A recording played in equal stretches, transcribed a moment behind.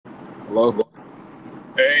Hello.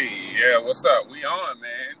 Hey, yeah, what's up? We on,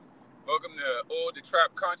 man. Welcome to Old the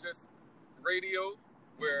Trap Conscious Radio,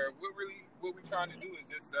 where what we trying to do is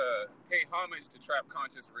just pay homage to Trap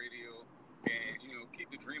Conscious Radio and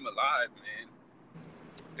keep the dream alive, man.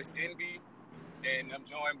 It's Envy, and I'm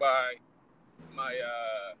joined by my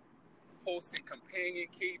host and companion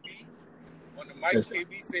KB on the mic. That's,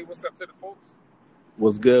 KB, say what's up to the folks.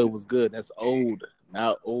 what's good? What's good? That's old,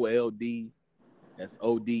 not OLD. That's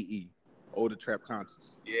ODE. Old the Trap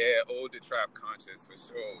Conscious. Yeah, Old the Trap Conscious for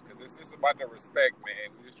sure, because it's just about the respect, man.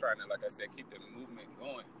 We're just trying to, like I said, keep the movement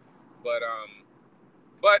going. But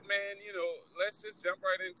man, let's just jump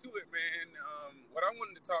right into it, man. What I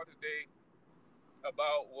wanted to talk today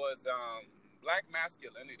about was black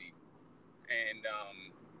masculinity and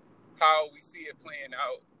how we see it playing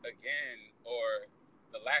out again, or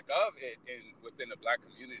the lack of it within the black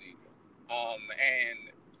community.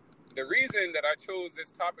 And the reason that I chose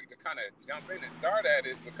this topic to kind of jump in and start at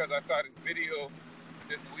is because I saw this video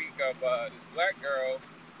this week of this black girl.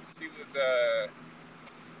 She was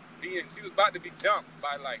about to be jumped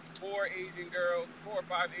by like 4 or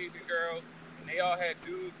 5 Asian girls, and they all had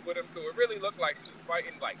dudes with them. So it really looked like she was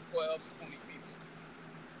fighting like 12 to 20 people.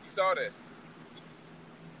 You saw this?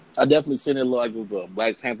 I definitely seen it look like it was a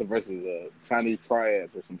Black Panther versus a Chinese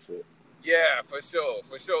triads or some shit. Yeah, for sure.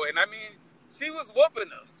 And I mean, she was whooping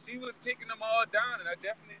them. She was taking them all down, and I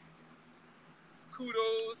definitely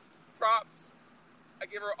kudos, props. I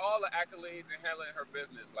give her all the accolades in handling her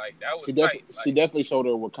business. Like, that was tight. She definitely showed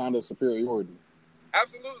her Wakanda superiority.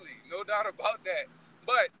 Absolutely, no doubt about that.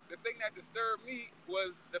 But the thing that disturbed me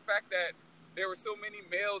was the fact that there were so many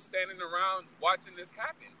males standing around watching this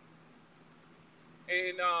happen.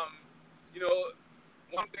 And,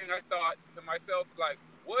 one thing I thought to myself, like,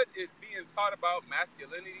 what is being taught about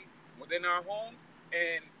masculinity within our homes?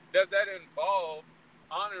 And does that involve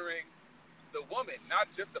honoring the woman, not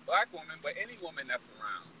just the black woman, but any woman that's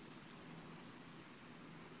around?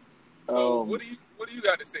 So what do you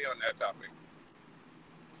got to say on that topic?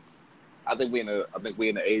 I think we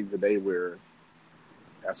in the age today where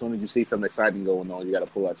as soon as you see something exciting going on, you got to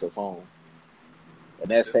pull out your phone,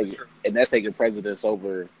 and that's taking precedence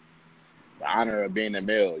over the honor of being a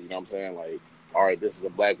male. You know what I'm saying? Like, all right, this is a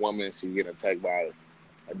black woman. She's getting attacked by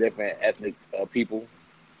a different ethnic people,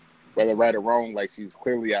 whether right or wrong. Like, she's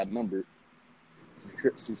clearly outnumbered.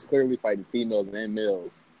 She's clearly fighting females and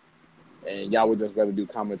males, and y'all would just rather do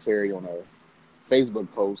commentary on a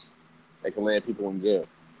Facebook post that can land people in jail.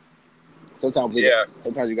 Sometimes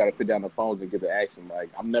you got to put down the phones and get the action. Like,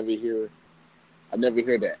 I'm never here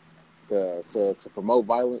that to promote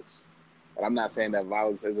violence, but I'm not saying that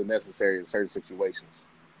violence isn't necessary in certain situations.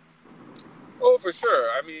 Oh, for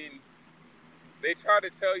sure. I mean, they try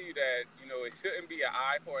to tell you that, it shouldn't be an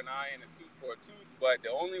eye for an eye and a tooth for a tooth, but the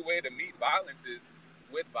only way to meet violence is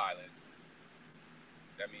with violence.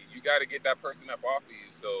 I mean, you got to get that person up off of you.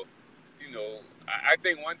 So, I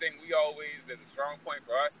think one thing we always, as a strong point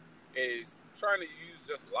for us, is trying to use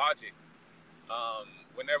just logic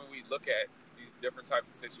whenever we look at these different types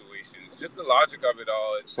of situations. Just the logic of it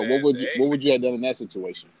all. So what would you have done in that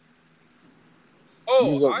situation?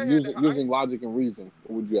 Using logic and reason,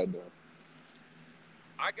 what would you have done?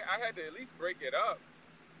 I had to at least break it up.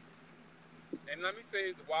 And let me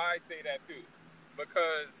say why I say that too.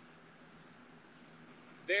 Because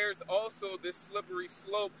there's also this slippery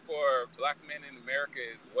slope for black men in America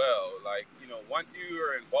as well. Like, once you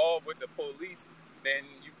are involved with the police, then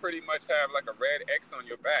you pretty much have like a red X on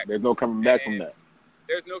your back. There's no coming back from that.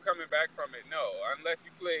 There's no coming back from it, no. Unless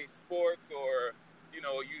you play sports or,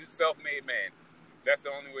 you self-made man. That's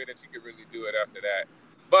the only way that you could really do it after that.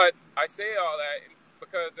 But I say all that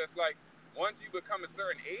because it's like, once you become a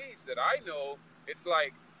certain age that I know, it's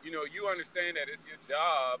like, you understand that it's your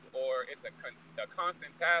job or it's a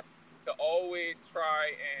constant task to always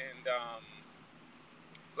try and,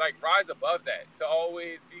 rise above that. To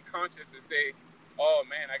always be conscious and say, oh,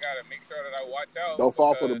 man, I got to make sure that I watch out. Don't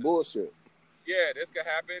fall for the bullshit. Yeah, this could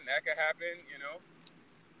happen, that could happen,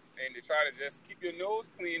 and to try to just keep your nose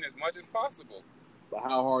clean as much as possible. But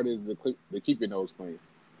how hard is it to keep your nose clean?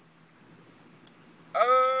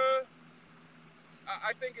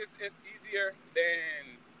 I think it's easier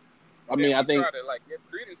than I think try to give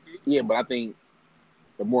credence to. Yeah, but I think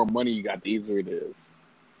the more money you got, the easier it is.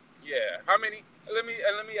 Yeah. How many? Let me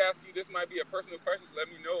ask you. This might be a personal question. So let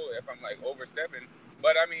me know if I'm overstepping.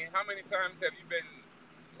 But I mean, how many times have you been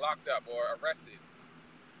locked up or arrested?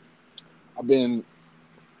 I've been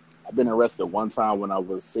arrested one time when I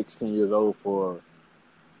was 16 years old for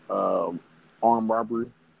armed robbery,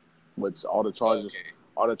 which all the charges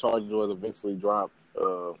was eventually dropped.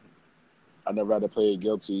 I I never had to plead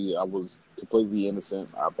guilty. I was completely innocent.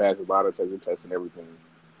 I passed a lot of tests and everything.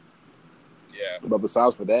 Yeah. But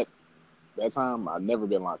besides for that time, I've never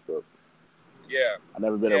been locked up. Yeah. I've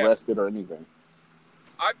never been arrested or anything.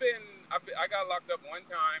 I got locked up one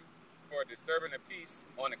time for disturbing the peace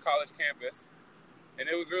on a college campus, and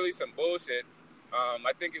it was really some bullshit.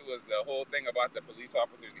 I think it was the whole thing about the police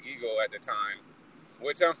officer's ego at the time,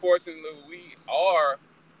 which unfortunately we are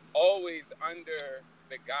always under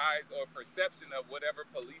the guise or perception of whatever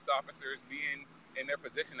police officers being in their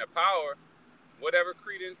position of power, whatever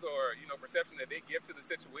credence or perception that they give to the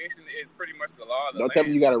situation is pretty much the law of the land. Don't tell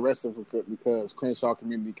me you got arrested because Crenshaw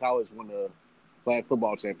Community College won the flag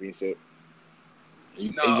football championship.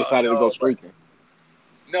 You decided to go streaking.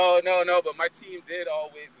 No, but my team did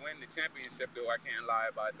always win the championship, though. I can't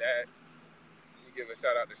lie about that. Let me give a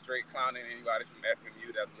shout out to Straight Clowning, anybody from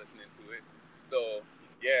FMU that's listening to it. So,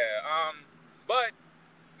 yeah. But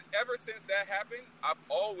ever since that happened, I've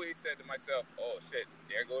always said to myself, oh, shit,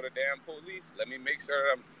 there go the damn police. Let me make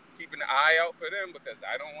sure I'm keeping an eye out for them because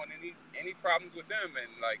I don't want any problems with them. And,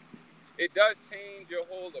 it does change your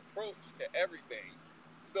whole approach to everything.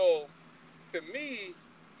 So, to me,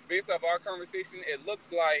 based off our conversation, it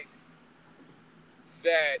looks like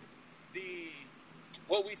that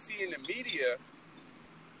what we see in the media,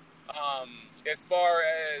 as far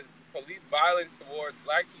as police violence towards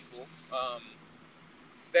black people,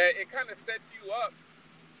 that it kind of sets you up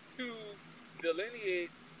to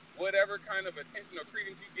delineate whatever kind of attention or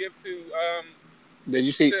credence you give to. Did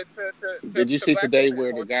you see? Did you see today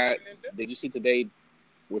where the guy? Did you see today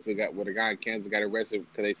with the guy where the guy in Kansas got arrested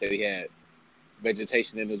because they said he had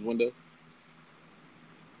vegetation in his window?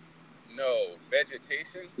 No,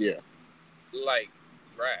 vegetation? Yeah. Like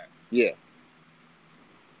grass? Yeah.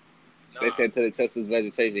 Nah. They said till they test his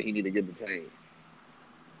vegetation, he need to get detained.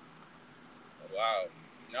 Wow.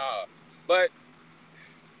 Nah. But,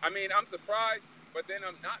 I mean, I'm surprised, but then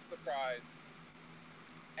I'm not surprised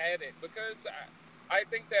at it because I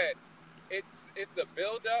think that it's a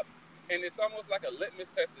build-up and it's almost like a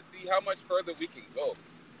litmus test to see how much further we can go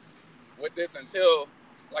with this until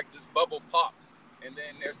this bubble pops and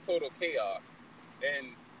then there's total chaos.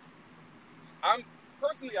 And I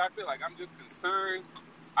feel like I'm just concerned.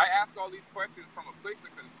 I ask all these questions from a place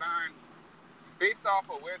of concern based off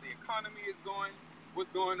of where the economy is going, what's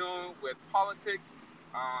going on with politics,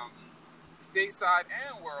 stateside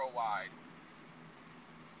and worldwide.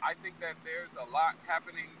 I think that there's a lot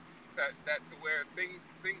happening to where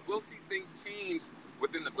we'll see things change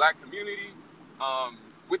within the black community,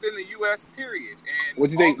 within the U.S. period. And what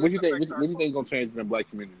do you think? What do you think gonna change in the black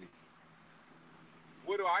community?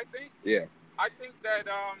 What do I think? Yeah, I think that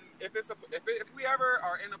if we ever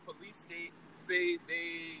are in a police state, say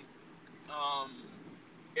they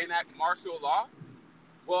enact martial law,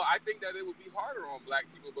 well, I think that it would be harder on black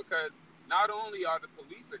people because not only are the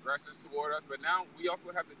police aggressors toward us, but now we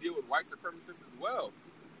also have to deal with white supremacists as well.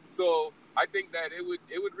 So I think that it would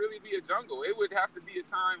really be a jungle. It would have to be a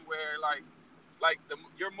time where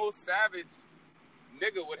your most savage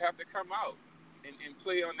nigga would have to come out and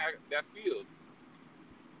play on that field.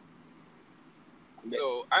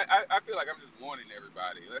 So I feel like I'm just warning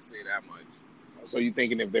everybody. Let's say that much. So you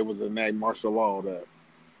thinking if there was an enact martial law that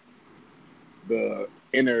the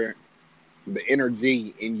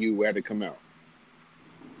energy in you had to come out?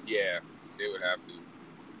 Yeah, they would have to.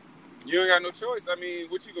 You ain't got no choice. I mean,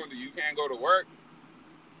 what you gonna do? You can't go to work.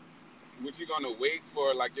 What you gonna wait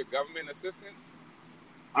for? Your government assistance?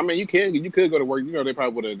 I mean, you could go to work. They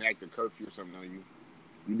probably would have enacted curfew or something on you.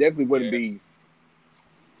 You definitely wouldn't be.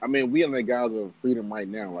 I mean, we in the guise of freedom right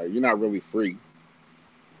now. You're not really free.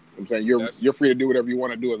 I'm saying you're free to do whatever you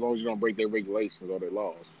want to do as long as you don't break their regulations or their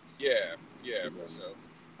laws. Yeah, for sure.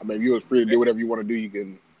 I mean, if you was free to do whatever you want to do, you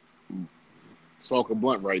can smoke a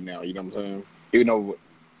blunt right now. You know what I'm saying? Even though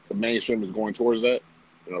the mainstream is going towards that,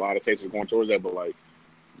 and a lot of states are going towards that, but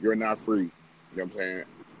you're not free. You know what I'm saying?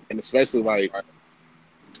 And especially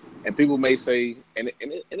and people may say, and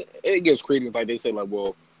it gives credence. They say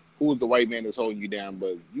well, who's the white man that's holding you down?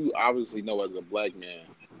 But you obviously know as a black man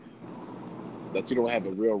that you don't have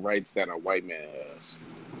the real rights that a white man has.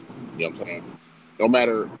 You know what I'm saying? No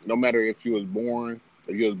matter if you was born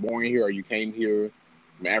here or you came here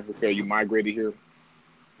from Africa, or you migrated here. You know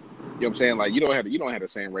what I'm saying? You don't have the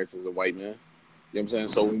same rights as a white man. You know what I'm saying?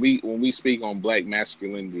 So when we speak on black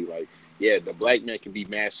masculinity, the black man can be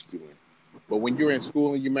masculine. But when you're in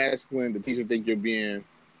school and you're masculine, the teacher think you're being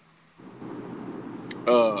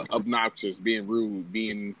obnoxious, being rude,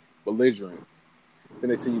 being belligerent. Then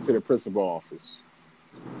they send you to the principal office.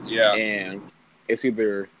 Yeah. And it's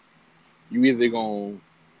either gonna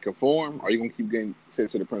conform, or you gonna keep getting sent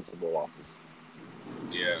to the principal office.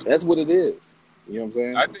 Yeah, That's what it is. You know what I'm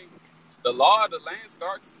saying? I think the law of the land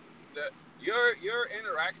starts your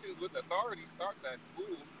interactions with authority starts at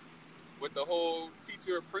school with the whole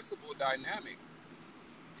teacher-principal dynamic.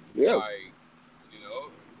 Yeah. Like,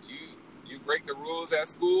 you break the rules at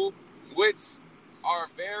school, which are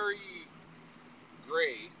very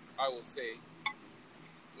gray, I will say.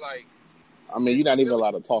 Like, I mean, you're not even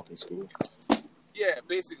allowed to talk in school. Yeah,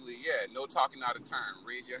 basically, yeah. No talking out of turn.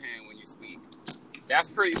 Raise your hand when you speak. That's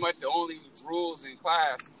pretty much the only rules in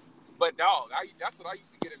class. But dog, that's what I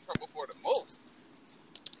used to get in trouble for the most.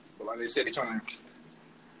 But like they said, they're trying to.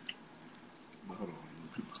 But hold on,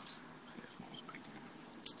 headphones back there.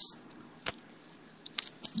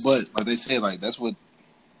 But like they said, like that's what,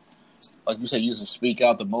 like you said, you used to speak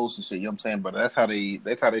out the most and shit. You know what I'm saying? But that's how they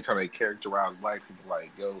try to characterize black people.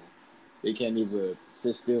 Like, yo, they can't even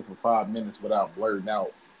sit still for 5 minutes without blurting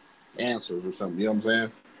out answers or something. You know what I'm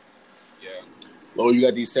saying? Yeah. Lord, you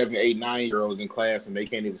got these 7, 8, 9-year-olds in class and they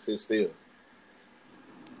can't even sit still.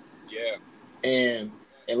 Yeah. And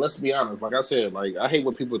let's be honest, like I said, like I hate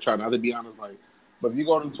when people try not to be honest, like, but if you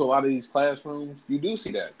go into a lot of these classrooms, you do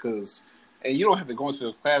see that, and you don't have to go into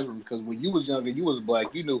those classrooms because when you was younger, you was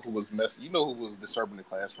black, you knew who was messing, you know who was disturbing the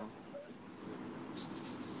classroom.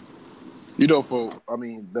 You know,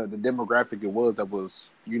 the demographic it was that was,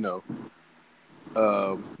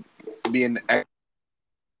 being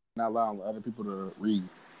not allowing other people to read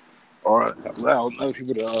or allow other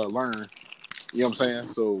people to learn. You know what I'm saying?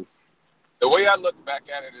 So the way I look back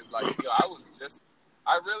at it is like,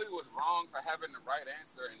 I really was wrong for having the right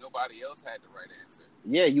answer and nobody else had the right answer.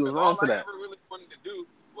 Yeah, you was wrong for that. All I ever really wanted to do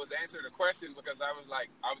was answer the question because I was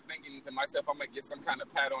thinking to myself, I'm going to get some kind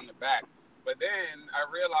of pat on the back. But then I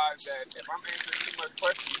realized that if I'm answering too much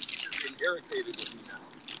questions, she's getting irritated with me now.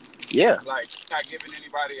 Yeah. Like, not giving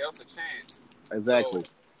anybody else a chance. Exactly. So,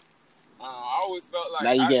 I always felt like...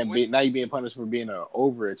 Now you're being punished for being an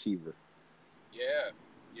overachiever. Yeah.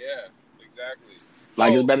 Yeah. Exactly.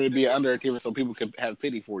 Like, it's better to be an underachiever so people can have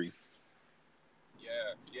pity for you.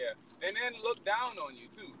 Yeah, yeah. And then look down on you,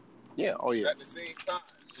 too. Yeah, oh yeah. At the same time,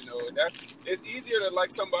 it's easier to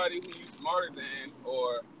like somebody who you smarter than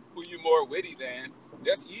or who you more witty than.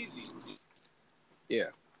 That's easy.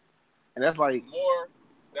 Yeah. And that's like...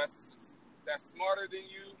 That's smarter than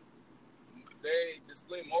you. They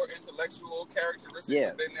display more intellectual characteristics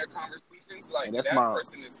within their conversations. Like, that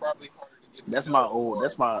person is probably harder to get to know.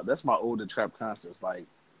 That's my older trap concerts. Like,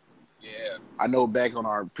 yeah, I know back on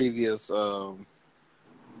our previous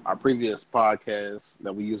podcast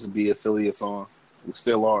that we used to be affiliates on, we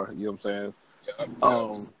still are. You know what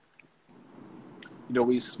I'm saying?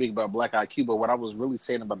 We used to speak about Black IQ, but what I was really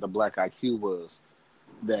saying about the Black IQ was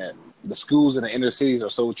that the schools in the inner cities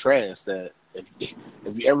are so trash that if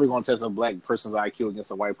you ever going to test a black person's IQ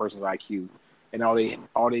against a white person's IQ, and all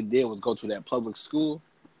they did was go to that public school,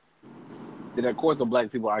 then of course the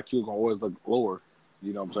black people IQ gonna always look lower.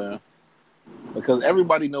 You know what I'm saying? Because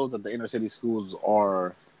everybody knows that the inner city schools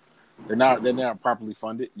they're not properly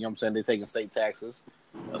funded. You know what I'm saying? They're taking state taxes.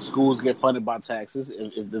 Schools get funded by taxes.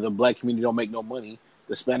 If the black community don't make no money,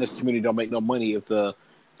 the Spanish community don't make no money. If the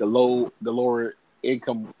lower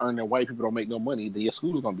income earning white people don't make no money, then your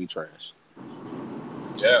school's gonna be trash.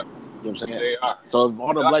 Yeah. You know what I'm saying? They are. So if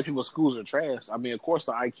all the black people's schools are trash, I mean, of course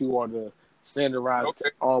the IQ or the standardized,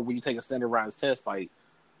 or when you take a standardized test, like,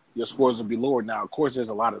 your scores will be lower. Now, of course, there's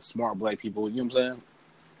a lot of smart black people. You know what I'm saying?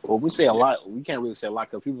 Well, we say a lot. We can't really say a lot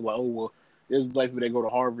because people are like, oh, well, there's black people that go to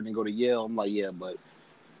Harvard and go to Yale. I'm like, yeah, but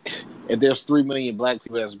if there's 3 million black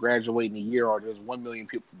people that's graduating a year, or there's 1 million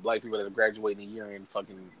black people that are graduating a year, and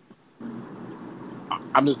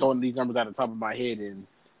I'm just throwing these numbers out the top of my head, and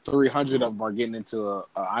 300 of them are getting into a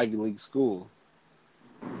Ivy League school.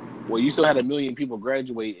 Well, you still had 1 million people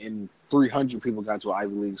graduate, and 300 people got to an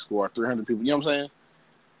Ivy League school, or 300 people. You know what I'm saying?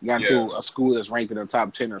 Got into a school that's ranked in the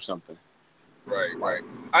top 10 or something. Right.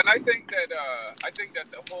 And I think that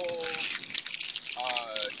the whole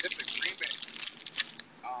disagreement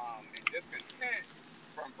and discontent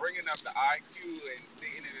from bringing up the IQ and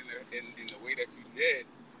stating it in the way that you did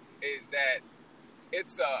is that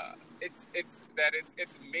it's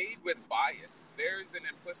made with bias. There's an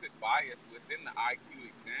implicit bias within the IQ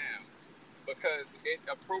exam because it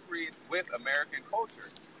appropriates with American culture.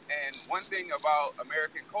 And one thing about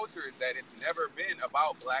American culture is that it's never been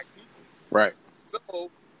about black people. Right. So,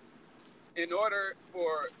 in order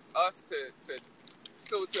for us to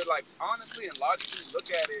like honestly and logically look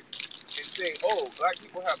at it and say, oh, black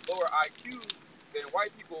people have lower IQs than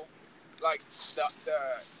white people, like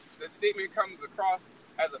the statement comes across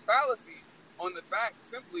as a fallacy on the fact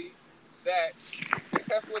simply that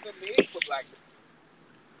test wasn't made for black people.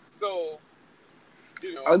 So,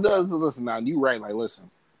 you know. Listen, now, you right. Like, listen.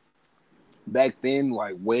 Back then,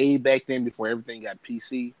 like way back then, before everything got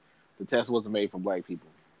PC, the test wasn't made for black people.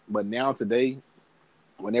 But now today,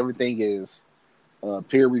 when everything is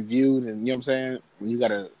peer reviewed, and you know what I'm saying, when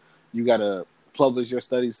you gotta publish your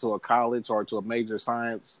studies to a college or to a major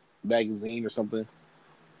science magazine or something,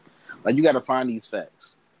 like you gotta find these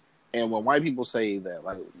facts. And when white people say that,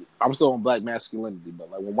 like, I'm still on black masculinity, but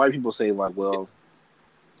like when white people say like, well,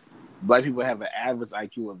 black people have an average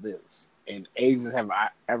IQ of this, and Asians have an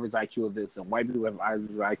average IQ of this, and white people have an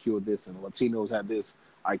average IQ of this, and Latinos have this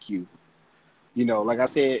IQ. You know, like I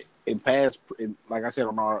said like I said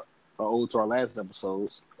on our to our last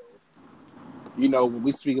episodes, you know, when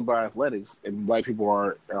we speak about athletics and black people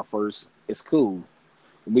are first, it's cool.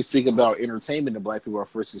 When we speak about entertainment and black people are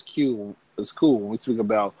first, it's cool. When we speak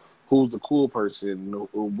about who's the cool person,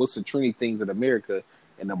 what's the trendy things in America,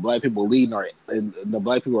 and the black people are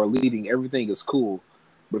leading, everything is cool.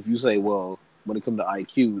 But if you say, well, when it comes to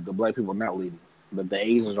IQ, the black people are not leading, but the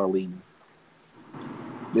Asians are leading,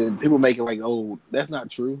 then people make it like, oh, that's not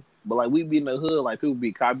true. But like we be in the hood, like people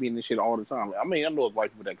be copying this shit all the time. I mean, I know it's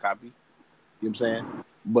white people that copy. You know what I'm saying?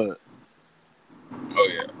 But oh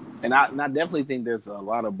yeah. And I definitely think there's a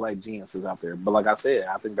lot of black geniuses out there. But like I said,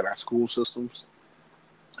 I think that our school systems,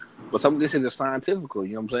 but some of this shit is scientific. You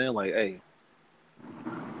know what I'm saying? Like, hey,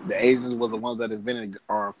 the Asians were the ones that invented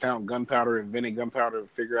or found gunpowder,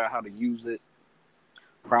 figure out how to use it,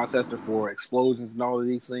 process it for explosions and all of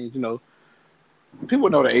these things. You know, people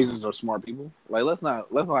know the Asians are smart people. Like, let's not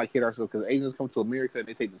kid ourselves, because Asians come to America and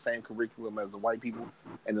they take the same curriculum as the white people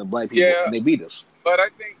and the black people, and they beat us. But I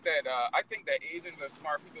think that Asians are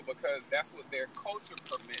smart people because that's what their culture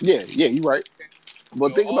permits. Yeah, you're right.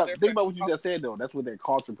 But think about what you just said though. That's what their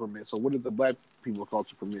culture permits. So what is the black people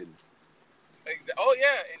culture permitting? Oh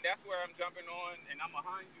yeah, and that's where I'm jumping on, and I'm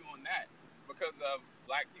behind you on that because of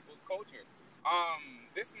black people's culture.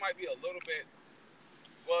 This might be a little bit.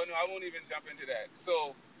 Well, no, I won't even jump into that.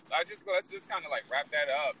 So let's just kind of like wrap that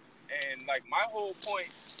up. And like my whole point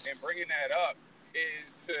in bringing that up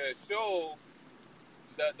is to show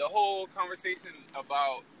the whole conversation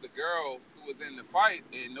about the girl who was in the fight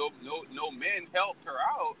and no men helped her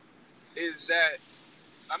out, is that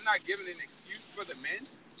I'm not giving an excuse for the men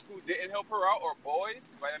who didn't help her out, or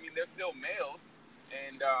boys, but I mean they're still males.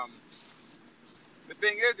 And the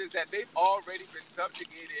thing is that they've already been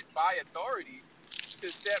subjugated by authority to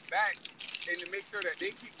step back and to make sure that they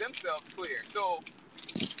keep themselves clear. So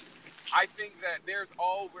I think that there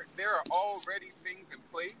are already things in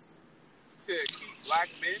place to keep black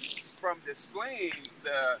men from displaying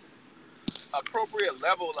the appropriate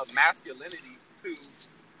level of masculinity to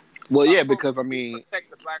because I mean protect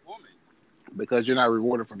the black woman. Because you're not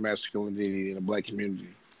rewarded for masculinity in the black community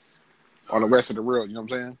or the rest of the world, you know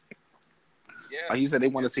what I'm saying? Yeah. Like you said, they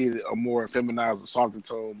want to see a more feminized, softer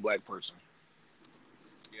tone black person.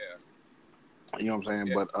 Yeah. You know what I'm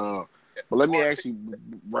saying? Yeah. But let me ask you,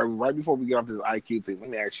 right before we get off this IQ thing, let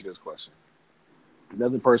me ask you this question.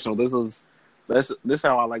 Nothing personal. This is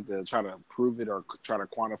how I like to try to prove it or try to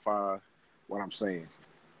quantify what I'm saying.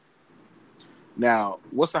 Now,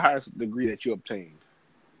 what's the highest degree that you obtained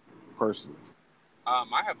personally?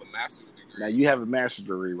 I have a master's degree. Now, you have a master's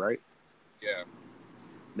degree, right? Yeah.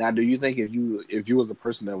 Now, do you think if you was a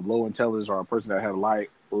person of low intelligence or a person that had a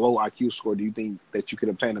low IQ score, do you think that you could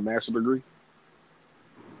obtain a master's degree?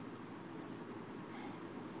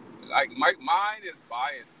 Like mine is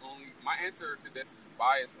biased only. My answer to this is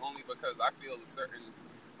biased only because I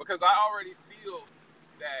already feel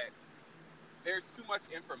that there's too much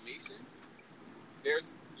information.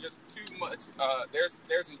 There's just too much.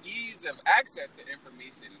 There's an ease of access to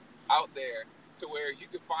information out there to where you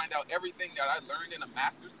can find out everything that I learned in a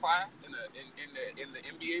master's class in the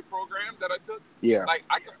MBA program that I took. Yeah. Like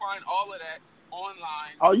I can find all of that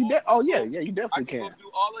online. You definitely can. I can do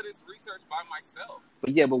all of this research by myself.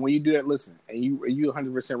 But when you do that, listen, and you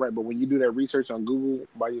 100% right. But when you do that research on Google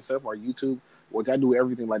by yourself or YouTube, which I do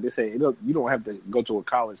everything like they say, you don't have to go to a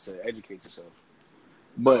college to educate yourself.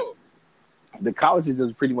 But the college is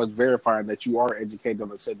just pretty much verifying that you are educated on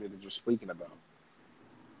the subject that you're speaking about.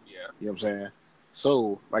 Yeah. You know what I'm saying?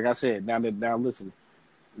 So, like I said, now listen.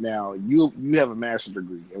 Now you have a master's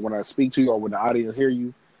degree, and when I speak to you or when the audience hear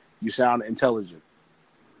you, you sound intelligent.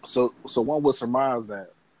 So one would surmise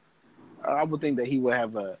that I would think that he would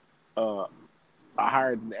have a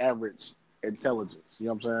higher than average intelligence. You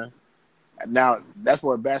know what I'm saying? Now that's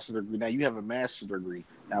for a bachelor's degree. Now you have a master's degree.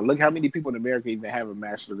 Now look how many people in America even have a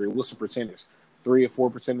master's degree. What's the percentage? 3 or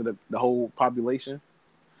 4% of the whole population.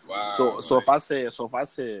 Wow. So if I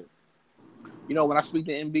said when I speak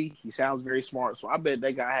to MB, he sounds very smart. So I bet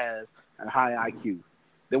that guy has a high IQ.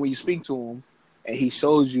 Then when you speak to him and he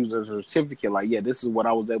shows you the certificate, like, yeah, this is what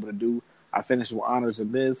I was able to do. I finished with honors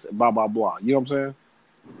in this, blah, blah, blah. You know what I'm saying?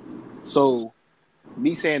 So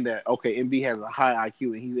me saying that, okay, MB has a high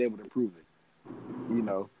IQ and he's able to prove it,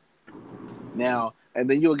 Now, and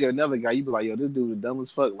then you'll get another guy, you be like, yo, this dude is dumb as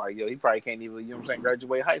fuck. Like, yo, he probably can't even,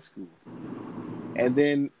 graduate high school. And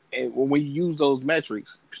then when you use those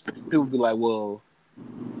metrics, people be like, well,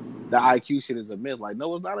 the IQ shit is a myth. Like,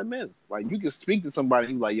 no, it's not a myth. Like, you can speak to somebody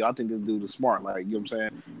who's like, yo, I think this dude is smart. Like, you know what I'm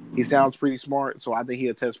saying? He sounds pretty smart, so I think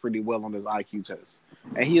he'll test pretty well on his IQ test.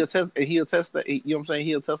 And he'll test that, you know what I'm saying?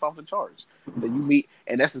 He'll test off the charts that you meet.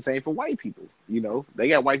 And that's the same for white people. They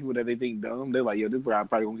got white people that they think dumb. They're like, yo, this guy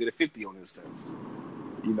probably gonna get a 50 on this test.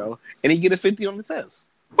 And he get a 50 on the test.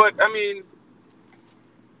 But I mean,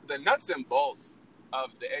 the nuts and bolts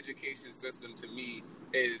of the education system to me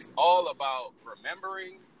is all about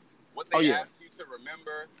remembering what they ask you to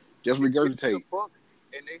remember. Just regurgitate the book,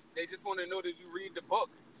 and they just want to know that you read the book.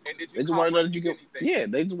 And did you they just want to know that you can. Anything? Yeah,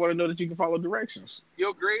 they just want to know that you can follow directions.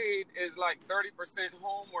 Your grade is like 30%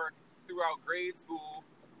 homework throughout grade school,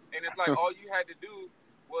 and it's like all you had to do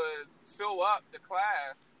was show up to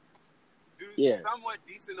class, do somewhat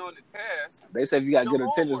decent on the test. They said if you got good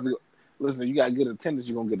attendance, listen, if you got good attendance,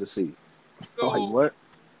 you're gonna get a C. So, like what?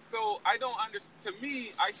 So I don't understand. To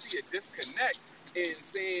me, I see a disconnect in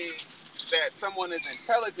saying that someone is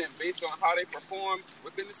intelligent based on how they perform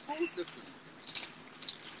within the school system.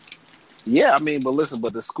 Yeah, I mean,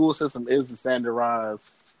 but the school system is the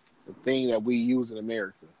standardized thing that we use in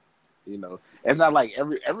America. It's not like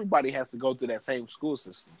everybody has to go through that same school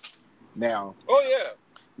system. Now,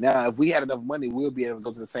 if we had enough money, we'll be able to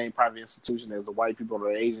go to the same private institution as the white people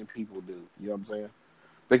or the Asian people do. You know what I'm saying?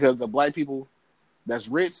 Because the black people that's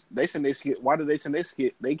rich, they send their kids. Why do they send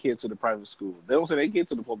their kids to the private school? They don't send their kids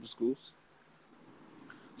to the public schools.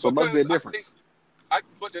 So it must be a difference.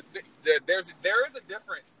 But there is a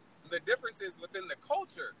difference. The difference is within the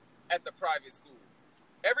culture at the private school.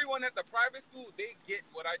 Everyone at the private school, they get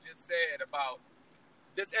what I just said about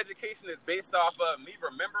this education is based off of me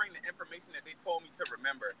remembering the information that they told me to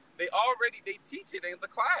remember. They teach it in the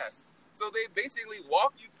class. So they basically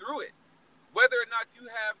walk you through it. Whether or not you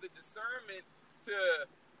have the discernment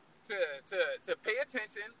to pay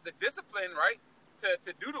attention, the discipline, right,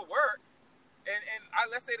 to do the work, and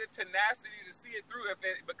let's say the tenacity to see it through if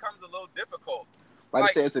it becomes a little difficult. Like I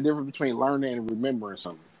said, it's a difference between learning and remembering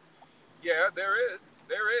something. Yeah, there is,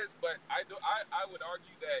 but I would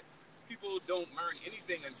argue that people don't learn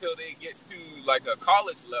anything until they get to like a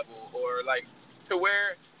college level or like to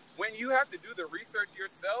where when you have to do the research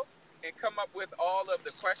yourself and come up with all of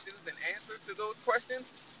the questions and answers to those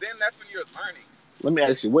questions, then that's when you're learning. Let me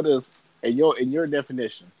ask you, what is in your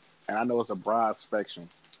definition? And I know it's a broad spectrum.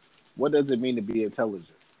 What does it mean to be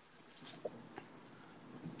intelligent?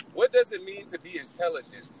 What does it mean to be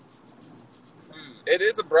intelligent? It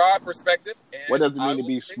is a broad perspective. And what does it mean to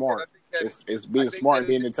be smart? It's being smart and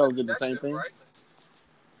being intelligent the same thing? Right?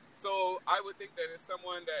 So I would think that it's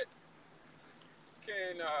someone that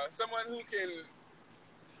someone who can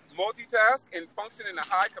multitask and function in a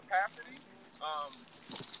high capacity.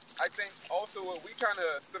 I think also what we kind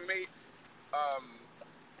of summate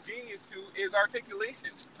genius to is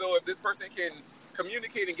articulation. So if this person can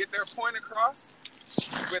communicate and get their point across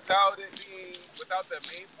without the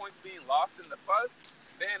main points being lost in the fuzz,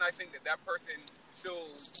 then I think that person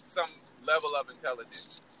shows some level of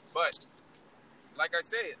intelligence. But like I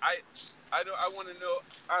said, I want to know.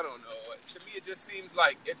 I don't know. To me, it just seems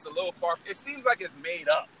like it's a little far. It seems like it's made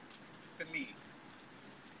up to me.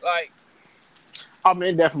 Like, I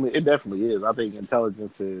mean, it definitely is. I think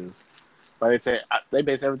intelligence is, like they say, they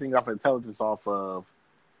base everything off of intelligence off of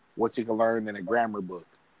what you can learn in a grammar book.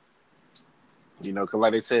 Because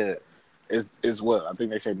like they said, is what I think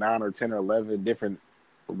they say 9 or 10 or 11 different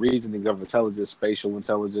reasoning of intelligence, spatial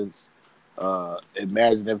intelligence,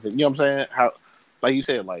 imaginative. You know what I'm saying? How, like you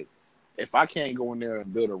said, like if I can't go in there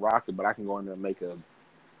and build a rocket, but I can go in there and make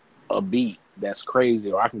a beat that's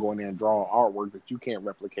crazy, or I can go in there and draw artwork that you can't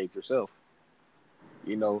replicate yourself.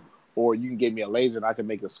 Or you can give me a laser and I can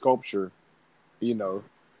make a sculpture.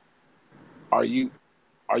 Are you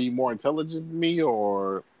more intelligent than me,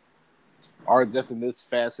 or just in this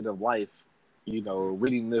facet of life,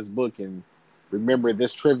 reading this book and remember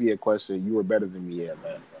this trivia question, you were better than me at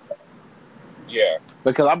that. Yeah.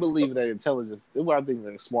 Because I believe that intelligence, this is what I think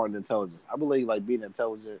of smart and intelligence. I believe like being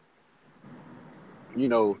intelligent,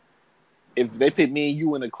 if they put me and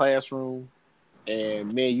you in a classroom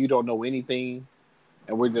and me and you don't know anything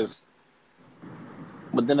and we're just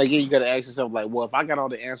But then again, you got to ask yourself, like, well, if I got all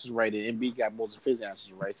the answers right and MB got most of his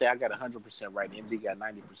answers right, say I got 100% right and MB got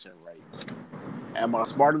 90% right, am I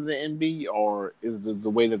smarter than MB, or is the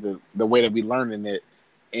way that the way that we learning that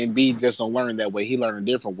MB just don't learn that way? He learned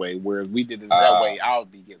a different way. Whereas we did it that way, I'll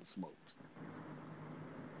be getting smoked.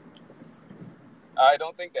 I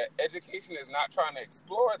don't think that education is not trying to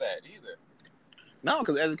explore that either. No,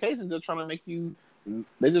 because education is just trying to make you.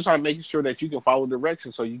 They're just trying to make sure that you can follow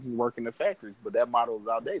directions so you can work in the factories. But that model is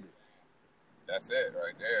outdated. That's it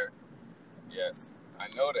right there. Yes, I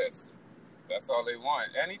know this. That's all they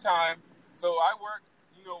want. Anytime. So I work,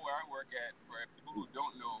 you know where I work at, for people who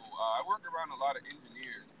don't know, I work around a lot of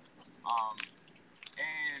engineers.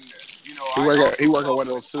 And, you know, he work at one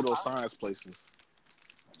of those pseudoscience places.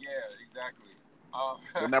 Yeah, exactly.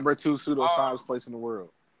 The number 2 pseudoscience place in the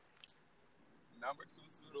world. Number 2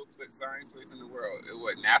 pseudoscience place in the world.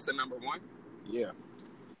 What, NASA number 1? Yeah.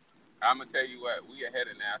 I'm going to tell you what, we ahead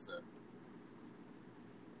of NASA.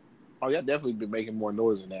 Oh, yeah, definitely been making more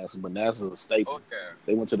noise than NASA, but NASA's a staple. Oh, yeah.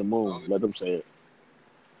 They went to the moon. Let them say it.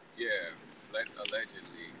 Yeah,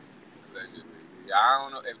 allegedly. Yeah, I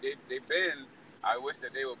don't know. If they've been, I wish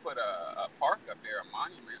that they would put a park up there, a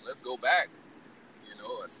monument. Let's go back. You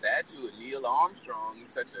know, a statue of Neil Armstrong. He's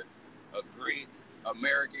such a great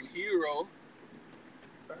American hero.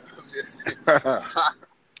 Just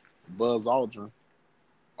Buzz Aldrin.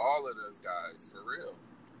 All of those guys, for real.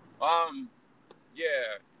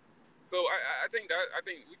 Yeah. So I think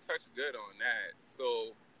we touched good on that.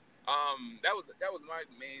 So that was my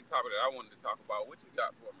main topic that I wanted to talk about. What you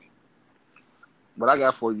got for me? What I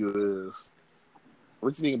got for you is,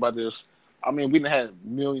 what you think about this? I mean, we done had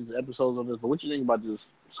millions of episodes on this, but what you think about this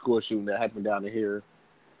school shooting that happened down here,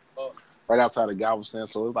 right outside of Galveston?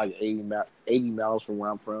 So it's like 80 miles from where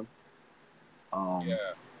I'm from. Yeah.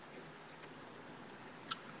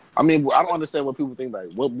 I mean, I don't understand what people think.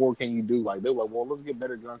 Like, what more can you do? Like, they're like, well, let's get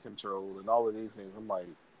better gun control and all of these things. I'm like,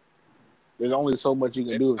 there's only so much you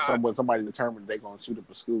can do if somebody determines they're going to shoot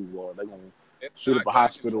up a school or they're going to shoot up a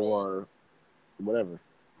hospital or whatever.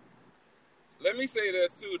 Let me say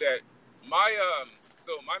this too, that my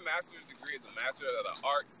master's degree is a Master of the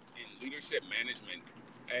Arts in Leadership Management,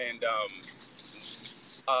 and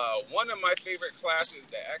one of my favorite classes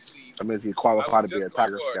that actually, I mean, if you qualify to be a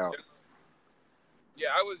Tiger Scout. Yeah,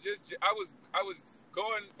 I was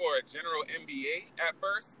going for a general MBA at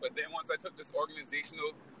first, but then once I took this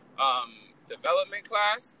organizational development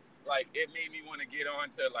class, like, it made me want to get on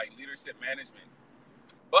to like leadership management.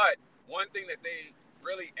 But one thing that they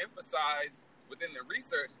really emphasize within the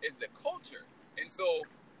research is the culture. And so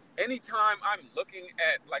anytime I'm looking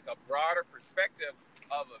at like a broader perspective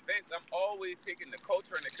of events, I'm always taking the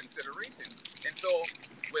culture into consideration. And so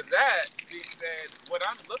with that being said, what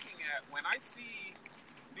I'm looking at when I see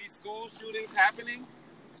these school shootings happening,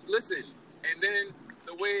 listen, and then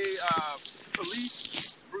the way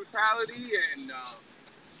police brutality and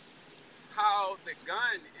how the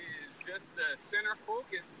gun is just the central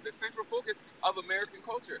focus of American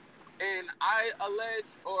culture. And I allege,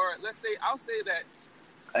 or let's say, I'll say that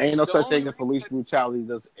ain't no such thing as police brutality,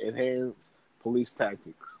 just enhance police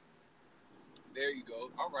tactics. There you go.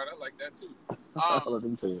 All right, I like that too. Let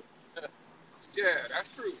them say it. Yeah,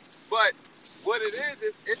 that's true. But what it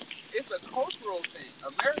is it's a cultural thing.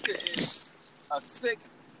 America is a sick,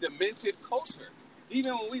 demented culture.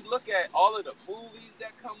 Even when we look at all of the movies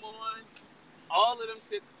that come on, all of them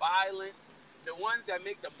shit's violent. The ones that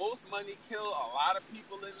make the most money kill a lot of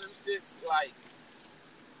people in them shits. Like,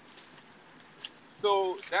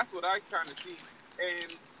 so that's what I kind of see.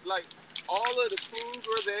 And like, all of the crews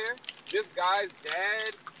were there. This guy's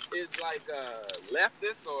dad is like a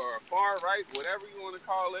leftist or a far right, whatever you want to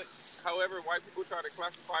call it. However, white people try to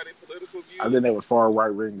classify their political views. I think they were far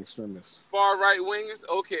right wing extremists. Far right wingers,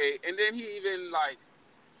 okay. And then he even like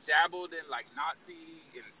dabbled in like Nazi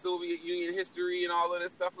and Soviet Union history and all of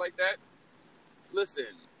this stuff like that. Listen,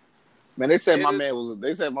 man, they said my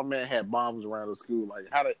man had bombs around the school. Like,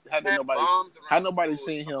 how did nobody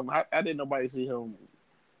see him? How did nobody see him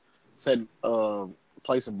said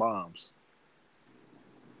placing bombs?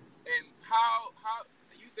 And how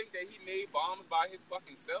you think that he made bombs by his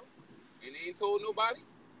fucking self and he ain't told nobody?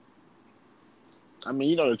 I mean,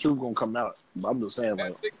 you know the truth gonna come out. But I'm just saying,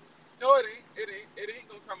 like, no, it ain't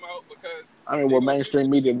gonna come out because I mean, what mainstream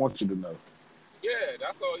media wants you to know. Yeah,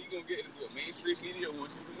 that's all you're going to get is what mainstream media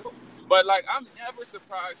wants you to know. But, like, I'm never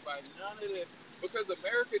surprised by none of this because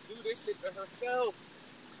America do this shit to herself.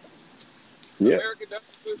 Yeah. America does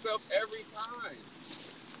it to herself every time.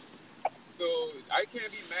 So, I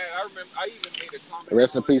can't be mad. I remember I even made a comment.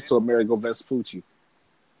 Rest in peace to Amerigo Vespucci.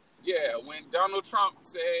 Yeah, when Donald Trump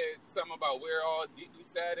said something about we're all deeply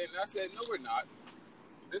saddened, I said, no, we're not.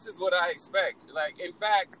 This is what I expect. Like, in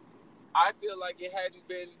fact, I feel like it hadn't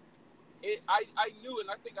been. I knew,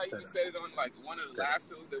 and I think I even said it on like one of the last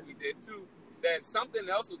shows that we did too, that something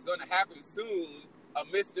else was going to happen soon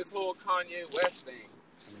amidst this whole Kanye West thing.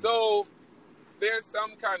 So there's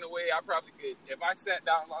some kind of way I probably could, if I sat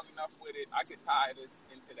down long enough with it, I could tie this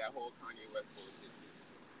into that whole Kanye West bullshit too.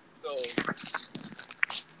 So,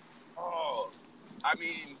 I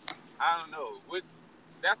mean, I don't know.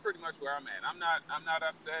 That's pretty much where I'm at. I'm not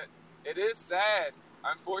upset. It is sad.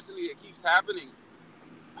 Unfortunately, it keeps happening.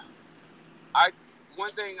 Let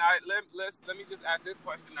me just ask this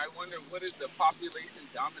question. I wonder, what is the population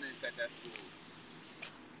dominance at that school?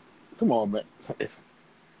 Come on, man.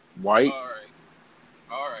 White.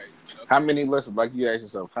 All right. Okay. How many? Listen, like you ask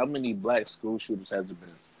yourself, how many black school shooters has there been?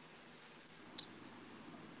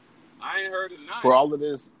 I ain't heard of none. For all of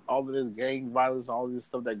this gang violence, all this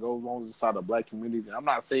stuff that goes on inside the black community. I'm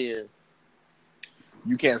not saying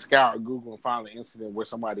you can't scour Google and find an incident where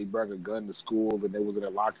somebody brought a gun to school and they was in a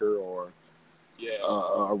locker or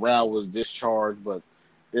a round was discharged, but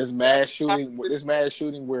this mass shooting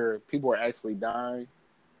where people are actually dying.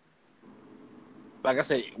 Like I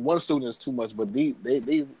said, one student is too much, but these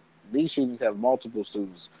shootings have multiple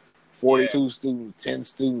students, 42 students, 10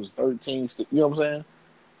 students, 13 students. You know what I'm saying?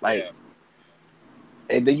 Like,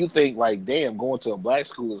 and then you think like, damn, going to a black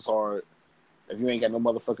school is hard if you ain't got no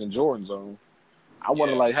motherfucking Jordans on. I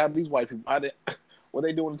wonder, like, how these white people, what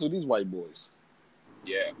they doing to these white boys?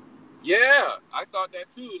 Yeah, I thought that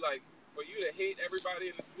too. Like, for you to hate everybody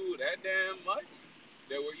in the school that damn much,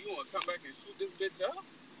 that where you want to come back and shoot this bitch up?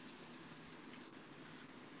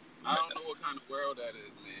 I don't know what kind of world that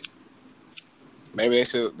is, man. Maybe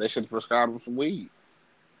they should prescribe them some weed.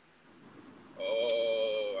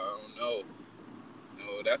 Oh, I don't know.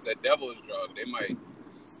 No, that's the devil's drug. They might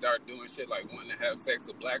start doing shit like wanting to have sex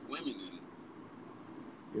with black women. And,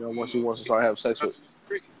 you know, once you want to start having sex with...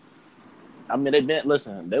 I mean,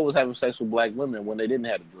 they was having sex with black women when they didn't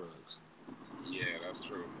have the drugs. Yeah, that's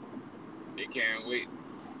true. They can't wait.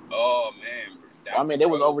 Oh, man. I mean, they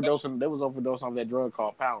was overdosing on that drug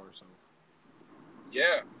called power. So.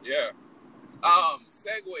 Yeah.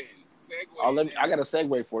 Segueing. I got a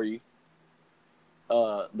segue for you.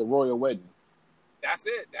 The royal wedding. That's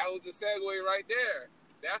it. That was the segue right there.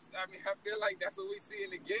 I feel like that's what we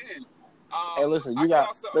seeing again. Hey, listen,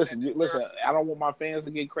 listen. I don't want my fans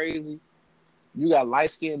to get crazy. You got light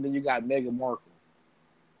skin, then you got Meghan Markle.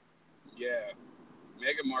 Yeah,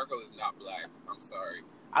 Meghan Markle is not black. I'm sorry.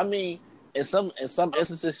 I mean, in some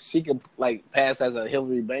instances, she could like pass as a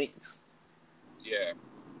Hillary Banks. Yeah,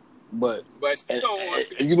 but she don't want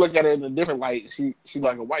to. If you look at it in a different light, she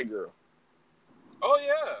like a white girl. Oh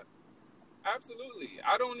yeah, absolutely.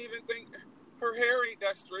 I don't even think her hair ain't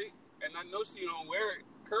that straight, and I know she don't wear it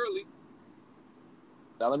curly.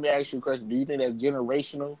 Now let me ask you a question: do you think that's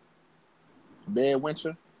generational? Bad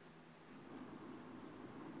Winter?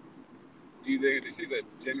 Do you think that she's a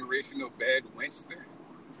generational bad wenchster?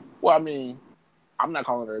 Well, I mean, I'm not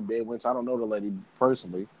calling her a bad wench. I don't know the lady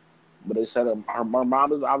personally, but they said her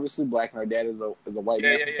mom is obviously black and her dad is a white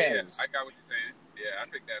man from Kansas. I got what you're saying. Yeah, I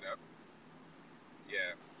picked that up.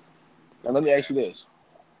 Yeah. Now let me ask you this.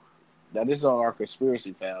 Now this is on our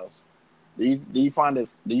conspiracy files. Do you find it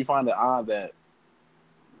odd that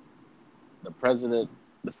the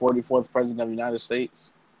 44th president of the United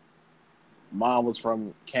States, mom was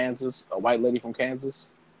from Kansas, a white lady from Kansas,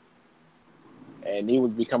 and he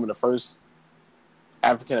was becoming the first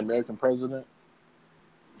African American president,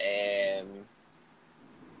 and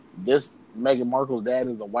this Meghan Markle's dad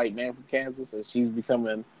is a white man from Kansas, and she's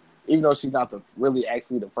becoming, even though she's not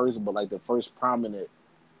actually the first, but like the first prominent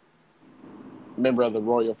member of the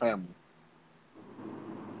royal family.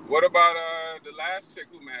 What about the last chick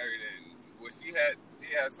who married in? She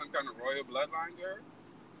had some kind of royal bloodline to her?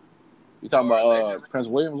 You talking about Prince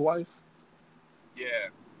William's wife? Yeah.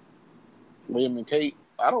 William and Kate?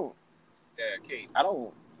 Kate. I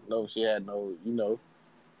don't know if she had no,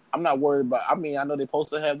 I'm not worried about, I mean, I know they're supposed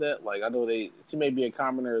to have that. Like, I know she may be a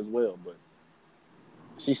commoner as well, but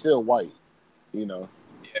she's still white, Yeah.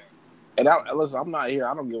 And listen, I'm not here.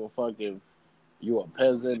 I don't give a fuck if you're a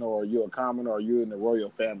peasant or you're a commoner or you're in the royal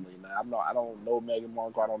family. Now, I don't know Meghan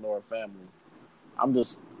Markle. I don't know her family. I'm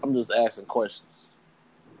just asking questions.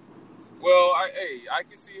 Well, I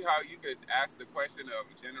can see how you could ask the question of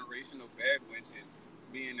generational bad wenching,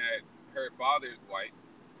 being that her father's white,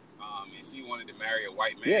 and she wanted to marry a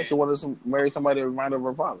white man. Yeah, she wanted to marry somebody that reminded her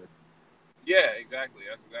of her father. Yeah, exactly.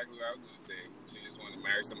 That's exactly what I was going to say. She just wanted to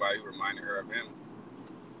marry somebody who reminded her of him.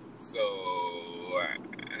 So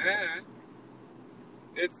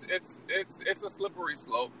it's a slippery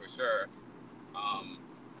slope for sure.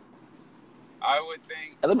 I would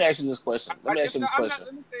think. And let me ask you this question. Let me say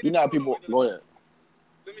you know how people go ahead.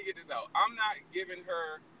 Let me get this out. I'm not giving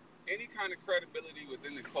her any kind of credibility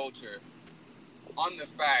within the culture on the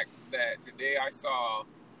fact that today I saw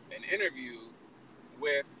an interview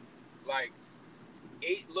with like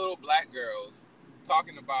 8 little black girls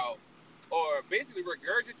talking about, or basically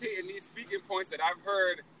regurgitating these speaking points that I've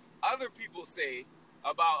heard other people say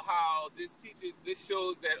about how this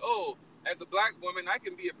shows that, oh, as a black woman, I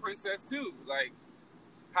can be a princess too. Like,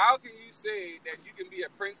 how can you say that you can be a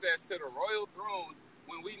princess to the royal throne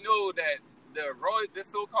when we know that this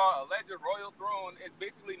so-called alleged royal throne is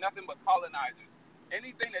basically nothing but colonizers?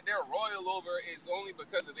 Anything that they're royal over is only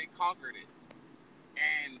because they conquered it.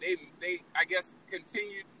 And they I guess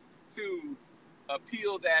continued to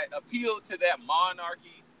appeal to that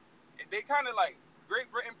monarchy. And they kind of like, Great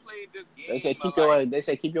Britain played this game. They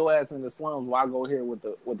say keep your ass in the slums while I go here with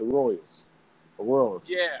the royals. The royals.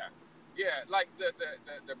 Yeah. Yeah, like the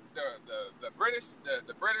British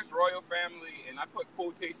royal family, and I put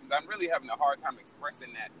quotations. I'm really having a hard time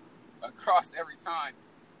expressing that across every time.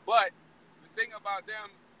 But the thing about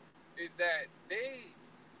them is that they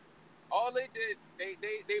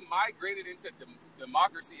migrated into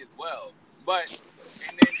democracy as well.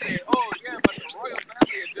 And then say, oh yeah, but the royal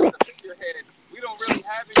family is just a figurehead. We don't really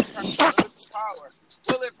have any kind of political power.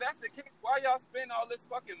 Well, if that's the case, why y'all spend all this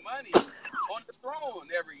fucking money on the throne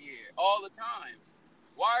every year, all the time?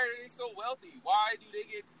 Why are they so wealthy? Why do they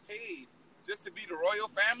get paid just to be the royal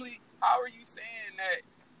family? How are you saying that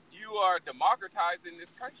you are democratizing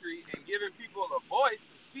this country and giving people a voice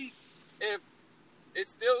to speak if it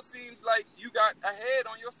still seems like you got a head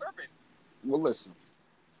on your serpent? Well, listen.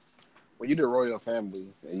 When you're the royal family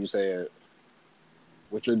and you say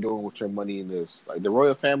what you're doing with your money in this, like the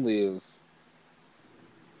royal family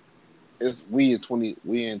we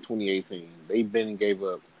in 2018. They been and gave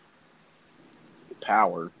up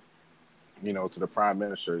power, to the prime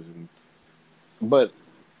ministers, but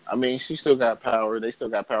I mean, she still got power. They still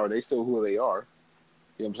got power. They still who they are.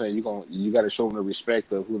 You know what I'm saying? You got to show them the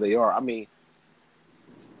respect of who they are. I mean,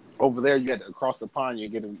 over there, you got to across the pond. You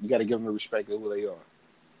got to give them the respect of who they are.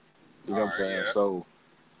 You know what I'm saying? Yeah.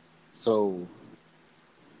 So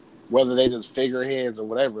whether they just figureheads or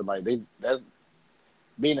whatever, like that's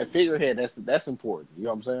being a figurehead. That's important. You know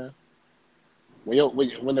what I'm saying?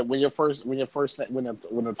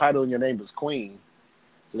 When the title in your name is queen,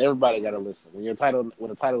 then everybody got to listen. When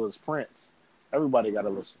the title is prince, everybody got to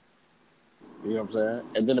listen. You know what I'm saying?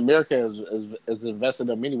 And then America is invested in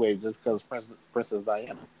them anyway, just because Princess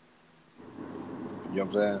Diana. You know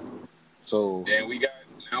what I'm saying? So then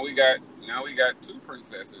now we got 2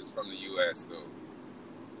 princesses from the U.S. though,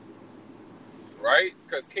 right?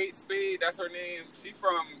 Because Kate Spade, that's her name. She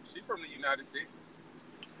from the United States.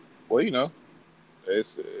 Well,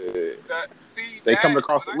 it's they come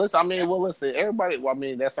across. Listen, everybody. Well, I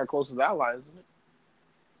mean, that's our closest ally, isn't it?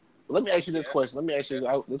 But let me ask you this question. Let me ask you.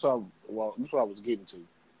 This is what I was getting to.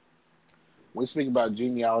 We speak about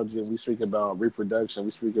genealogy, we speak about reproduction,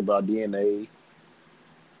 we speak about DNA.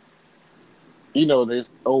 If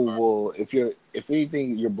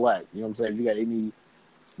anything, you're black. You know what I'm saying? If you got any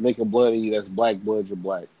link of blood in you that's black blood, you're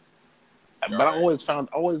black. Right.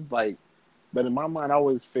 But but in my mind, I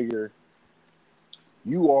always figure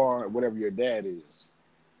you are whatever your dad is.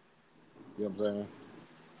 You know what I'm saying?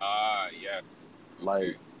 Yes.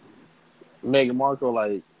 Like, Meghan Markle,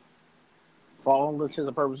 like, for all intents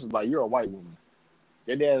and purposes, like, you're a white woman.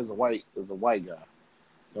 Your dad is a white guy. You know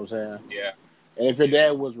what I'm saying? Yeah. And if your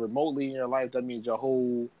dad was remotely in your life, that means your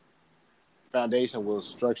whole foundation was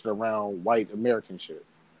structured around white American shit.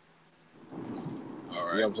 All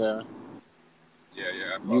right. You know what I'm saying?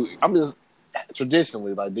 Yeah. I'm just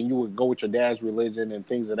traditionally, like, then you would go with your dad's religion and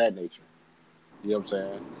things of that nature. You know what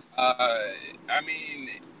I'm saying? I mean,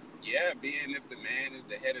 yeah, being if the man is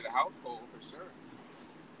the head of the household, for sure.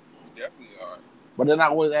 You definitely are. But then I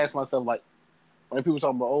always ask myself, like, when people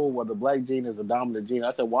talk about, the black gene is a dominant gene,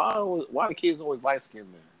 I said, why the kids always light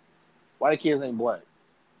skinned, man? Why the kids ain't black?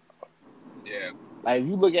 Yeah. Like, if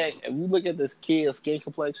you look at this kid's skin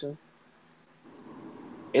complexion,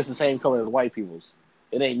 it's the same color as white people's.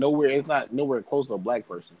 It's not nowhere close to a black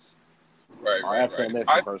person's. Right. Or African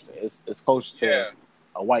American person. It's close to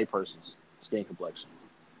a white person's skin complexion.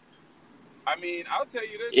 I mean, I'll tell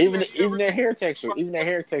you this. Even their hair texture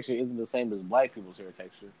isn't the same as black people's hair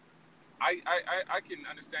texture. I can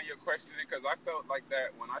understand your questioning because I felt like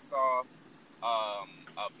that when I saw a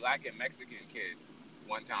black and Mexican kid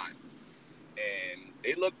one time, and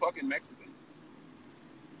they look fucking Mexican.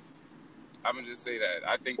 I'm gonna just say that.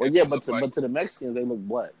 I think Well, that yeah, they look like. but to the Mexicans, they look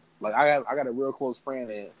black. Like I got a real close friend,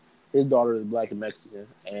 and his daughter is black and Mexican,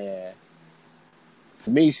 and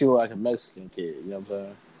to me, she look like a Mexican kid. You know what I'm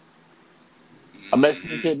saying? A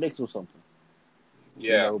Mexican Mm-hmm. kid mixed with something.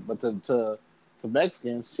 You Yeah, know, but to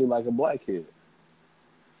Mexicans, she like a black kid.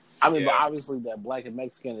 I mean, but yeah, obviously that black and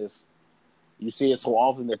Mexican is, you see it so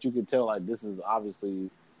often that you can tell like this is obviously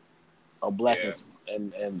a black yeah,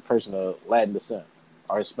 and person of Latin descent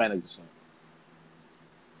or Hispanic descent.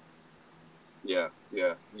 yeah,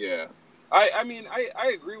 yeah, yeah. I mean,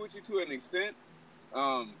 I agree with you to an extent,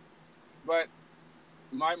 um, but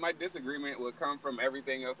my disagreement would come from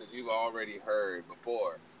everything else that you've already heard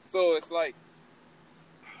before. So it's like,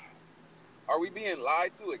 are we being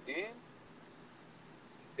lied to again?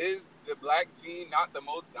 Is the black gene not the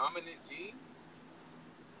most dominant gene?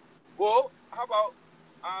 Well, how about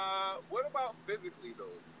what about physically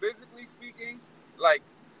though? Physically speaking, like,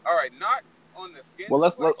 all right, not on the skin Well,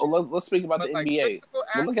 complexion, let's speak about but the like NBA. physical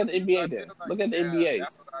Well, look at the attributes. NBA I then. feel like Look at the yeah, NBA.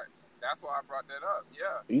 that's why I brought that up.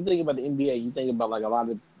 Yeah, When you think about the NBA, you think about like a lot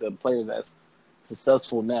of the players that's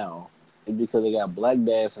successful now is because they got black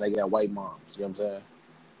dads and they got white moms. You know what I'm saying?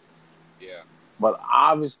 yeah, But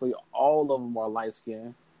obviously, all of them are light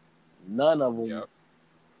skinned. None of them, yeah.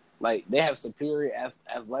 like, they have superior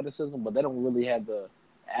athleticism, but they don't really have the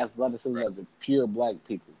athleticism Right. as the pure black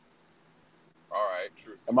people. All right.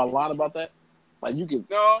 True. Am I lying about that? Like, you could,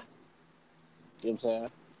 No. you know what I'm saying?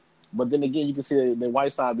 But then again, you can see the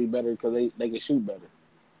white side be better because they can shoot better.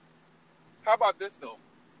 How about this though?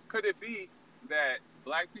 Could it be that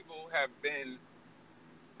black people have been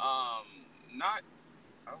not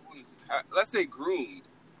I want to let's say groomed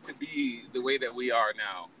to be the way that we are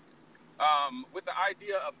now? With the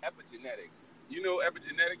idea of epigenetics. You know what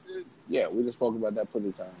epigenetics is? Yeah, we just spoke about that plenty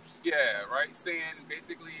of times. Yeah, right. Saying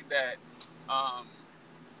basically that um,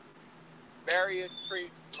 various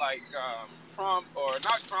traits like trauma, or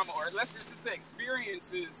not trauma, or let's just say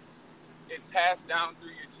experiences is passed down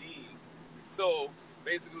through your genes. So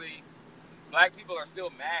basically, black people are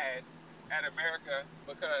still mad at America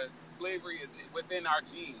because slavery is within our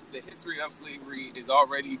genes. The history of slavery is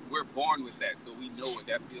already, we're born with that. So we know what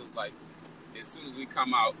that feels like as soon as we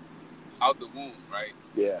come out the womb, right?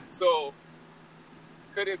 Yeah. So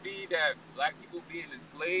could it be that black people being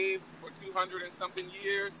enslaved for 200 and something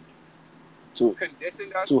years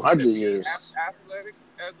conditioned us 200 to be years. athletic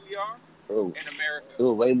as we are in America? It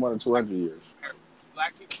was way more than 200 years.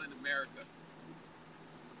 Black people in America.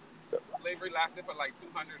 Slavery lasted for like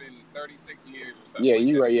 236 years or something. Yeah, like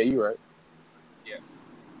you're that. right. Yeah, you're right. Yes.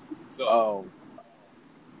 So.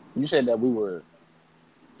 You said that we were.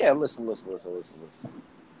 Yeah, listen.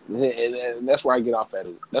 And that's where I get off at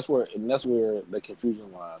it. That's where the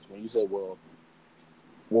confusion lies. When you say, "Well,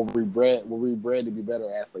 were we bred to be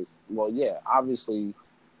better athletes?" Well, yeah, obviously,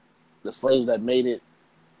 the slaves that made it.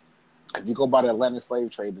 If you go by the Atlantic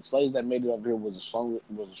slave trade, the slaves that made it up here was the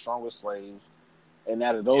strongest slaves, and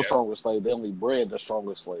out of those strongest slaves, they only bred the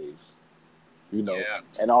strongest slaves. You know,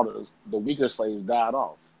 and all the weaker slaves died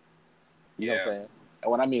off. You know what I'm saying?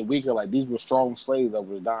 And when I mean weaker, like these were strong slaves that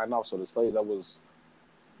was dying off. So the slaves that was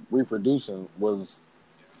reproducing was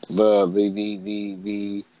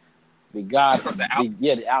the god, the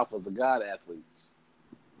alphas, the god athletes.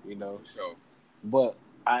 You know. For sure. But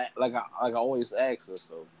I always ask this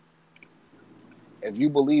though. If you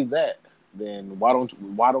believe that, then why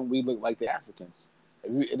don't we look like the Africans?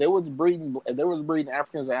 If there was breeding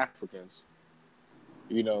Africans and Africans,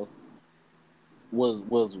 you know,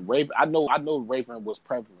 was rape. I know raping was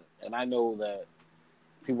prevalent, and I know that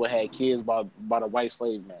people had kids by the white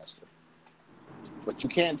slave master. But you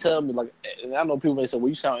can't tell me, like, and I know people may say, "Well,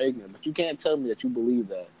 you sound ignorant," but you can't tell me that you believe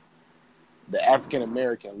that the African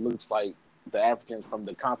American looks like the Africans from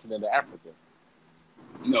the continent of Africa.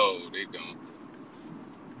 No, they don't.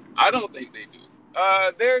 I don't think they do.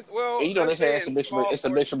 There's And you know they say it's a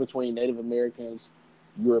mixture between Native Americans,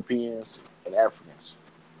 Europeans, and Africans,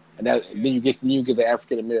 and then you get the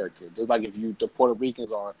African American. Just like if the Puerto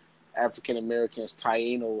Ricans are African Americans,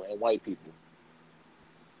 Taino, and white people.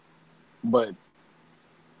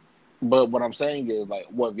 But what I'm saying is, like,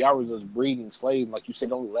 if y'all was just breeding slaves, like you said,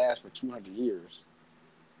 it only lasts for 200 years.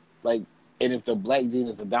 Like, and if the black gene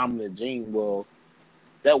is the dominant gene, well,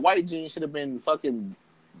 that white gene should have been fucking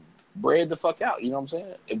bred the fuck out. You know what I'm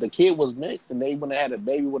saying? If the kid was mixed and they would have had a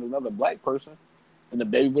baby with another black person, and the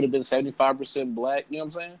baby would have been 75% black, you know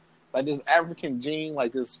what I'm saying? Like, this African gene,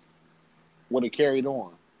 like, this would have carried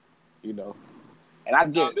on, you know? And I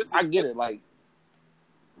get it. Like,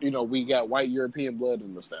 you know, we got white European blood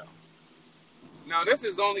in this now. Now, this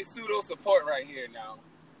is only pseudo support right here now.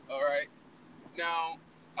 All right? Now,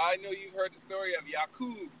 I know you've heard the story of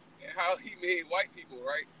Yaqub and how he made white people,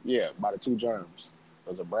 right? Yeah, by the two germs.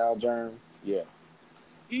 There's a brown germ. Yeah.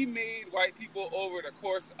 He made white people over the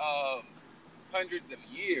course of hundreds of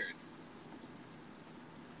years.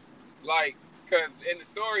 Like, because in the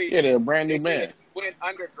story, Yeah, they're a brand new they said man. if he went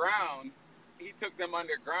underground, he took them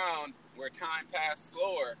underground where time passed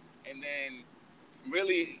slower, and then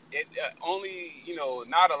really it only,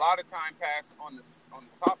 not a lot of time passed on the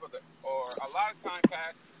top of the, or a lot of time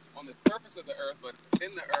passed on the surface of the earth, but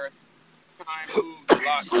within the earth, time moved a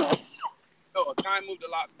lot. No, time moved a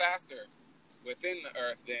lot faster within the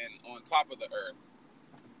earth than on top of the earth.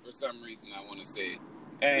 For some reason, I want to say,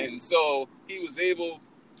 and so he was able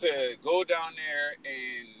to go down there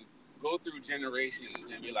and go through generations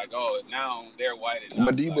and be like, oh, now they're white enough.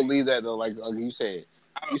 But do you believe that though? Like you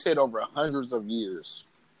said over hundreds of years.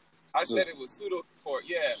 I said it was pseudo support,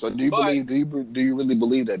 yeah. So do you believe? Do you really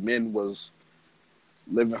believe that men was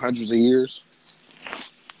living hundreds of years?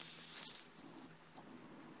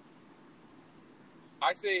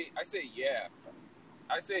 I say yeah.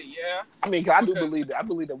 I say yeah. I mean, I do believe that. I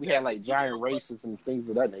believe that we had like giant races and things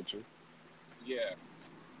of that nature. Yeah.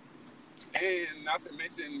 And not to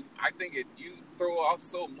mention, I think you throw off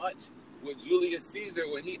so much with Julius Caesar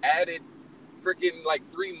when he added freaking like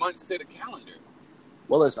 3 months to the calendar.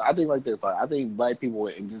 Well, listen, I think like this. Like, I think black people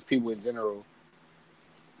and just people in general,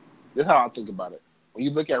 this is how I think about it. When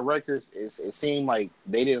you look at records, it seemed like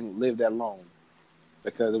they didn't live that long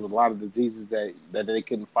because there was a lot of diseases that they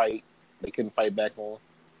couldn't fight. They couldn't fight back on.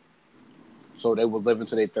 So they would live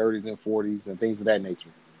into their 30s and 40s and things of that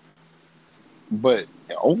nature. But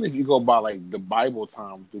only if you go by like the Bible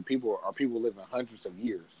time are people living hundreds of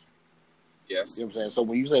years. Yes. You know what I'm saying? So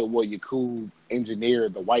when you say, well, Yaqub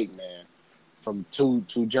engineered the white man from two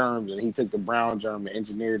germs, and he took the brown germ and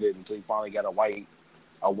engineered it until he finally got a white.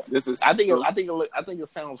 This is. I think it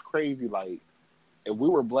sounds crazy. Like if we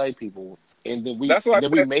were black people and then we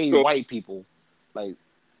made white people, like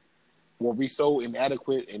were we so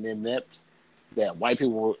inadequate and inept that white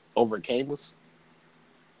people overcame us?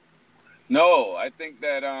 No, I think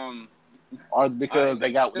that or because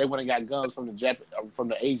they went and got guns from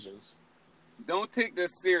the Asians. Don't take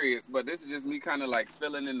this serious, but this is just me kind of like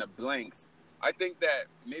filling in the blanks. I think that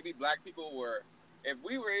maybe black people if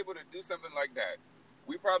we were able to do something like that,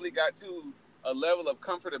 we probably got to a level of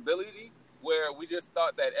comfortability where we just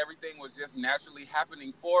thought that everything was just naturally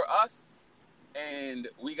happening for us, and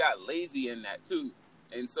we got lazy in that too.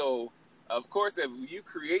 And so, of course, if you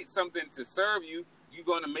create something to serve you, you're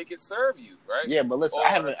going to make it serve you, right? Yeah, but listen,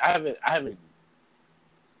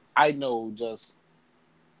 I know just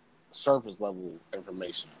surface level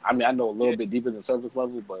information. I mean, I know a little bit deeper than surface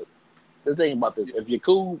level, but the thing about this, if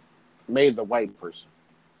Yaqub made the white person,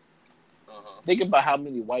 think about how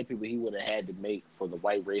many white people he would have had to make for the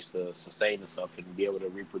white race to sustain itself and be able to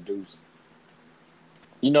reproduce.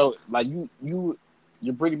 Like you're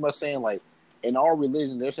pretty much saying, like, in our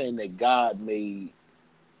religion, they're saying that God made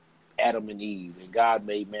Adam and Eve, and God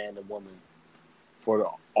made man and woman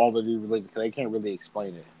for all of these religions, because they can't really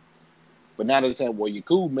explain it. But now they're saying, well,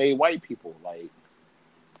 Yaqub made white people. Like,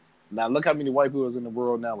 now look how many white people is in the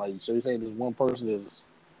world now. Like, so you're saying this one person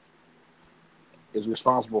is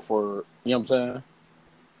responsible for, you know what I'm saying?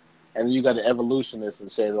 And then you got the evolutionists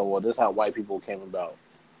and say, oh, well, this is how white people came about.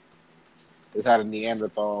 This is how the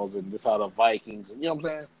Neanderthals, and this is how the Vikings, you know what I'm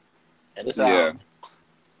saying? And this is how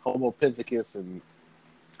Homo Pithecus and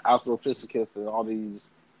Australopithecus and all these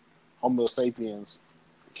Homo sapiens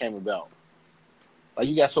came about. Like,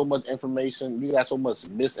 you got so much information, you got so much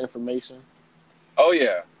misinformation. Oh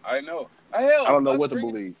yeah, I know. I don't know what to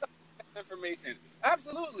believe. Information,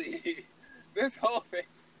 absolutely. This whole thing,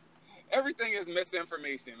 everything is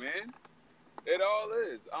misinformation, man. It all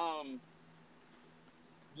is. I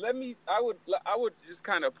would just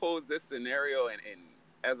kind of pose this scenario and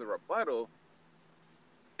as a rebuttal,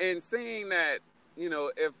 in saying that,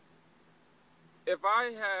 if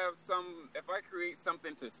I create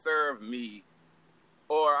something to serve me,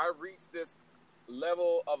 or I reach this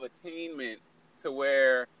level of attainment to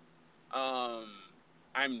where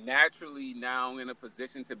I'm naturally now in a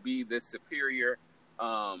position to be this superior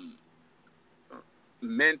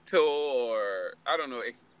mental, or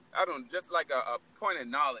just like a point of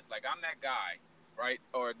knowledge, like I'm that guy, right?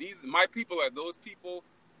 Or my people are those people.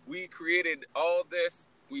 We created all this.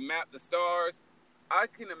 We mapped the stars. I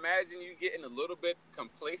can imagine you getting a little bit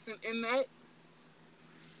complacent in that,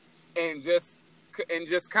 and just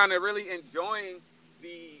kind of really enjoying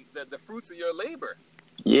the fruits of your labor.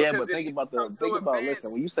 Yeah, but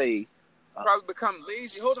listen, when you say probably become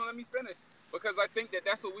lazy. Hold on, let me finish. Because I think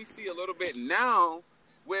that's what we see a little bit now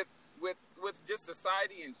with just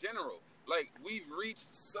society in general. Like, we've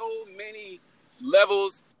reached so many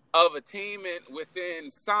levels of attainment within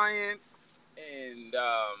science and,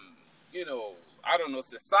 I don't know,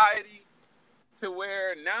 society, to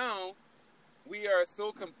where now we are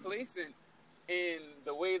so complacent in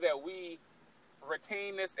the way that we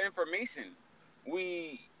retain this information.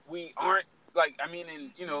 We aren't, like,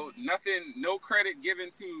 nothing, no credit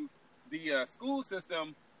given to the school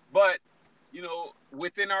system, but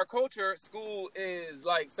within our culture, school is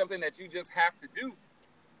like something that you just have to do.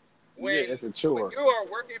 When it's a chore. When you are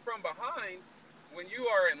working from behind, when you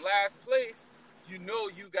are in last place, you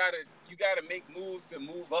gotta make moves to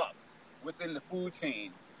move up within the food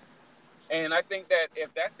chain. And I think that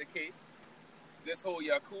if that's the case, this whole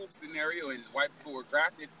Yakub scenario and white people were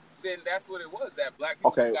grafted, then that's what it was. That black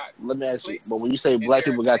people got. Let me ask you. But when you say black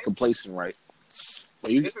people got complacent, right?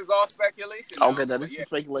 This is all speculation. Okay, now this is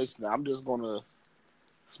speculation. I'm just gonna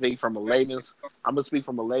speak from a layman's. I'm gonna speak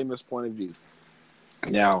from a layman's point of view.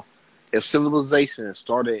 Now, if civilization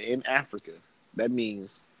started in Africa, that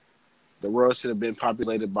means the world should have been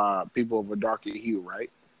populated by people of a darker hue, right?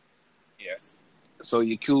 Yes. So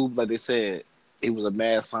Yakub, like they said, he was a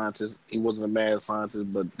mad scientist. He wasn't a mad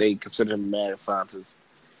scientist, but they considered him a mad scientist.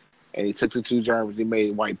 And he took the two germs. He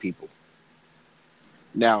made white people.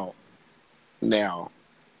 Now,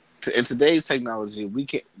 in today's technology, we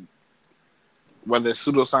can, whether it's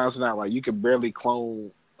pseudoscience or not, like you can barely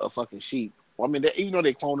clone a fucking sheep. Well, I mean, even though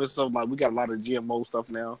they clone this stuff, like we got a lot of GMO stuff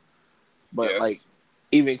now, but like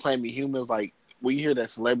even claiming humans, like when you hear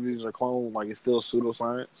that celebrities are cloned, like it's still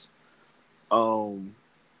pseudoscience, or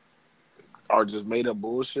just made up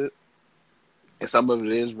bullshit, and some of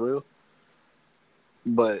it is real.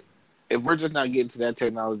 But if we're just not getting to that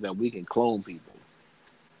technology that we can clone people.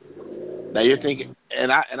 Now you're thinking,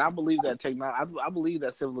 and I believe that technology. I believe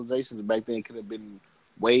that civilizations back then could have been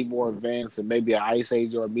way more advanced, and maybe an ice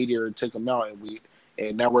age or a meteor took them out,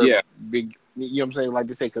 and now we're big. You know what I'm saying? Like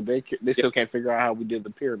they say, because they still can't figure out how we did the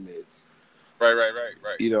pyramids. Right.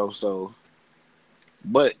 So,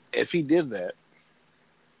 but if he did that,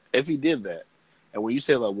 and when you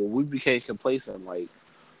say like, well, we became complacent, like,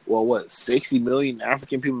 well, what 60 million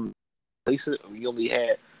African people complacent? We only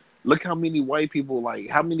had. Look how many white people, like,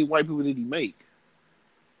 how many white people did he make?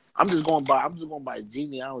 I'm just going by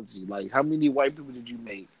genealogy. Like, how many white people did you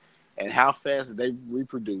make? And how fast did they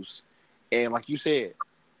reproduce? And like you said,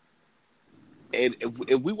 and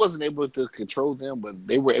if we wasn't able to control them, but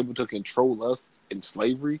they were able to control us in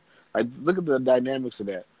slavery, like, look at the dynamics of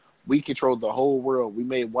that. We controlled the whole world. We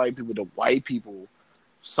made white people the white people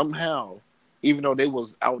somehow, even though they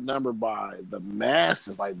was outnumbered by the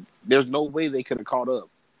masses. Like, there's no way they could have caught up.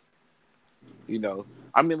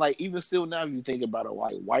 I mean, like, even still now, if you think about it,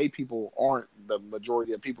 like, white people aren't the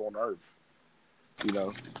majority of people on Earth.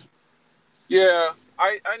 Yeah,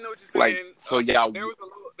 I know what you're saying. Like, so y'all,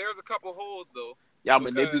 there's a couple holes though. Y'all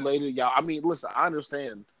manipulated. Y'all. I mean, listen, I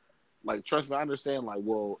understand. Like, trust me, I understand. Like,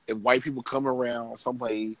 well, if white people come around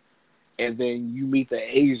someplace, and then you meet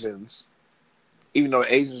the Asians, even though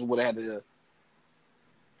the Asians would have had to,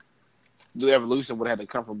 the evolution would have had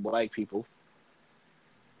to come from black people.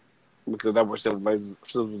 Because that's where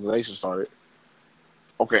civilization started.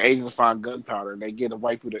 Okay, Asians find gunpowder and they get the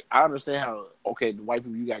white people. I understand how. Okay, the white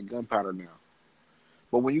people, you got gunpowder now,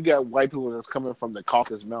 but when you got white people that's coming from the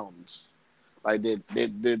Caucasus Mountains, like did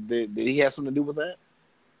he have something to do with that,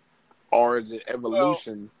 or is it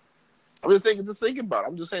evolution? Well, I'm just thinking. Just think about it.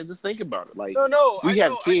 I'm just saying. Just think about it. Like, we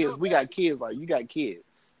have kids. We got kids. Like, you got kids,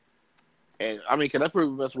 and I mean, cause that's pretty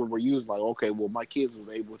much what we're using. Like, okay, well, my kids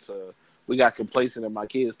was able to. We got complacent and my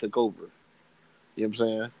kids took over. You know what I'm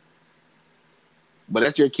saying? But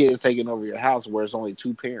that's your kids taking over your house where it's only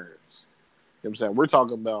two parents. You know what I'm saying? We're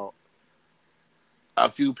talking about a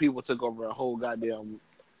few people took over a whole goddamn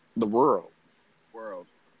the world.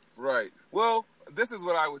 Right. Well, this is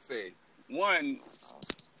what I would say. One,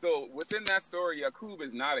 so within that story, Yakub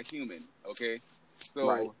is not a human, okay?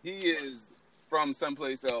 So He is from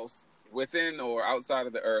someplace else, within or outside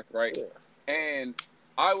of the earth, right? Yeah. And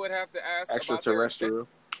I would have to ask extraterrestrial.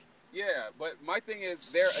 Yeah, but my thing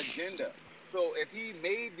is their agenda. So if he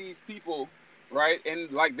made these people, right,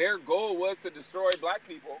 and like their goal was to destroy black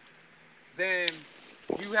people, then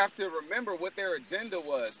you have to remember what their agenda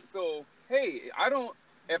was. So hey,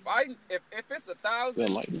 if it's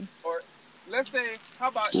 1,000, or let's say, how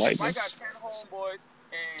about if I got 10 homeboys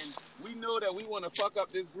and we know that we want to fuck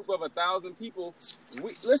up this group of 1,000 people,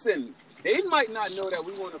 they might not know that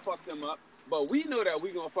we want to fuck them up. But we know that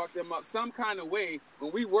we're going to fuck them up some kind of way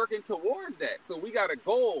when we working towards that. So we got a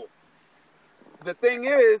goal. The thing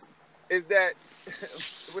is that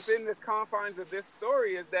within the confines of this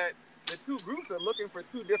story is that the two groups are looking for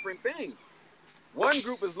two different things. One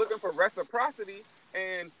group is looking for reciprocity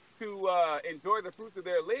and to enjoy the fruits of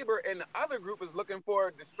their labor, and the other group is looking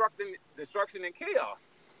for destruction and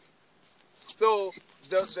chaos. So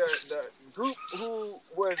the group who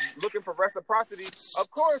was looking for reciprocity,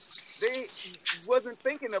 of course, they wasn't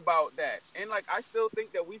thinking about that. And like, I still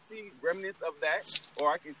think that we see remnants of that,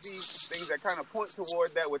 or I can see things that kind of point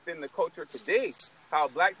toward that within the culture today. How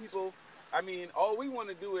black people, I mean, all we want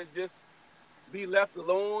to do is just be left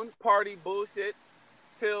alone, party, bullshit,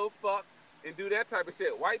 chill, fuck, and do that type of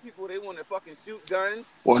shit. White people, they want to fucking shoot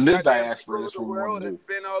guns. Well, in this diaspora, that's what we want to do. And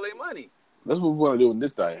spend all their money. That's what we want to do in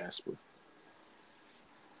this diaspora.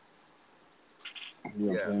 You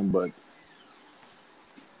know what I'm saying? But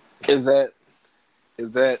is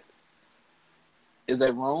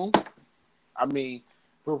that wrong? I mean,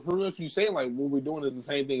 for what you say, like, what we're doing is the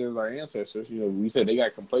same thing as our ancestors. You know, we said they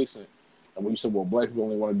got complacent, and when you said, well, black people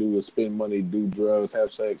only want to do is spend money, do drugs,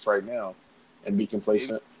 have sex right now, and be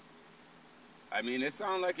complacent. I mean, it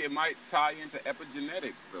sounds like it might tie into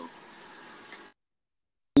epigenetics, though.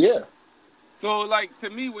 Yeah. So, like, to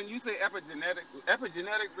me, when you say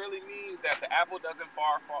epigenetics really means that the apple doesn't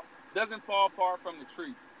fall far from the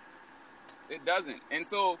tree. It doesn't. And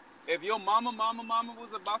so, if your mama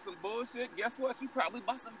was about some bullshit, guess what? You probably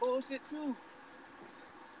about some bullshit too.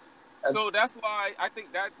 So that's why I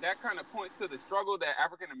think that kind of points to the struggle that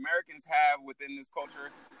African Americans have within this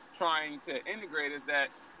culture, trying to integrate, is that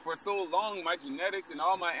for so long, my genetics and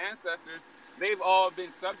all my ancestors, they've all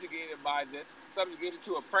been subjugated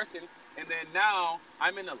to oppression. And then now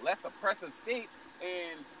I'm in a less oppressive state,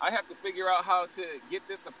 and I have to figure out how to get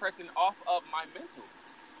this oppression off of my mental.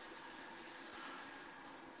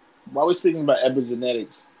 While we're speaking about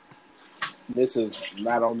epigenetics, this is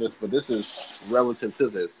not on this, but this is relative to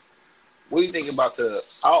this. What do you think about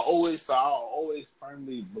I'll always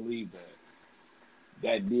firmly believe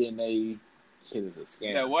that DNA shit is a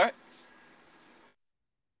scam. That what?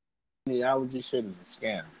 Genealogy shit is a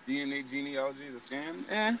scam. DNA genealogy is a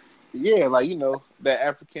scam? Yeah, like, you know, that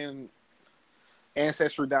African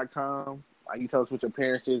Ancestry.com, like, you tell us what your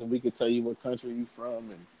parents is, and we can tell you what country you from,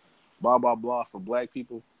 and blah, blah, blah for black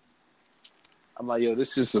people. I'm like, yo,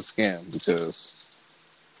 this is a scam, because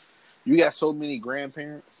you got so many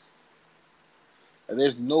grandparents, and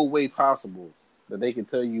there's no way possible that they can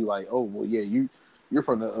tell you, like, oh, well, yeah, you're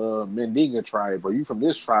from the Mandinga tribe, or you from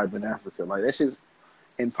this tribe in Africa. Like, that's just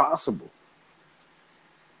impossible.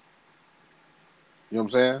 You know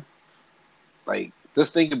what I'm saying? Like,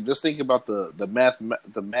 just think about the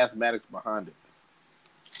mathematics behind it.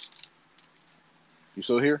 You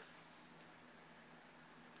still here?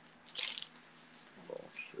 Oh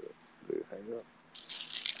shit! Dude, hang up.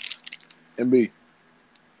 MB.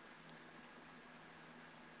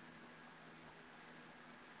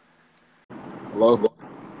 Hello.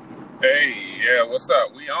 Hey, yeah, what's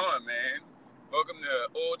up? We on, man. Welcome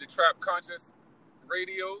to Old the Trap Conscious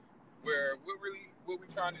Radio, where what we're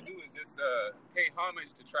trying to do is just pay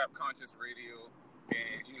homage to Trap Conscious Radio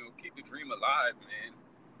and, you know, keep the dream alive, man.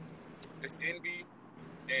 It's NB,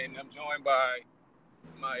 and I'm joined by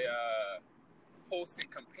my host and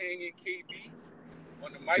companion, KB.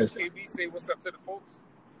 On the mic, yes. KB, say what's up to the folks.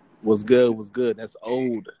 What's good? That's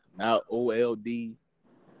old, not OLD.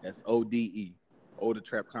 That's ODE. Old the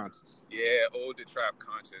Trap Conscious. Yeah, Old the Trap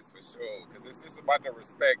Conscious, for sure. Because it's just about the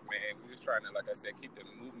respect, man. We're just trying to, like I said, keep the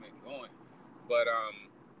movement going.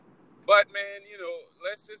 But man, you know,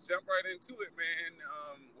 let's just jump right into it, man.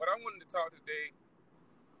 What I wanted to talk today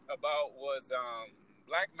about was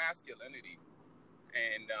black masculinity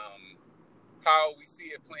and how we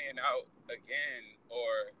see it playing out again,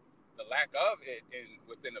 or the lack of it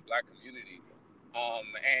within the black community.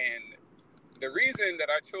 And the reason that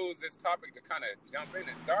I chose this topic to kind of jump in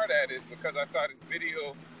and start at is because I saw this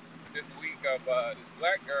video this week of this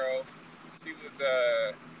black girl. She was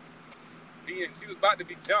about to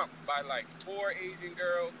be jumped by like 4 or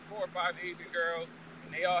 5 Asian girls,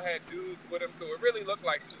 and they all had dudes with them. So it really looked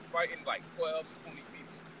like she was fighting like 12 to 20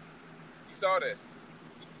 people. You saw this?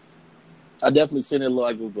 I definitely seen it look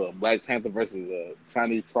like it was a Black Panther versus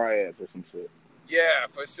Chinese triads or some shit. Yeah,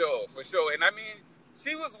 for sure. And I mean,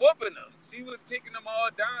 she was whooping them. She was taking them all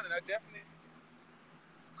down, and I definitely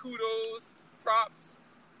kudos, props.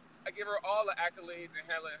 I give her all the accolades and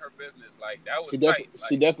handling her business. Like, that was tight.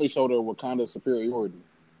 She definitely showed her Wakanda superiority.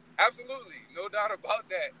 Absolutely. No doubt about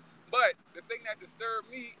that. But the thing that disturbed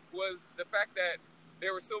me was the fact that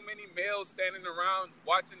there were so many males standing around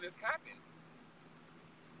watching this happen.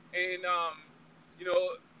 And, you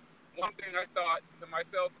know, one thing I thought to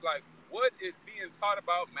myself, like, what is being taught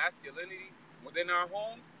about masculinity within our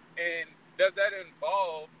homes? And does that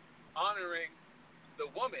involve honoring the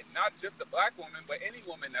woman, not just the black woman, but any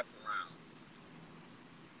woman that's around.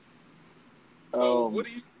 So what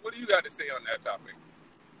do you got to say on that topic?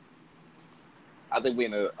 I think we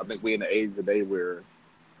in the age today where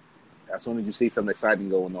as soon as you see something exciting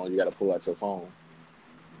going on, you got to pull out your phone,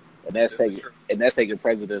 and that's taking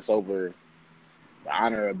precedence over the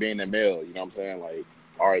honor of being a male. You know what I'm saying? Like,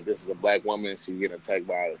 all right, this is a black woman. She's getting attacked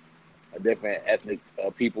by a different ethnic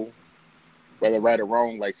people, whether right or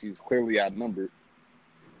wrong. Like, she's clearly outnumbered.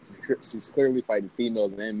 She's clearly fighting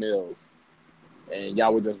females and males, and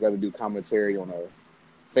y'all would just rather do commentary on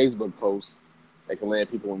a Facebook post that can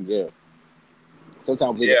land people in jail.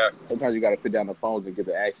 Sometimes you got to put down the phones and get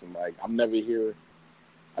the action. Like, I'm never here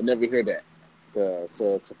that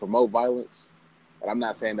to promote violence, but I'm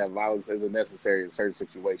not saying that violence isn't necessary in certain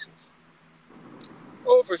situations.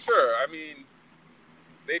 Oh, for sure. I mean,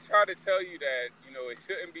 they try to tell you that, you know, it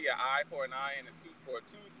shouldn't be an eye for an eye and a tooth for a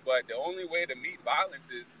tooth, but the only way to meet violence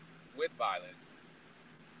is with violence.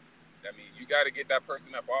 I mean, you got to get that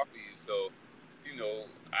person up off of you. So, you know,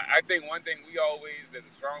 I think one thing we always, as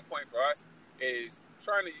a strong point for us, is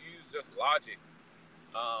trying to use just logic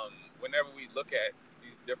whenever we look at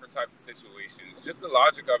these different types of situations. Just the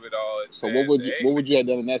logic of it all. So what would you have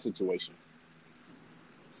done in that situation?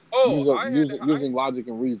 Using logic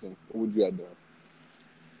and reason, what would you have done?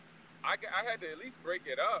 I had to at least break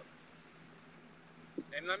it up.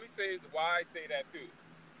 And let me say why I say that too.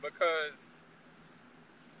 Because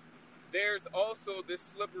there's also this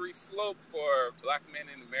slippery slope for black men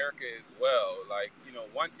in America as well. Like, you know,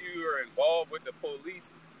 once you are involved with the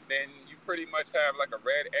police, then you pretty much have like a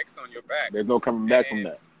red X on your back. There's no coming back from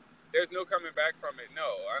that. There's no coming back from it,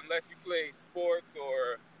 no. Unless you play sports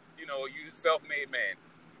or, you know, you self-made man.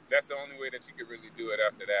 That's the only way that you could really do it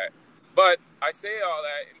after that. But I say all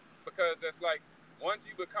that because it's like, once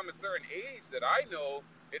you become a certain age that I know,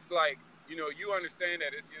 it's like, you know, you understand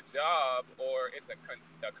that it's your job or it's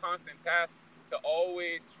a constant task to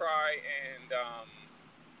always try and,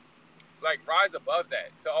 like, rise above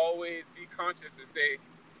that. To always be conscious and say,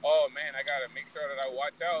 oh, man, I got to make sure that I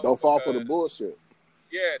watch out. Don't fall for the bullshit.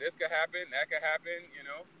 Yeah, this could happen, that could happen, you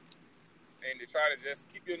know. And to try to just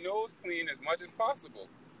keep your nose clean as much as possible.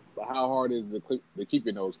 But how hard is it to keep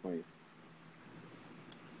your nose clean?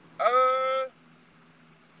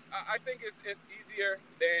 I think it's easier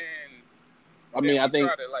than... I mean, I think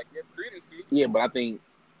try to like give credence to. Yeah, but I think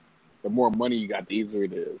the more money you got, the easier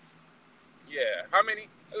it is. Yeah. How many?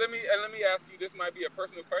 Let me ask you. This might be a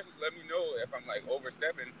personal question. So let me know if I'm like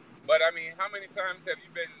overstepping. But I mean, how many times have you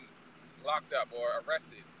been locked up or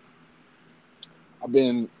arrested? I've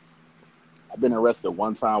been arrested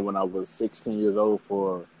one time when I was 16 years old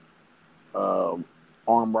for armed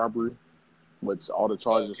robbery, which all the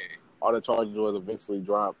charges was eventually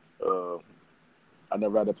dropped. I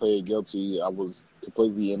never had to plead guilty. I was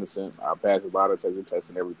completely innocent. I passed a lot of tests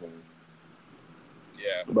and everything.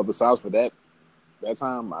 Yeah. But besides for that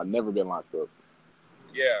time, I've never been locked up.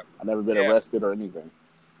 Yeah. I've never been arrested or anything.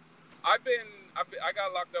 I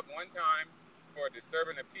got locked up one time for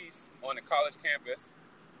disturbing the peace on a college campus,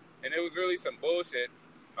 and it was really some bullshit.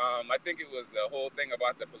 I think it was the whole thing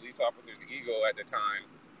about the police officer's ego at the time,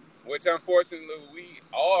 which unfortunately we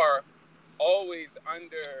are always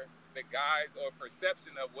under the guise or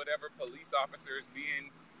perception of whatever police officers being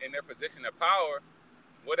in their position of power,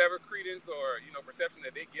 whatever credence or, you know, perception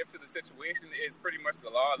that they give to the situation is pretty much the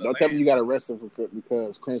law of the land. Don't tell me you got arrested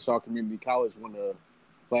because Crenshaw Community College won the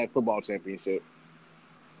flag football championship.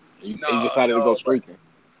 You decided to go streaking.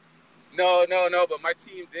 No, but my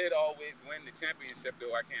team did always win the championship,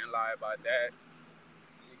 though. I can't lie about that.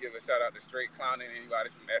 Let me give a shout out to Straight Clowning,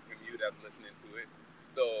 anybody from FMU that's listening to it.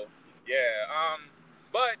 So, yeah.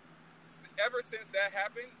 But ever since that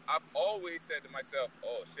happened, I've always said to myself,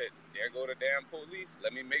 oh, shit, there go the damn police.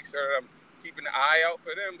 Let me make sure I'm keeping an eye out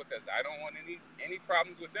for them because I don't want any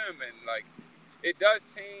problems with them. And, like, it does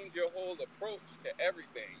change your whole approach to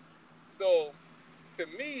everything. So, to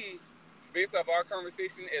me, based off our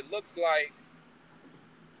conversation, it looks like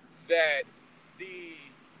that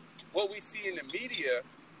what we see in the media,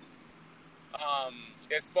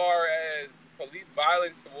 as far as police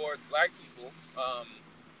violence towards black people,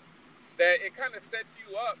 that it kind of sets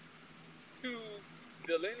you up to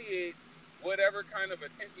delineate whatever kind of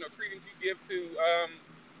attention or credence you give to.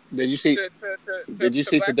 Did you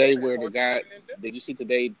see today where the guy? Did you see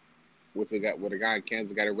today where the guy in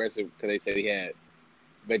Kansas got arrested because they said he had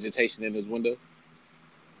vegetation in his window?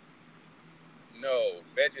 No,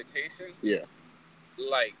 vegetation? Yeah.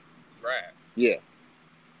 Like grass? Yeah.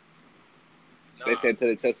 Nah. They said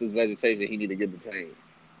to test his vegetation, he need to get detained.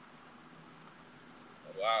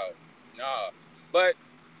 Wow. Nah. But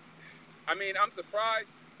I mean, I'm surprised,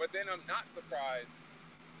 but then I'm not surprised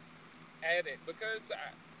at it because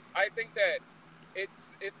I think that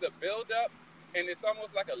it's a build-up, and it's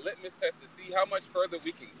almost like a litmus test to see how much further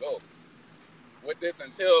we can go with this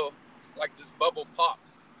until like this bubble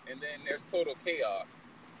pops, and then there's total chaos.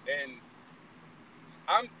 And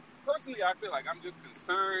I'm personally, I feel like I'm just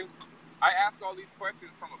concerned. I ask all these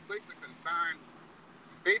questions from a place of concern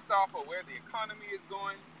based off of where the economy is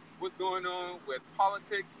going, what's going on with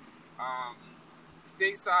politics,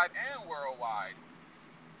 stateside and worldwide.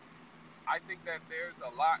 I think that there's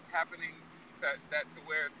a lot happening to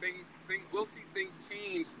where we'll see things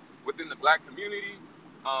change within the black community,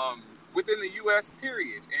 within the U.S.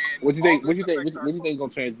 period. And what you think? What you think? What you think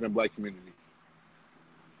gonna change in the black community?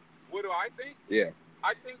 What do I think? Yeah.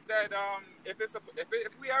 I think that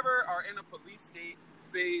if we ever are in a police state,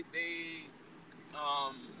 say they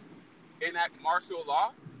enact martial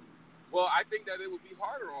law, well, I think that it would be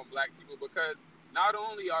harder on black people because not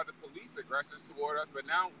only are the police aggressors toward us, but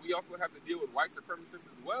now we also have to deal with white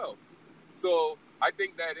supremacists as well. So I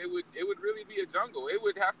think that it would really be a jungle. It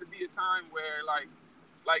would have to be a time where like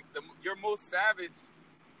your most savage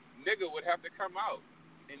nigga would have to come out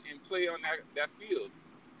and play on that field.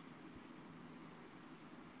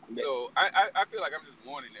 So I feel like I'm just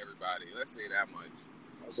warning everybody. Let's say that much.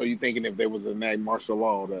 So you thinking if there was an act martial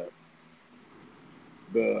law that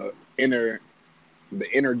the inner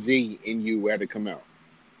G in you had to come out?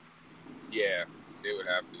 Yeah, they would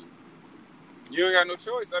have to. You ain't got no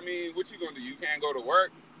choice. I mean, what you gonna do? You can't go to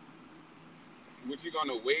work. What you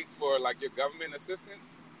gonna wait for? Like your government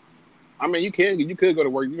assistance? I mean, you could go to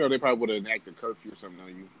work. You know, they probably would have enacted curfew or something on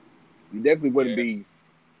you. You definitely wouldn't be.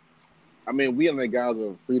 I mean, we in the guise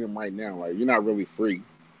of freedom right now. Like, you're not really free. You know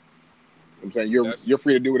what I'm saying you're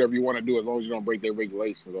free to do whatever you want to do as long as you don't break their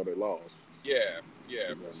regulations or their laws. Yeah,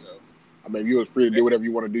 for sure. I mean, if you was free to do whatever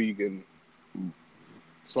you want to do, you can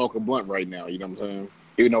smoke a blunt right now. You know what I'm saying?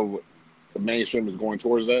 Even though the mainstream is going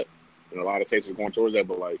towards that, and a lot of states are going towards that,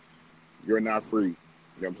 but like, you're not free. You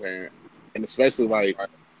know what I'm saying? And especially like,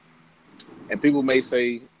 and people may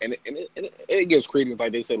say, and it gives credence.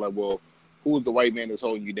 Like they say, like, well, who's the white man that's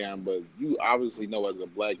holding you down? But you obviously know as a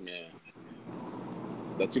black man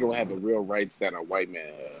that you don't have the real rights that a white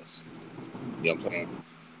man has. You know what I'm saying?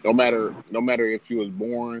 No matter if you was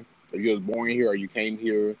born here or you came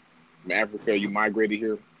here from Africa, you migrated here.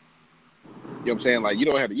 You know what I'm saying? Like you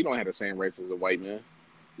don't have the same rights as a white man.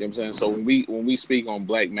 You know what I'm saying? So when we speak on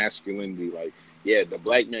black masculinity, like, yeah, the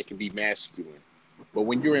black man can be masculine. But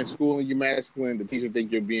when you're in school and you're masculine, the teacher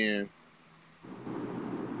think you're being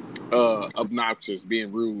obnoxious,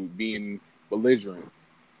 being rude, being belligerent.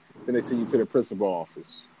 Then they send you to the principal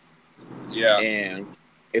office. Yeah. And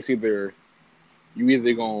it's either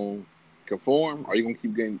gonna conform or you're gonna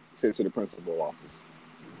keep getting sent to the principal office.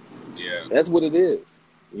 Yeah. That's what it is.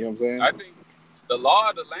 You know what I'm saying? I think the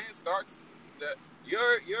law of the land starts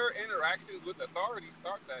your interactions with authority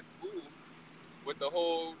starts at school with the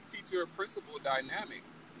whole teacher principal dynamic.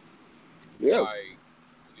 Yeah. Like,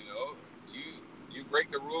 you know, you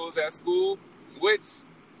break the rules at school, which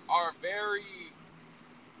are very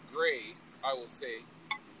gray, I will say.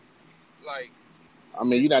 Like, I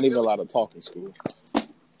mean, you're not even allowed to talk in school.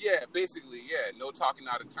 Yeah, basically, yeah. No talking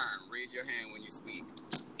out of turn. Raise your hand when you speak.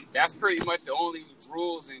 That's pretty much the only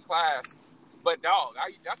rules in class. But dog,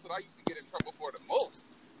 that's what I used to get in trouble for the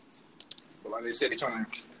most. But like they said, they're trying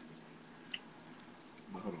to.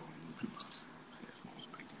 Hold on.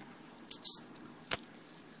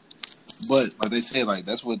 But like they said, like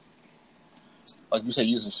that's what, like you said,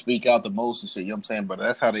 you used to speak out the most and shit. You know what I'm saying? But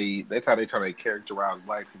that's how they try to characterize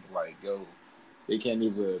black people. Like, yo, they can't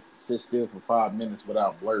even sit still for 5 minutes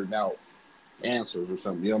without blurting out answers or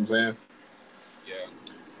something. You know what I'm saying? Yeah.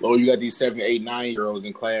 Oh, you got these 7, 8, 9-year-olds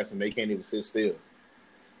in class and they can't even sit still.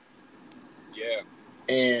 Yeah.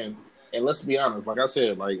 And let's be honest, like I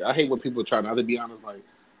said, like I hate when people try not to be honest. Like,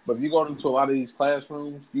 but if you go into a lot of these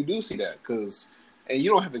classrooms, you do see that and you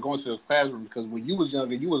don't have to go into those classrooms because when you was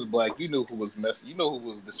younger, you was black, you knew who was messy, you know who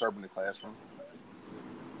was disturbing the classroom.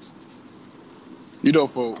 You know,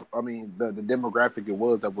 the demographic it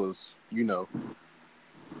was that was, you know,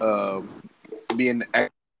 being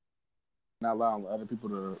not allowing other people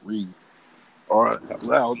to read or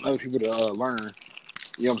allow other people to learn.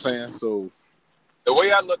 You know what I'm saying? So the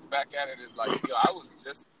way I look back at it is like, yo,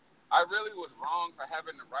 I really was wrong for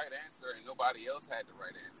having the right answer and nobody else had the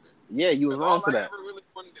right answer. Yeah, you was wrong for that. All I ever really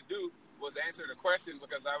wanted to do was answer the question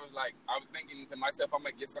because I was thinking to myself, I'm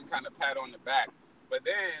going to get some kind of pat on the back. But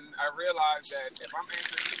then I realized that if I'm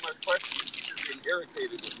answering too much questions, she's getting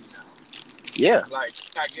irritated with me now. Yeah. Like,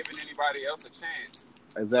 not giving anybody else a chance.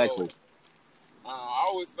 Exactly. I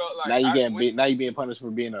always felt like Now you being punished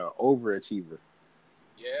for being an overachiever.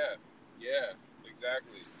 Yeah,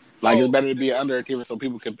 exactly. Like it's So better to be an underachiever so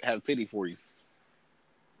people can have pity for you.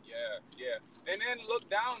 yeah, and then look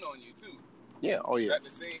down on you too. Yeah, oh yeah. At the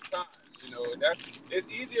same time, it's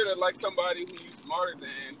easier to like somebody who you smarter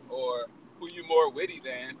than or who you more witty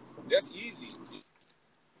than. That's easy.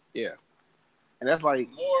 Yeah, and that's like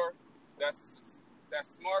more that's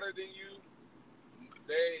smarter than you.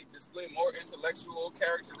 They display more intellectual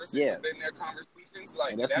characteristics within their conversations.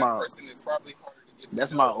 Like that person is probably harder to get to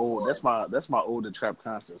know. That's my older trap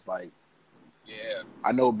concepts. Like, yeah,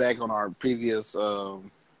 I know back on our previous podcast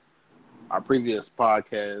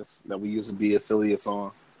that we used to be affiliates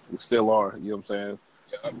on, we still are. You know what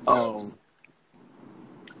I'm saying?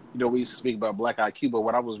 We used to speak about black IQ, but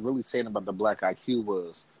what I was really saying about the black IQ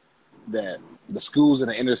was that the schools in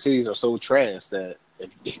the inner cities are so trash that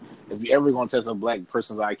if you ever gonna test a black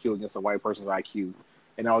person's IQ against a white person's IQ,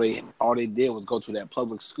 and all they did was go to that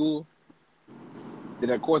public school, then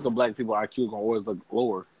of course the black people IQ gonna always look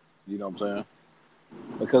lower. You know what I'm saying?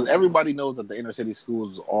 Because everybody knows that the inner city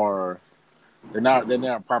schools they're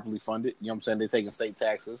not properly funded. You know what I'm saying? They're taking state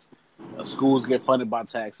taxes. Schools get funded by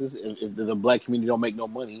taxes. If the black community don't make no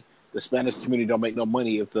money, the Spanish community don't make no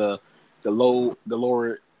money. If the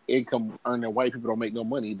lower income earning white people don't make no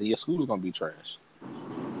money, then your school's gonna be trash.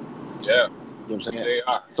 Yeah, you know what I'm saying. They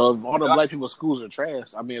are. So if all the black people's schools are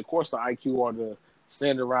trash, I mean, of course the IQ or the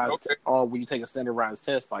standardized or when you take a standardized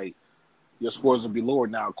test, like your scores will be lower.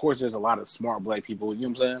 Now, of course, there's a lot of smart black people. You know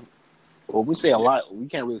what I'm saying? Well, we say a lot. We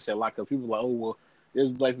can't really say a lot because people are like, oh, well,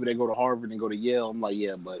 there's black people that go to Harvard and go to Yale. I'm like,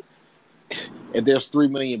 yeah, but if there's 3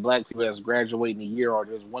 million black people that's graduating a year, or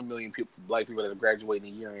there's 1 million black people that are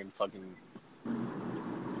graduating a year, and fucking,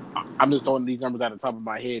 I'm just throwing these numbers out the top of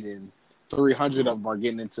my head, and 300 of them are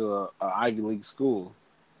getting into a Ivy League school.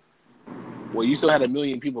 Well, you still had 1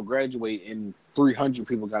 million people graduate, and 300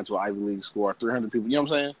 people got to an Ivy League school, or 300 people. You know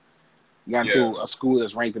what I'm saying? Got into a school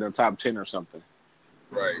that's ranked in the top 10 or something.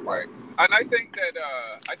 Right. And I think that the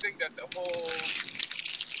whole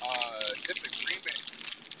disagreement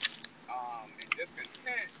and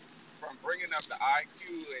discontent from bringing up the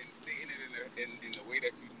IQ and stating it in the way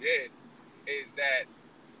that you did is that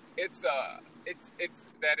it's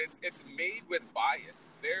made with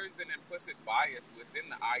bias. There's an implicit bias within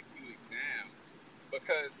the IQ exam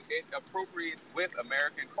because it appropriates with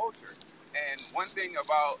American culture. And one thing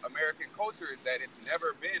about American culture is that it's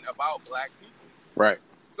never been about black people. Right.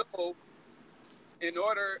 So, in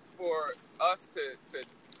order for us to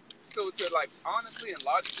like honestly and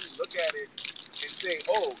logically look at it and say,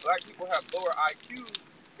 oh, black people have lower IQs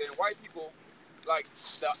than white people, like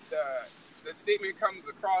the statement comes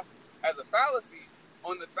across as a fallacy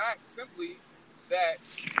on the fact simply that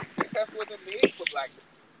the test wasn't made for black people.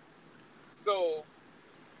 So,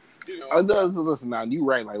 listen now, you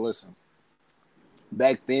right. Like, listen,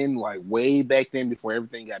 back then, like way back then, before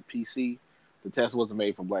everything got PC, the test wasn't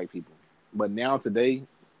made for black people. But now today,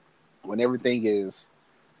 when everything is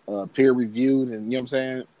peer reviewed, and you know what I'm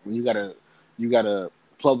saying, when you gotta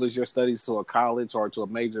publish your studies to a college or to a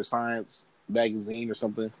major science magazine or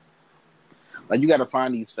something, like you gotta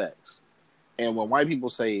find these facts. And when white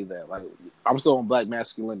people say that, like, I'm still on black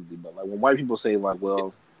masculinity, but like when white people say like,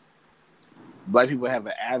 well, black people have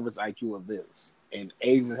an average IQ of this, and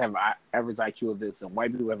Asians have an average IQ of this, and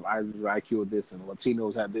white people have an average IQ of this, and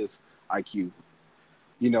Latinos have this IQ.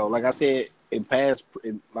 You know, like I said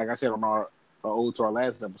like I said on our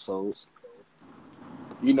last episodes,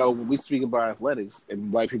 you know, when we speak about athletics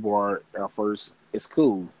and black people are first, it's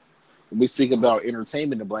cool. When we speak about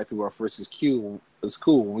entertainment and black people are first, it's cool.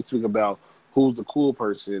 When we speak about who's the cool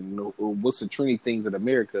person, what's the trendy things in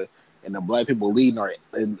America, and the black people are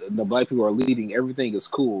leading, everything is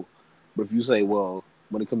cool. But if you say, well,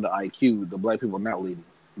 when it comes to IQ, the black people are not leading,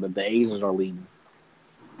 but the Asians are leading,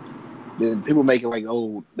 then people make it like,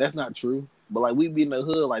 oh, that's not true. But like we be in the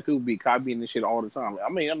hood, like people be copying this shit all the time. I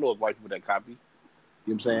mean, I know it's white people that copy.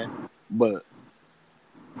 You know what I'm saying? But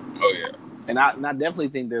and I definitely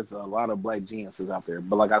think there's a lot of black geniuses out there.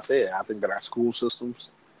 But like I said, I think that our school systems,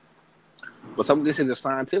 but some of this is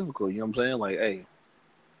scientific. You know what I'm saying? Like, hey,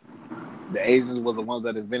 the Asians were the ones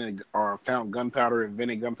that found gunpowder,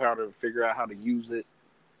 to figure out how to use it,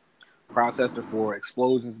 process it for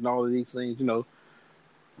explosions and all of these things. You know,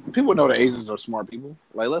 people know that Asians are smart people.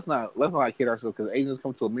 Like, let's not kid ourselves, because Asians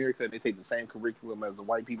come to America and they take the same curriculum as the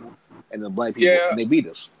white people and the black people, and they beat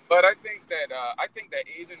us. But I think that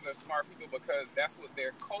Asians are smart people because that's what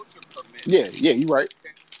their culture permits. Yeah, you're right.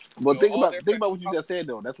 But think about what you just said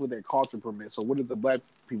though. That's what their culture permits. So what is the black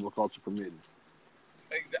people culture permitting?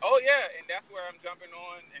 Oh yeah, and that's where I'm jumping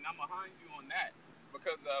on, and I'm behind you on that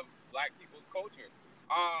because of Black people's culture.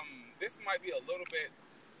 This might be a little bit.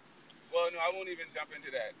 Well, no, I won't even jump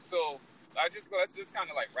into that. So let's just kind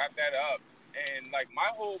of like wrap that up, and like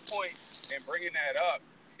my whole point in bringing that up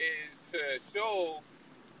is to show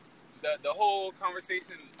the whole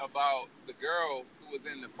conversation about the girl who was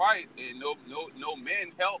in the fight and no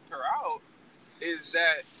men helped her out is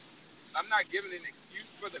that I'm not giving an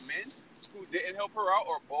excuse for the men who didn't help her out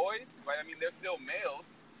or boys, but I mean they're still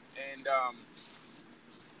males, and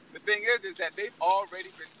the thing is that they've already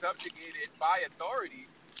been subjugated by authority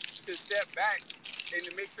to step back and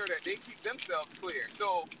to make sure that they keep themselves clear.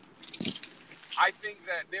 So I think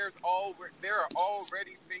that there are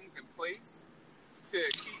already things in place to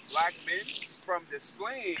keep Black men from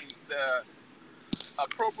displaying the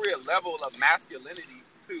appropriate level of masculinity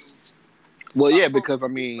to because I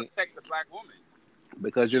mean, protect the Black woman.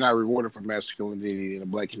 Because you're not rewarded for masculinity in the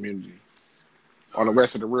Black community or the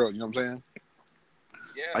rest of the world. You know what I'm saying?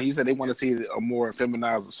 Yeah. Like you said, they want to see a more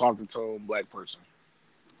feminized, softer tone Black person.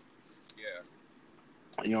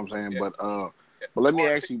 Yeah. You know what I'm saying? Yeah. But let me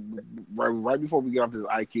ask you, right before we get off this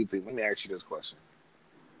IQ thing, let me ask you this question.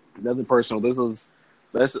 Nothing personal. This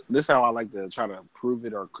is how I like to try to prove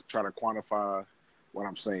it or try to quantify what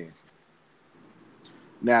I'm saying.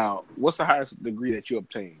 Now, what's the highest degree that you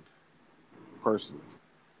obtained personally?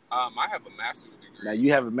 I have a master's degree. Now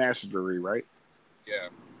you have a master's degree, right? Yeah.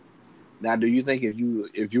 Now, do you think if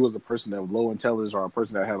you was a person that was low intelligence or a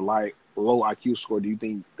person that had a low IQ score, do you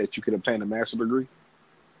think that you could obtain a master's degree?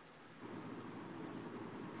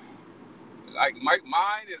 Like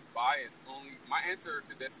mine is biased only. My answer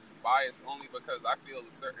to this is biased only because I feel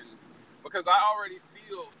because I already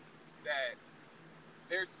feel that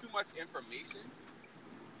there's too much information.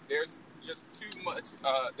 There's just too much.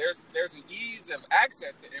 There's an ease of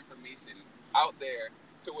access to information out there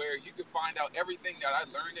to where you can find out everything that I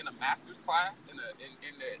learned in a master's class in the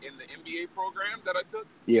MBA program that I took.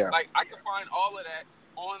 Yeah. Like I could find all of that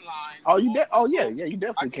online. Oh, you you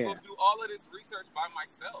definitely can. I can go do all of this research by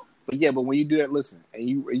myself. But when you do that, listen, and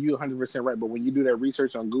you 100% right. But when you do that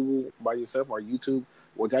research on Google by yourself or YouTube,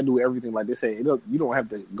 which I do everything like they say, you don't have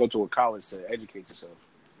to go to a college to educate yourself.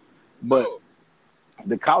 But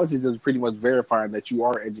the college is just pretty much verifying that you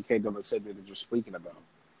are educated on the subject that you're speaking about.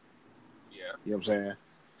 Yeah. You know what I'm saying?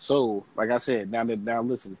 So, like I said, now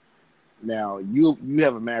listen. Now you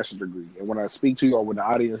have a master's degree, and when I speak to you or when the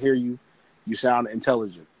audience hear you, you sound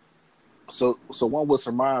intelligent. So one would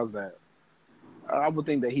surmise that I would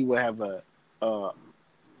think that he would have a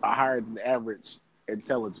higher than average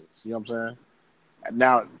intelligence. You know what I'm saying?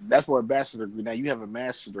 Now that's for a bachelor's degree. Now you have a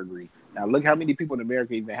master's degree. Now look how many people in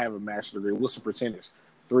America even have a master's degree. What's the percentage?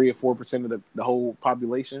 3 or 4% of the whole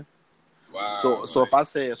population. Wow. So if I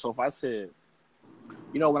said,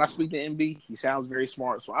 you know, when I speak to MB, he sounds very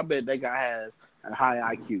smart. So I bet that guy has a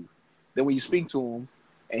high IQ. Then when you speak to him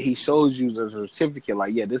and he shows you the certificate,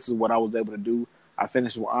 like, yeah, this is what I was able to do. I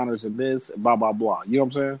finished with honors in this, blah, blah, blah. You know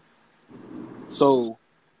what I'm saying? So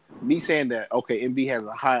me saying that, okay, MB has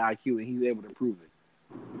a high IQ and he's able to prove it,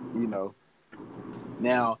 you know.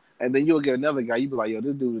 Now, and then you'll get another guy, you be like, yo,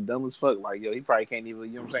 this dude is dumb as fuck. Like, yo, he probably can't even, you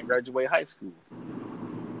know what I'm saying, graduate high school.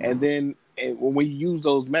 And then when you use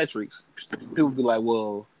those metrics, people be like,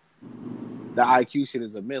 well, the IQ shit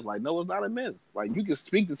is a myth. Like, no, it's not a myth. Like, you can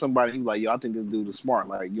speak to somebody who's like, yo, I think this dude is smart.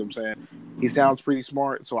 Like, you know what I'm saying? He sounds pretty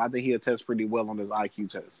smart, so I think he'll test pretty well on this IQ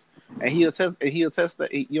test. And he'll test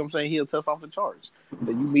that, you know what I'm saying? He'll test off the charts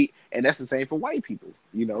that you meet. And that's the same for white people.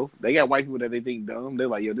 You know, they got white people that they think dumb. They're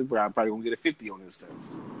like, yo, this guy probably gonna get a 50 on this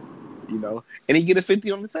test. You know, and he get a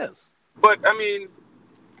 50 on the test. But I mean,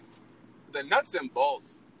 the nuts and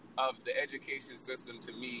bolts of the education system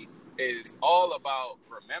to me is all about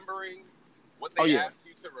remembering what they ask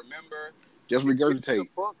you to remember. Just regurgitate the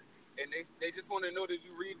book, and they just want to know that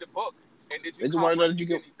you read the book. And did you they just want to know that you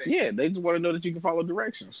can. Anything? Yeah, they just want to know that you can follow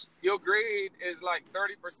directions. Your grade is like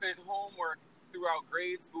 30% homework throughout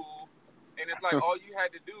grade school, and it's like all you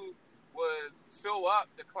had to do was show up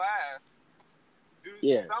to class, do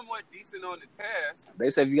somewhat decent on the test.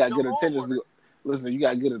 They said if you got good attendance, listen, if you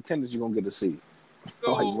got good attendance, you're gonna get a C.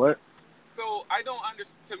 So, like what? So I don't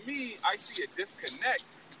understand. To me, I see a disconnect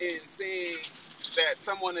in saying that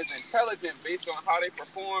someone is intelligent based on how they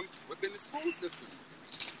perform within the school system.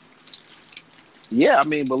 Yeah, I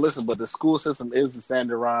mean, but the school system is the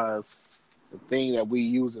standardized thing that we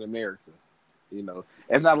use in America. You know,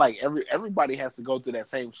 it's not like everybody has to go through that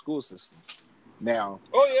same school system. Now,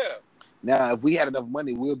 Now, if we had enough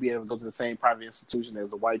money, we'll be able to go to the same private institution as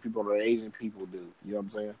the white people or the Asian people do. You know what I'm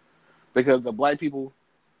saying? Because the black people,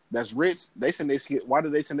 that's rich, they send their kid. Why do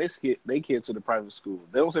they send their kid to the private school?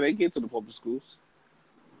 They don't send their kid to the public schools.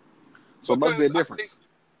 So it must be a Because difference.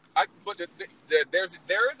 there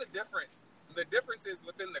is a difference. The difference is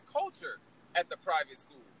within the culture at the private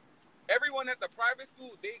school. Everyone at the private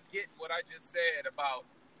school, they get what I just said about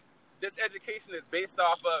this education is based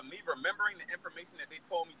off of me remembering the information that they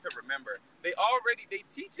told me to remember. They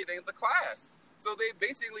teach it in the class. So they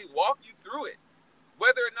basically walk you through it.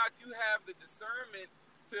 Whether or not you have the discernment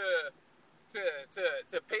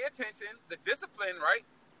to pay attention, the discipline, right,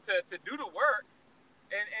 to do the work,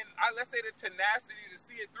 and let's say the tenacity to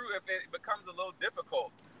see it through if it becomes a little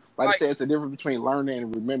difficult. Like I said, it's a difference between learning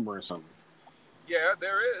and remembering something. Yeah,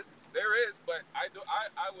 there is, but I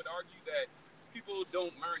would argue that people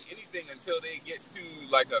don't learn anything until they get to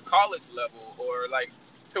like a college level, or like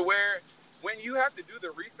to where when you have to do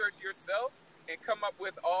the research yourself and come up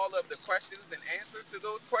with all of the questions and answers to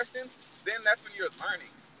those questions, then that's when you're learning.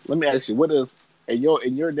 Let me ask you, what is in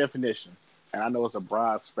your definition? And I know it's a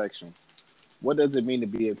broad spectrum. What does it mean to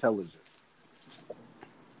be intelligent?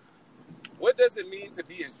 What does it mean to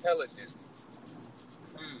be intelligent?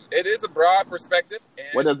 It is a broad perspective. And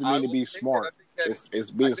what does it mean to be smart?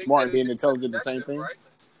 It's being smart and being intelligent the same thing? Right?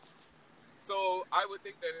 So I would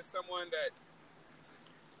think that it's someone that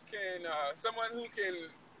can, someone who can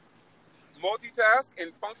multitask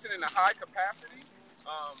and function in a high capacity.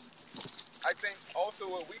 I think also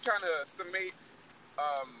what we kind of summate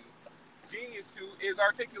genius to is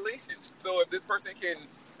articulation. So if this person can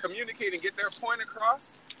communicate and get their point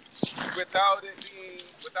across without the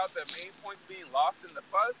main points being lost in the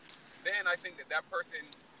fuzz, then I think that person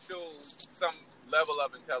shows some level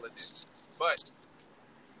of intelligence. But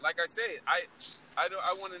like I said, I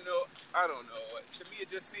want to know. I don't know. To me, it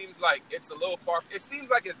just seems like it's a little far. It seems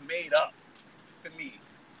like it's made up to me.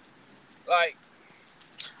 Like,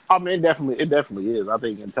 I mean, it definitely is. I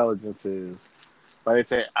think intelligence is, like they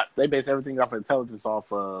say, they base everything off intelligence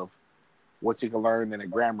off of what you can learn in a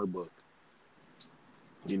grammar book.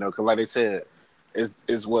 You know, because like they said,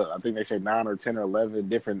 is what I think they say 9 or 10 or 11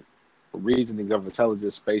 different reasoning of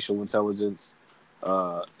intelligence, spatial intelligence,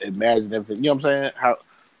 imaginative. You know what I'm saying? How,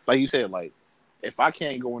 like you said, like if I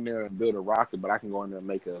can't go in there and build a rocket, but I can go in there and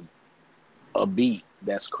make a beat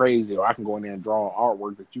that's crazy, or I can go in there and draw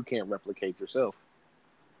artwork that you can't replicate yourself.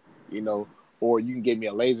 You know, or you can give me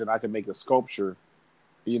a laser and I can make a sculpture.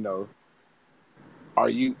 You know, are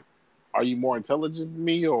you more intelligent than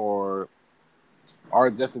me, or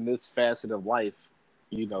just in this facet of life?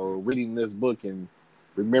 You know, reading this book and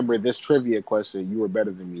remember this trivia question, you were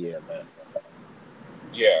better than me at that.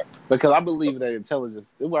 Yeah, because I believe that intelligence.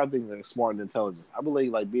 What I think is smart and intelligence. I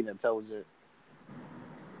believe like being intelligent.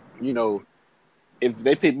 You know, if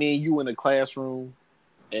they put me and you in a classroom,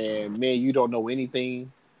 and me and you don't know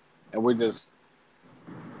anything, and we're just.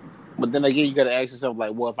 But then again, you got to ask yourself,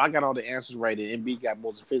 like, well, if I got all the answers right and MB got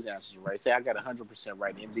most of his answers right, say I got 100%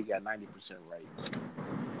 right and MB got 90% right,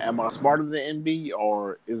 am I smarter than MB,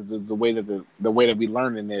 or is the way that the way that we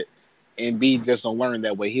learning that MB just don't learn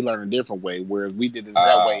that way? He learned a different way. Whereas we did it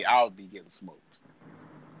that way, I'll be getting smoked.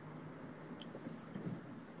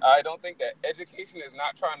 I don't think that education is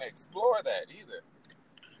not trying to explore that either.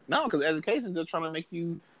 No, because education is just trying to make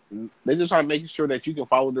you. They're just trying to make sure that you can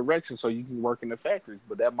follow directions so you can work in the factories.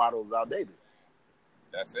 But that model is outdated.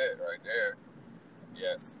 That's it right there.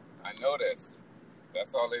 Yes, I know this.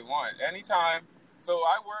 That's all they want. Anytime. So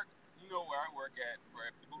I work, you know where I work at, for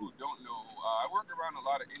people who don't know, I work around a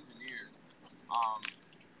lot of engineers.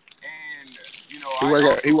 And, you know,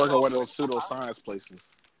 he work at one of those pseudoscience places.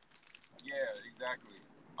 Yeah, exactly.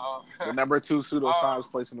 The number 2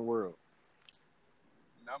 pseudoscience place in the world.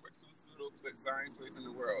 Number 2 pseudoscience place in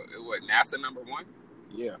the world. What, NASA number 1?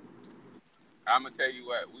 Yeah. I'm going to tell you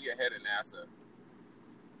what, we ahead of NASA.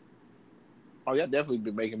 Oh, yeah, definitely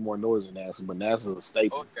been making more noise than NASA, but NASA's a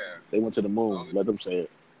staple. Okay. They went to the moon. Let them say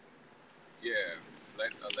it. Yeah,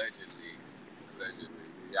 allegedly.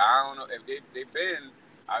 Yeah, I don't know. If they've been,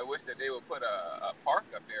 I wish that they would put a park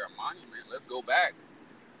up there, a monument. Let's go back.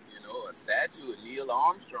 You know, a statue of Neil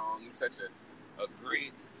Armstrong, such a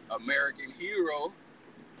great American hero.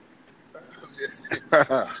 Just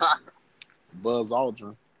Buzz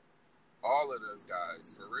Aldrin. All of those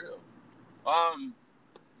guys, for real.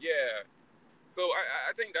 Yeah. So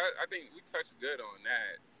I think we touched good on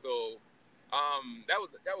that. So that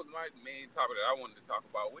was my main topic that I wanted to talk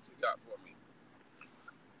about. What you got for me?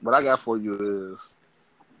 What I got for you is,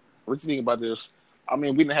 what you think about this? I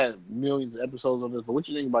mean, we done had millions of episodes on this, but what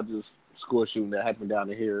you think about this school shooting that happened down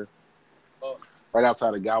here, right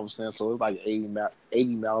outside of Galveston? So it's like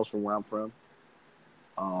 80 miles from where I'm from.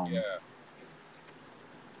 Yeah.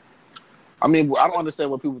 I mean, I don't understand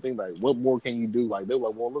what people think. Like, what more can you do? Like, they're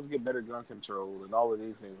like, well, let's get better gun control and all of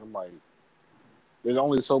these things. I'm like, there's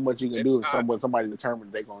only so much you can It's do if not. somebody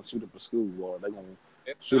determined they're gonna shoot up a school or they're gonna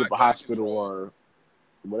It's shoot up not a gun hospital control. or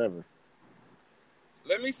whatever.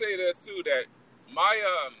 Let me say this too, that my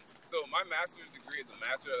my master's degree is a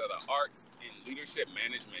master of the arts in leadership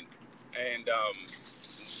management, and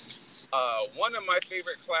one of my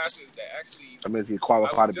favorite classes that actually I mean, if you I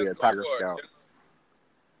qualify was to be a just going Tiger for a Scout, general,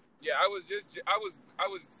 yeah, I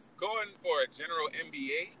was going for a general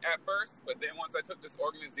MBA at first, but then once I took this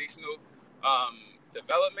organizational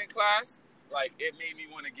development class, like it made me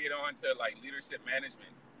want to get on to like leadership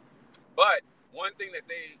management. But one thing that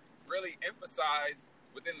they really emphasize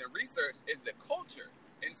within the research is the culture.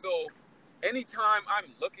 And so anytime I'm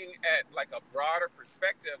looking at like a broader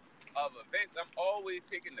perspective of events, I'm always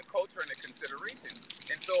taking the culture into consideration.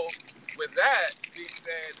 And so with that being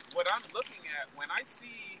said, what I'm looking at when I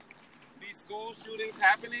see these school shootings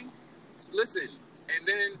happening, listen, and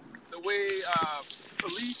then the way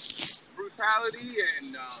police brutality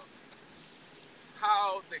and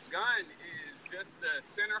how the gun is just the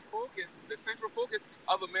central focus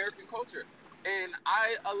of American culture. And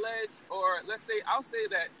I allege, or let's say, I'll say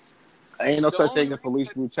that ain't no the such only thing as reason police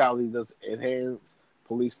that, brutality. Does enhance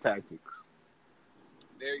police tactics?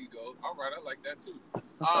 there you go. All right, I like that too.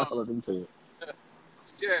 Let them say it.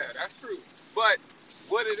 Yeah, that's true. But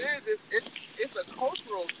what it is it's a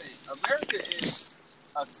cultural thing. America is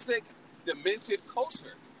a sick, demented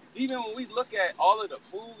culture. Even when we look at all of the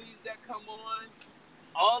movies that come on,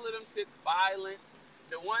 all of them shits violent.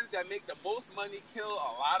 The ones that make the most money kill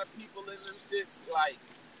a lot of people in them shits. Like,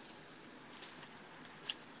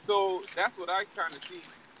 so that's what I kind of see.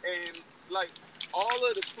 And like all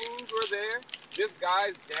of the crews were there. This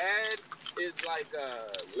guy's dad is like a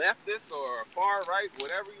leftist or far right,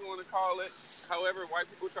 whatever you want to call it. However, white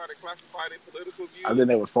people try to classify their political I think views.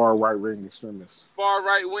 they were far right wing extremists. Far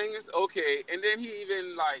right wingers, okay. And then he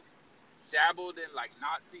even like dabbled in like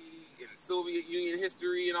Nazi and Soviet Union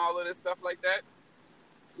history and all of this stuff like that.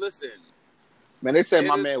 Listen, Man, they said it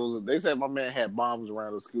my is man was. They said my man had bombs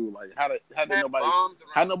around the school. Like, how did had nobody? bombs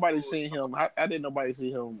How around the nobody school. seen him? How did nobody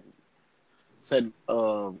see him? Said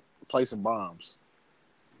placing bombs.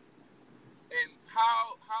 And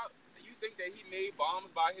how you think that he made bombs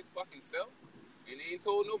by his fucking self and he ain't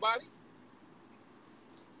told nobody?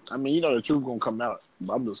 I mean, you know the truth gonna come out.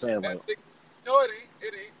 But I'm just saying, like, That's 16. No, it ain't.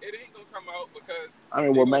 It ain't gonna come out because I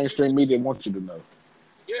mean, they what gonna sit. mainstream media wants you to know.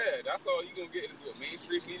 Yeah, that's all you gonna get is what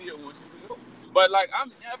mainstream media wants you to know. But like,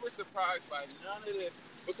 I'm never surprised by none of this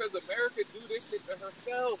because America do this shit to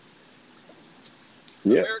herself.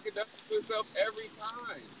 Yeah. America does it to herself every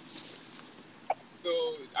time. So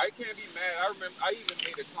I can't be mad. I remember I even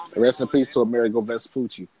made a comment Rest in on peace it. to Amerigo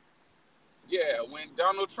Vespucci. Yeah, when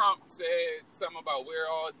Donald Trump said something about we're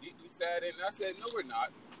all deeply saddened, I said, no, we're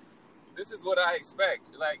not. This is what I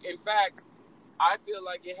expect. Like, in fact, I feel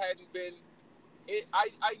like it hadn't been. I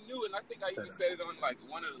knew, and I think I even said it on like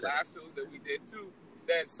one of the last shows that we did too,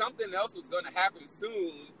 that something else was going to happen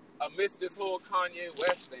soon amidst this whole Kanye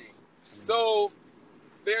West thing. So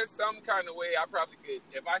there's some kind of way I probably could,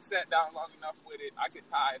 if I sat down long enough with it, I could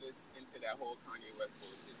tie this into that whole Kanye West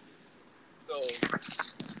bullshit too. So,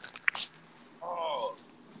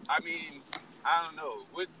 I mean, I don't know.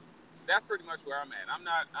 That's pretty much where I'm at. I'm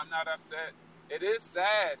not upset. It is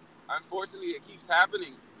sad. Unfortunately, it keeps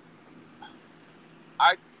happening.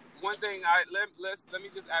 Let me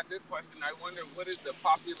just ask this question. I wonder what is the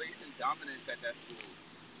population dominance at that school?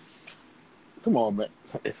 Come on, man.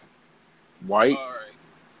 White. All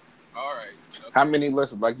right. Okay. How many?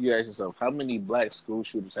 Listen, like you asked yourself, how many black school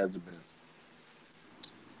shooters has there been?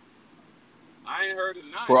 I ain't heard of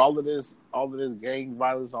none. For all of this gang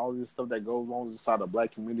violence, all this stuff that goes on inside the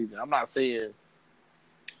black community. I'm not saying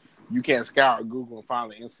you can't scour Google and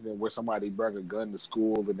find an incident where somebody brought a gun to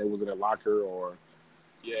school and they was in a locker or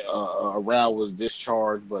a round was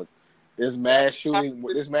discharged, but this mass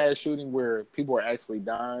shooting where people are actually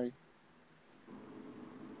dying.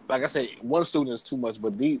 Like I said, one student is too much,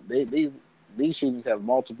 but these shootings have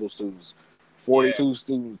multiple students, 42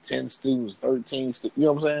 students, 10 students, 13 students. You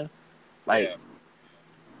know what I'm saying? Like,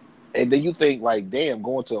 and then you think like, damn,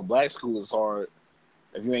 going to a black school is hard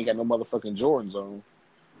if you ain't got no motherfucking Jordans on.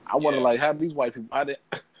 I wonder, like, how these white people,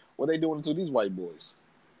 what they doing to these white boys?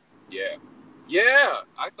 Yeah,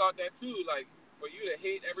 I thought that too. Like, for you to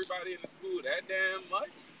hate everybody in the school that damn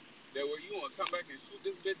much, that where you want to come back and shoot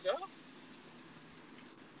this bitch up?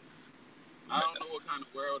 I don't know what kind of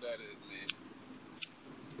world that is, man.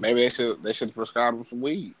 Maybe they should prescribe them some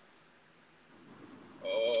weed.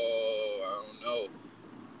 Oh, I don't know.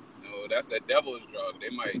 No, that's that devil's drug. They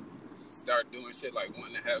might start doing shit like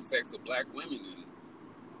wanting to have sex with black women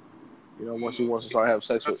and once she wants to start having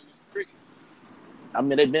sex with, the I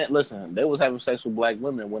mean, they was having sex with black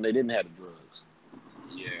women when they didn't have the drugs.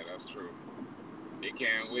 Yeah, that's true. They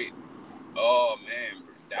can't wait. Oh man,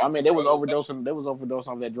 I mean, they was overdosing. They was overdosing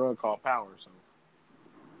on that drug called power. So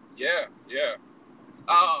yeah.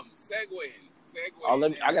 Segueing.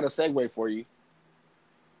 I got a segue for you.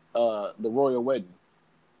 The royal wedding.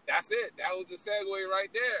 That's it. That was the segue right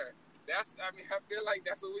there. I feel like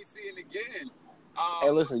that's what we seeing again. Hey,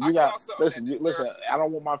 listen, listen. I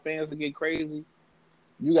don't want my fans to get crazy.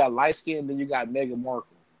 You got light skin, then you got Meghan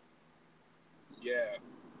Markle. Yeah,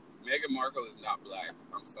 Meghan Markle is not black.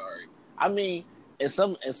 I'm sorry. I mean, in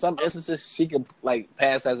some instances, she could like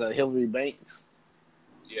pass as a Hillary Banks.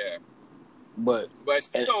 Yeah, but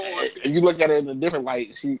she don't want to. If you look at it in a different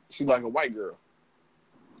light, she like a white girl.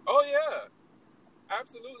 Oh yeah,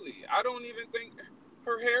 absolutely. I don't even think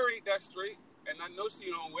her hair ain't that straight, and I know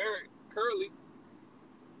she don't wear it curly.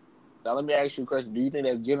 Now let me ask you a question: do you think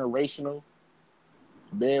that's generational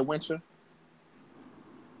bad wencher?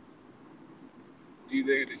 Do you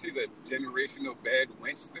think that she's a generational bad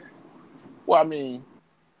wenchster? Well, I mean,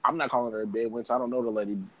 I'm not calling her a bad wench. I don't know the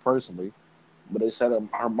lady personally, but they said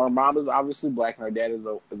her mom is obviously black and her dad is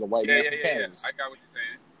a white man from Kansas. Yeah. I got what you're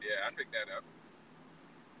saying. Yeah, I picked that up.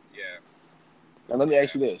 Yeah. Now let me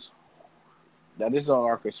ask you this. Now this is on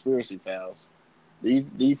our conspiracy files. Do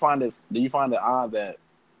you find it odd that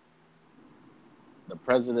the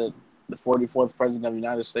 44th president of the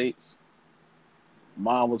United States,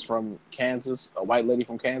 mom was from Kansas, a white lady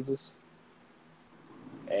from Kansas,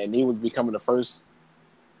 and he was becoming the first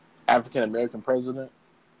African American president,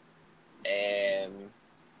 and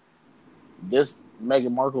this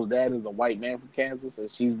Meghan Markle's dad is a white man from Kansas, and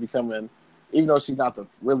she's becoming, even though she's not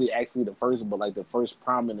actually the first, but like the first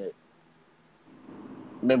prominent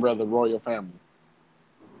member of the royal family.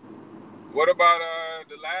 What about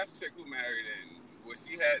the last chick who married in?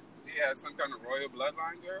 She had some kind of royal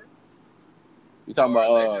bloodline to her? You talking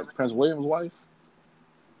about Prince William's wife?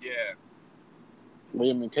 Yeah.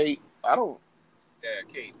 William and Kate?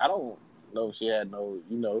 Kate. I don't know if she had no,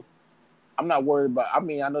 I'm not worried about, I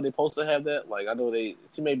mean, I know they're supposed to have that. Like, I know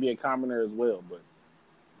she may be a commoner as well, but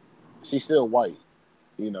she's still white,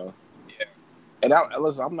 Yeah. And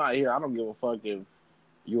listen, I'm not here. I don't give a fuck if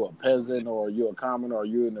you're a peasant or you're a commoner or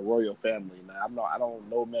you're in the royal family. Now, I don't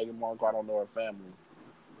know Meghan Markle. I don't know her family.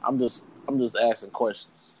 I'm just asking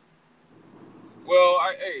questions. Well,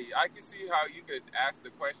 I can see how you could ask the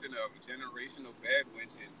question of generational bad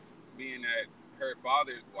wenching, being that her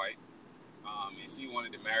father's white, and she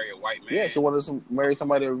wanted to marry a white man. Yeah, she wanted to marry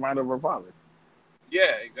somebody that reminded her of her father.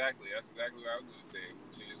 Yeah, exactly. That's exactly what I was going to say.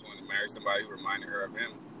 She just wanted to marry somebody who reminded her of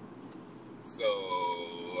him. So,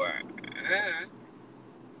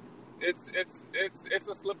 it's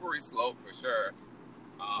a slippery slope for sure.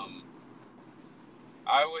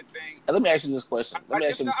 I would think. Let me ask you this question.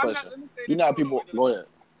 You know how people go ahead.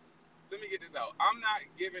 Let me get this out. I'm not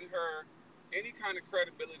giving her any kind of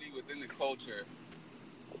credibility within the culture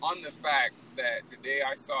on the fact that today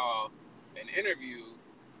I saw an interview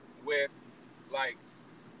with like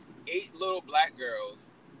 8 little black girls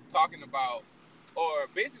talking about, or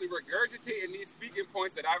basically regurgitating these speaking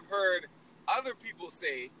points that I've heard other people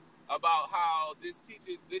say about how this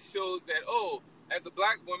shows that, as a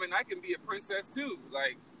black woman, I can be a princess too.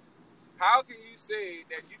 Like, how can you say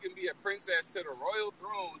that you can be a princess to the royal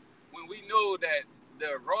throne when we know that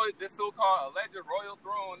this so-called alleged royal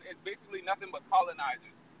throne is basically nothing but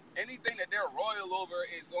colonizers? Anything that they're royal over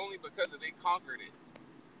is only because they conquered it.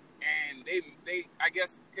 And they I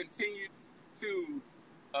guess continued to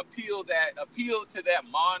appeal to that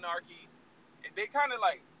monarchy. And they kind of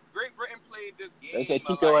like, Great Britain played this game. They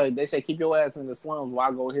say keep your ass in the slums while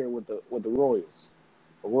I go here with the royals.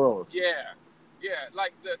 The royals. Yeah.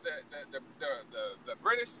 Like the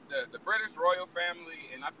British royal family,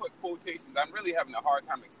 and I put quotations. I'm really having a hard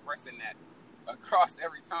time expressing that across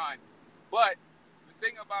every time. But the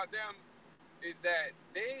thing about them is that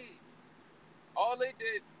they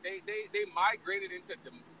migrated into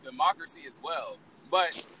democracy as well.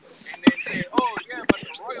 And then said, but the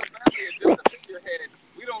royal family is just a figurehead.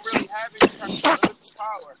 We don't really have any kind of political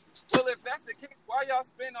power. Well, if that's the case, why y'all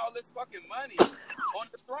spend all this fucking money on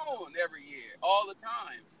the throne every year, all the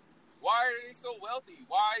time? Why are they so wealthy?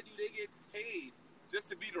 Why do they get paid just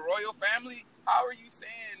to be the royal family? How are you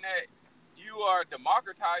saying that you are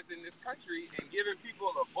democratizing this country and giving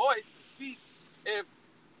people a voice to speak if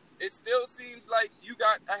it still seems like you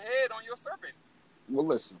got a head on your serpent? Well,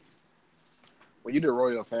 listen. When you're the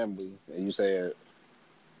royal family and you say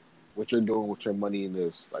what you're doing with your money in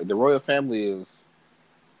this, like the royal family is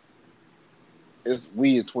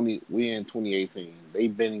we in 2018.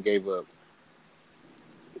 They've been and gave up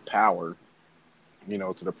power,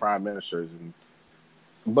 to the prime ministers,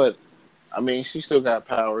 but I mean, she still got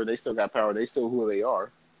power. They still got power. They still who they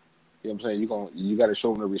are. You know what I'm saying? You got to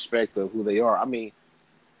show them the respect of who they are. I mean,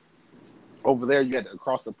 over there, you got to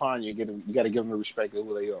across the pond. You got to give them the respect of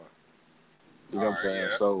who they are. You know what I'm saying?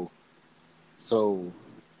 Yeah. So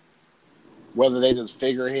whether they just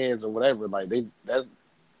figureheads or whatever, like that's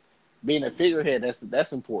being a figurehead.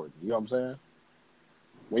 That's important. You know what I'm saying?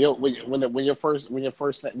 When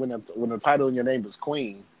the title in your name is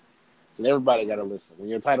queen, then everybody got to listen. When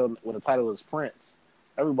the title is prince,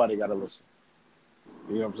 everybody got to listen.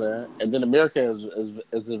 You know what I'm saying? And then America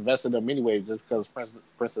is invested in them anyway, just because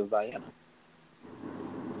Princess Diana.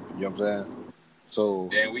 You know what I'm saying? So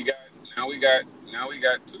and we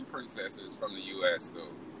got two princesses from the U.S.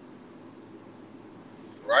 though,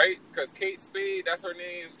 right? Because Kate Spade, that's her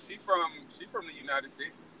name. She from the United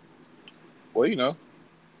States. well,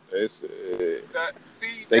 it's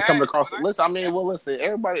they come across the list. I mean, listen,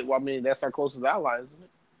 everybody. Well, I mean, that's our closest ally, isn't it?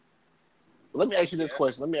 But let me ask you this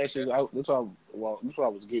question. Let me ask you. This is what I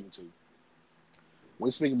was getting to. When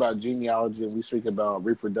we speak about genealogy and we speak about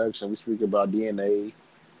reproduction, we speak about DNA.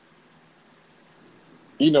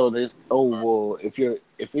 If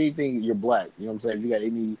anything, you're black. You know what I'm saying? If you got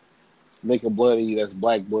any lick of blood in you that's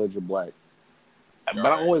black blood, you're black. But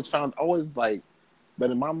I but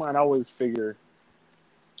in my mind, I always figure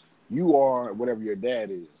you are whatever your dad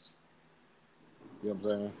is. You know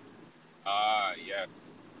what I'm saying?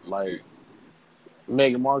 Yes. Like,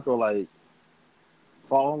 Meghan Markle, like,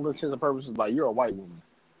 for all intents and purposes, like, you're a white woman.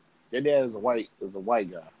 Your dad is a white guy.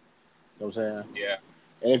 You know what I'm saying? Yeah.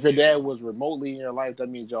 And if your dad was remotely in your life, that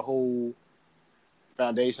means your whole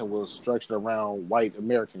foundation was structured around white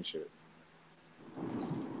American shit.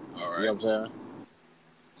 All right. You know what I'm saying?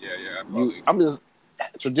 Yeah. I'm just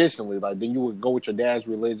traditionally, like, then you would go with your dad's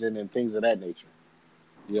religion and things of that nature.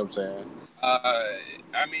 You know what I'm saying?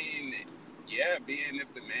 I mean, yeah, being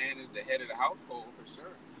if the man is the head of the household, for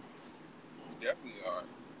sure. You definitely are.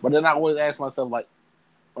 But then I always ask myself, like,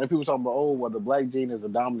 when people talk about, the black gene is a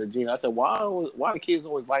dominant gene, I said, why the kids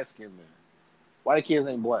always light skinned then? Why the kids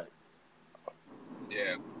ain't black?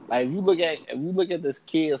 Yeah. Like, if you look at this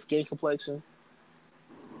kid's skin complexion,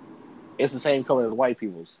 it's the same color as white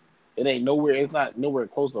people's. It's not nowhere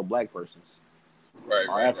close to a black person's. Right.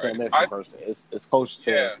 Or African American person. It's close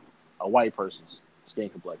to a white person's skin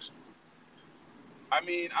complexion. I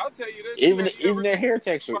mean, I'll tell you this. Even their hair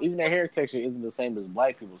texture isn't the same as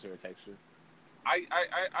black people's hair texture. I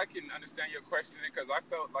can understand your question because I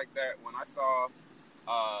felt like that when I saw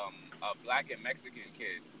a black and Mexican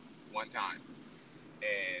kid one time,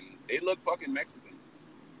 and they look fucking Mexican.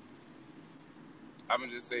 I'm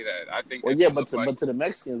gonna just say that. I think. Well, yeah, but to the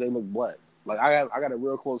Mexicans they look black. Like I got a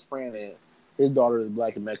real close friend and his daughter is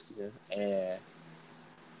black and Mexican, and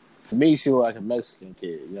to me she look like a Mexican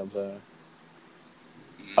kid. You know what I'm saying?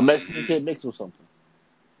 A Mexican kid mixed with something.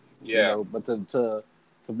 Yeah. But to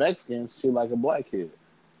Mexicans, she like a black kid.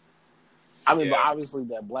 I mean, but obviously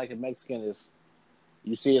that black and Mexican is,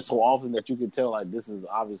 you see it so often that you can tell like this is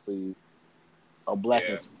obviously a black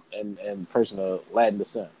and person of Latin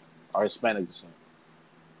descent or Hispanic descent.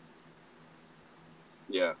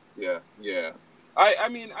 Yeah. I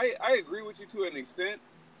mean, I agree with you to an extent,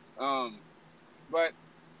 but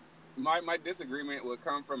my disagreement would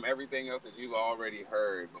come from everything else that you've already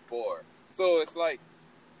heard before. So it's like,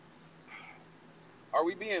 are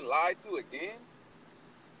we being lied to again?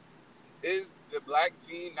 Is the black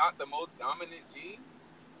gene not the most dominant gene?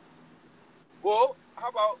 Well, how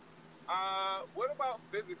about, what about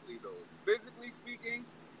physically though? Physically speaking,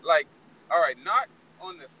 like, all right, not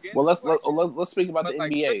on the skin. Well, let's speak about the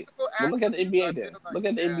NBA. Well, look at the NBA then. Look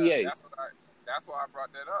at the NBA. That's why I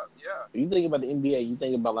brought that up. Yeah. You think about the NBA, you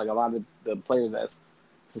think about like a lot of the players that's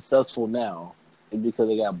successful now is because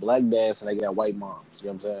they got black dads and they got white moms. You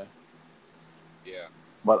know what I'm saying? Yeah.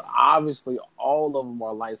 But obviously, all of them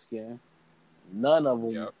are light skinned. None of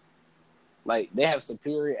them, like, they have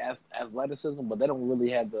superior athleticism, but they don't really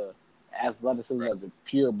have the athleticism as the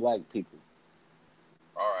pure black people.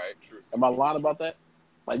 All right, true. Am I lying about that?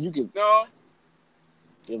 Like, you can. No. You know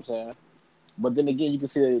what I'm saying? But then again, you can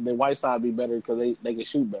see the white side be better because they can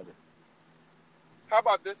shoot better. How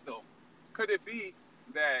about this, though? Could it be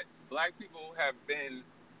that black people have been,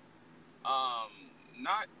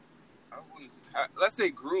 let's say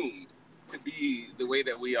groomed to be the way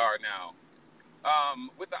that we are now?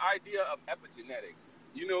 With the idea of epigenetics.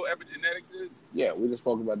 You know what epigenetics is? Yeah, we just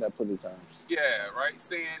spoke about that plenty of times. Yeah, right?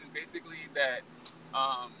 Saying basically that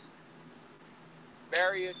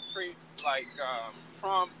various traits like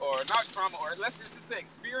trauma, or not trauma, or let's just say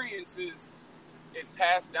experiences is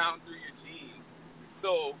passed down through your genes.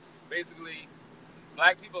 So basically,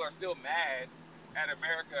 black people are still mad at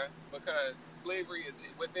America because slavery is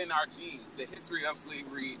within our genes. The history of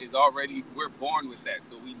slavery is already, we're born with that,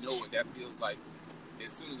 so we know what that feels like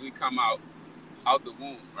as soon as we come out the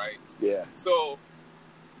womb, right? Yeah. So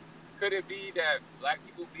could it be that black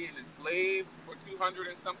people being enslaved for 200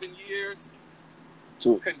 and something years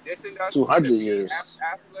conditioned us 200 to be years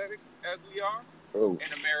athletic as we are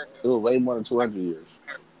in America? It was way more than 200 years.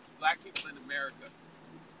 Black people in America.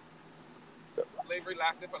 Slavery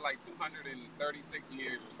lasted for like 236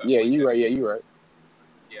 years or something. Yeah, you're right. Yeah, you're right.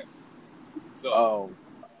 Yes. So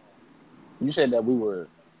you said that we were.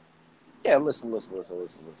 Yeah, listen.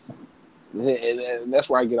 And that's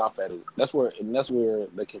where I get off at it. That's where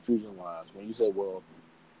the confusion lies. When you say, "Well,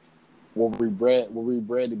 were we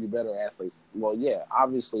bred to be better athletes?" Well, yeah,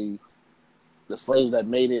 obviously, the slaves that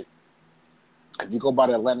made it. If you go by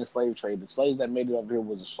the Atlantic slave trade, the slaves that made it up here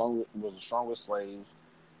was the strongest slaves,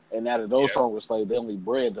 and out of those strongest slaves, they only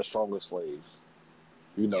bred the strongest slaves.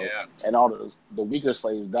 You know, and all the weaker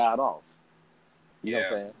slaves died off. You know what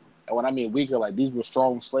I'm saying? And when I mean weaker, like these were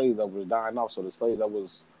strong slaves that was dying off. So the slaves that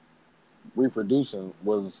was reproducing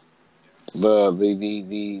was the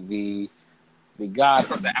god,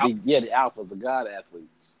 the alphas, the god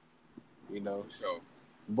athletes. You know. For sure.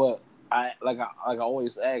 But I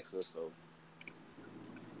always ask this though.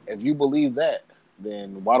 If you believe that,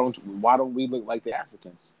 then why don't we look like the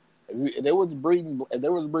Africans? If there was breeding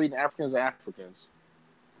Africans and Africans,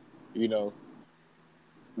 you know,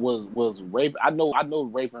 was rape. I know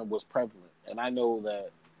raping was prevalent, and I know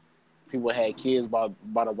that people had kids by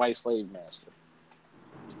the white slave master.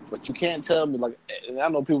 But you can't tell me, like, and I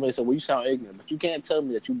know people may say, "Well, you sound ignorant," but you can't tell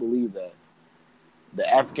me that you believe that the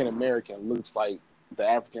African American looks like the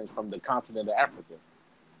Africans from the continent of Africa.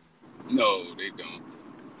 No, they don't.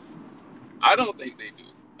 I don't think they do.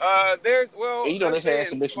 They say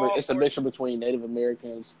it's a mixture between Native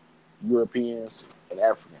Americans, Europeans, and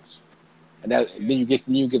Africans, and then you get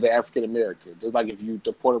the African American. Just like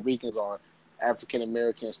the Puerto Ricans are African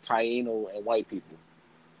Americans, Taino, and white people.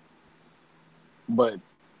 But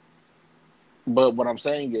what I'm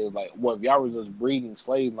saying is, like, if y'all was just breeding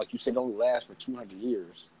slaves, like you said, it only lasts for 200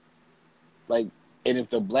 years. Like, and if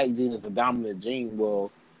the black gene is the dominant gene,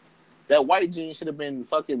 well, that white gene should have been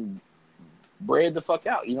fucking bred the fuck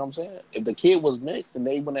out. You know what I'm saying? If the kid was mixed and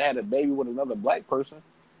they would have had a baby with another black person,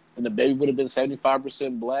 and the baby would have been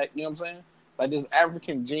 75% black, you know what I'm saying? Like, this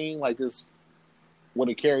African gene, like this, would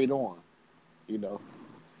have carried on. You know,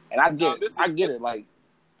 and I get it. Like,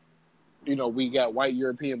 you know, we got white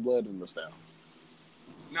European blood in us now.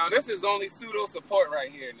 Now, this is only pseudo support right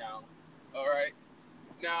here. Now, all right.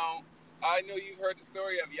 Now, I know you've heard the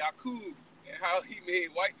story of Yakub and how he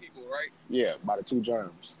made white people, right? Yeah, by the two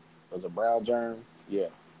germs. There's a brown germ. Yeah.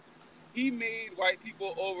 He made white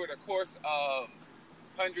people over the course of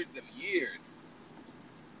hundreds of years.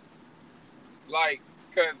 Like,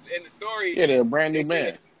 because in the story, they're a brand new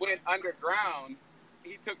man. He went underground.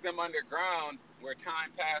 He took them underground where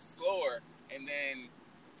time passed slower, and then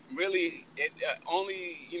really it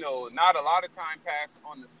only, you know, not a lot of time passed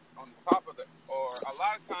on the top of or a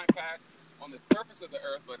lot of time passed on the surface of the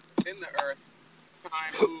earth, but within the earth,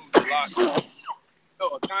 time moved a lot.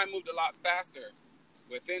 So time moved a lot faster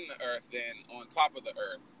within the earth than on top of the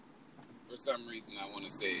earth. For some reason, I want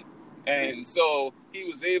to say, and so he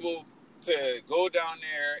was able to go down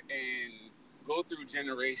there and go through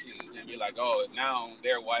generations and be like, oh, now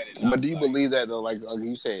they're white enough. But do you believe that though? Like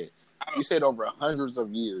you said over hundreds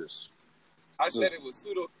of years. I said it was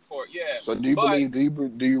pseudo support, yeah. So do you believe? Do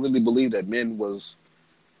you really believe that men was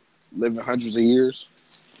living hundreds of years?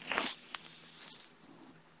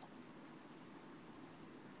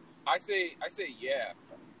 I say yeah.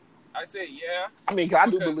 I say yeah. I mean, I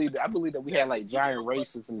believe that we had like giant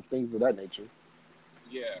races and things of that nature.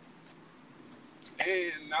 Yeah.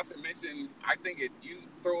 And not to mention, I think you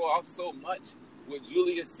throw off so much with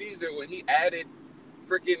Julius Caesar when he added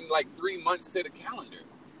freaking like 3 months to the calendar.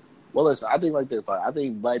 Well, listen, I think like this. Like, I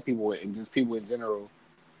think black people and just people in general,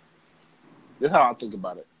 this is how I think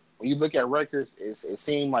about it. When you look at records, it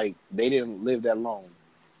seemed like they didn't live that long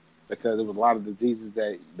because there was a lot of diseases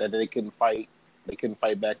that they couldn't fight. They couldn't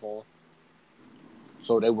fight back on.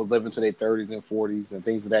 So they would live into their 30s and 40s and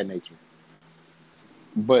things of that nature.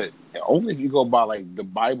 But only if you go by like the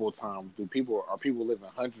Bible time, are people living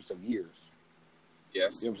hundreds of years.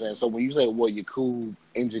 Yes. You know what I'm saying? So when you say, well, Yakub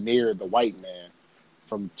engineered the white man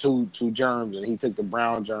from two germs, and he took the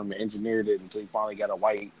brown germ and engineered it until he finally got a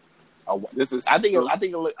white This is I think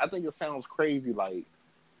true. it sounds crazy. Like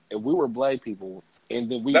if we were black people and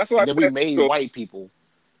That's why I then said we it's made true. white people,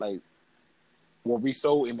 like were we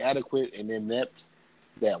so inadequate and inept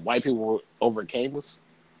that white people overcame us,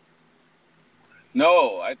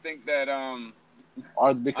 No, I think that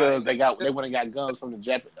or because they this, went and got guns from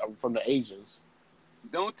from the Asians?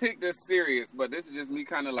 don't take this serious, but this is just me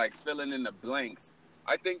kind of like filling in the blanks.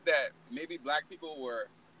 I think that maybe black people were,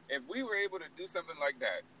 if we were able to do something like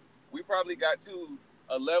that, we probably got to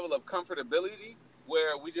a level of comfortability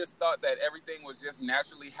where we just thought that everything was just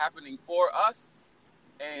naturally happening for us,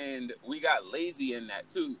 and we got lazy in that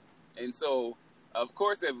too. And so, of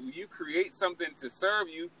course, if you create something to serve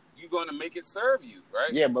you, you're going to make it serve you,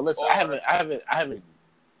 right? Yeah, but listen, Or I haven't.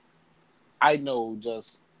 I know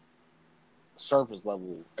just surface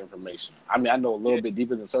level information. I mean, I know a little yeah, bit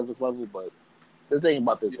deeper than surface level, but the thing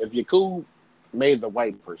about this, if Yakub made the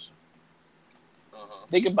white person, uh-huh.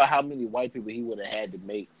 think about how many white people he would have had to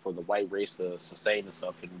make for the white race to sustain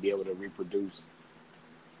itself and be able to reproduce.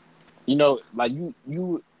 You know, like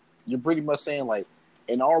you're pretty much saying like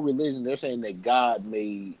in our religion, they're saying that God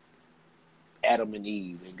made Adam and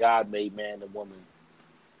Eve and God made man and woman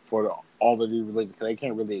for all of these religions because they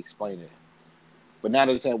can't really explain it. But now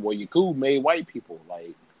they're saying, well, Yakub made white people.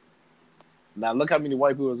 Like, now look how many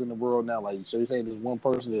white people is in the world now. Like, so you're saying this one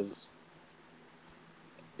person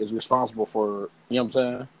is responsible for, you know what I'm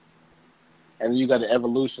saying? And then you got the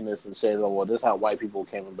evolutionists and say, oh, well, this is how white people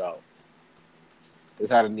came about. This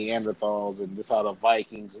is how the Neanderthals and this is how the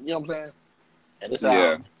Vikings, you know what I'm saying? And this is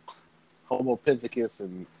Yeah. how Homo Pithecus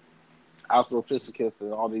and Australopithecus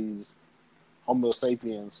and all these Homo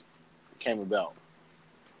sapiens came about.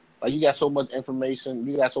 Like, you got so much information,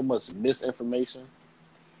 you got so much misinformation.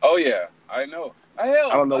 Oh yeah, I know. I Hell,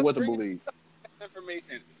 don't know us what to bringing believe.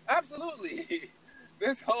 information. Absolutely.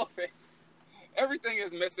 This whole thing, everything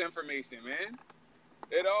is misinformation, man.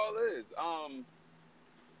 It all is.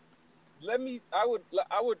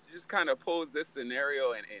 I would just kind of pose this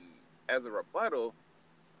scenario and as a rebuttal,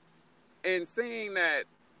 and saying that,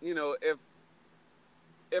 you know, if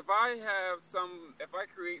I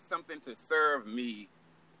create something to serve me,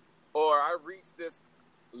 or I reach this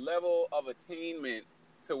level of attainment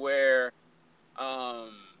to where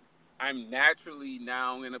I'm naturally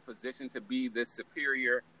now in a position to be this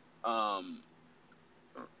superior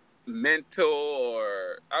mental,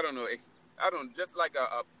 or just like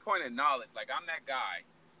a point of knowledge. Like I'm that guy,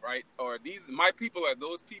 right? Or my people are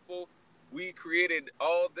those people. We created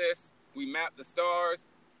all this. We mapped the stars.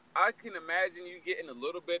 I can imagine you getting a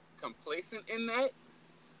little bit complacent in that,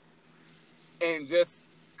 and just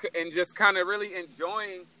kind of really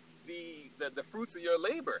enjoying the fruits of your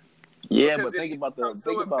labor. Yeah, Because but if you become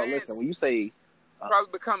so listen, advanced, when you say,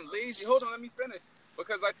 probably become lazy. Hold on, let me finish.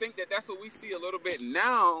 Because I think that that's what we see a little bit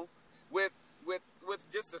now with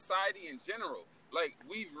just society in general. Like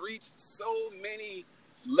we've reached so many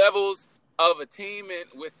levels of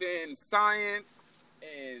attainment within science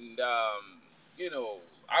and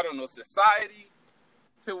I don't know, society,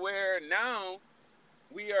 to where now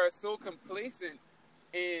we are so complacent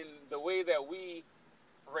in the way that we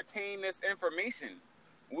retain this information.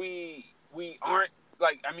 We aren't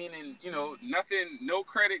like, I mean, and nothing, no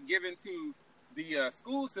credit given to the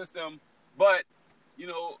school system, but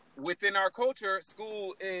within our culture,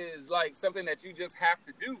 school is like something that you just have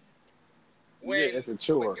to do. yeah, When it's a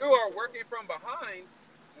chore. you are working from behind,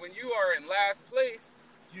 when you are in last place,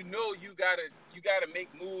 you gotta make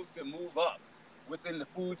moves to move up within the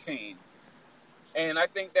food chain. And I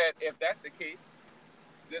think that if that's the case,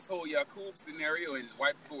 this whole Yakub scenario and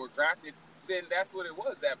white people were grafted, then that's what it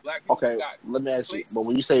was. That black people Okay, got let me ask you. placed But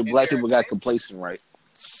when you say in black their people got advantage. complacent, right?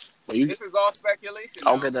 When you This is all speculation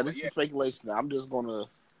okay, now, now but this yeah, is speculation. Now, I'm just gonna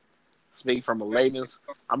speak from a speculation. layman's.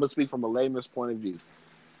 I'm gonna speak from a layman's point of view.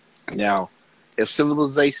 Now, if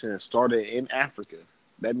civilization started in Africa,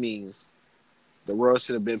 that means the world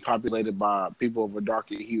should have been populated by people of a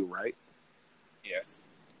darker hue, right? Yes.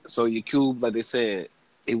 So Yakub, like they said,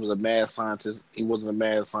 he was a mad scientist. He wasn't a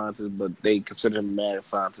mad scientist, but they considered him a mad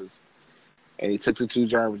scientist. And he took the two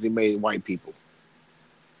germs. He made white people.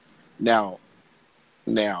 Now,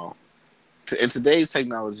 in today's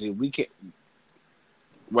technology, we can't,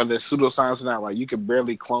 whether it's pseudoscience or not, like you can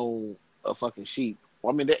barely clone a fucking sheep.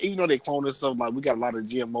 Well, I mean, even though they clone this stuff, like we got a lot of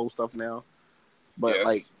GMO stuff now, but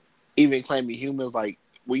like Yes. even claiming humans, like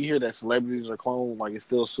when you hear that celebrities are cloned, like it's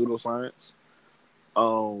still pseudoscience,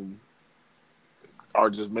 or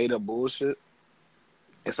just made up bullshit,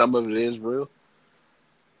 and some of it is real.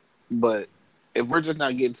 But if we're just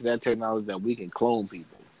not getting to that technology that we can clone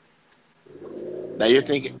people, now you're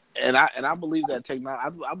thinking, and I believe that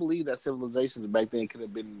technology. I believe that civilizations back then could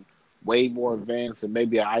have been way more advanced, and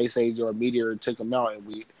maybe an ice age or a meteor took them out,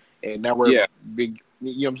 and now we're Yeah. big.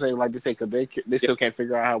 You know what I'm saying? Like they say, because they Yeah. still can't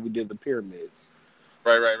figure out how we did the pyramids.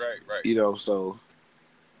 Right. You know, so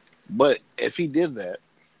but if he did that,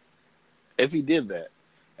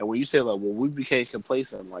 and when you say like, well, we became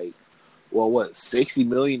complacent, like, well, what 60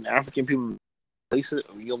 million African people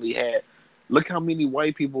complacent? We only had look how many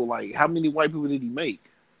white people like how many white people did he make?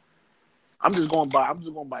 I'm just going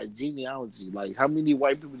by genealogy. Like how many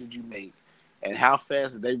white people did you make, and how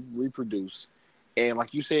fast did they reproduce? And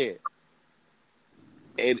like you said,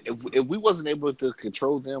 and if we wasn't able to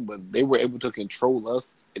control them, but they were able to control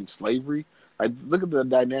us in slavery, like look at the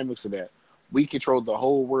dynamics of that. We controlled the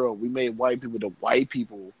whole world. We made white people the white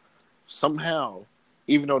people somehow,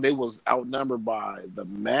 even though they was outnumbered by the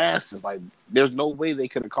masses. Like there's no way they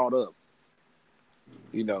could have caught up.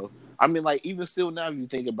 You know, I mean, like even still now, if you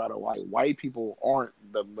think about it, like white people aren't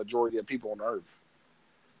the majority of people on Earth.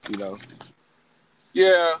 You know,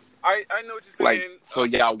 Yeah, I know what you're like saying. so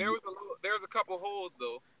y'all There was a couple holes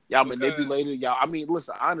though y'all because manipulated y'all. I mean,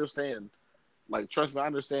 listen, I understand. Like, trust me, I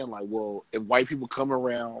understand. Like, well, if white people come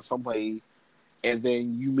around someplace and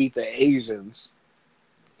then you meet the Asians,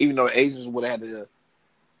 even though the Asians would have had to,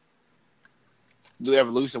 the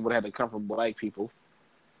evolution would have had to come from black people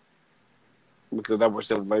because that's where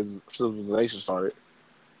civilization started.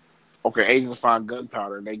 Okay, Asians find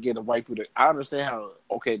gunpowder and they get the white people. I understand how,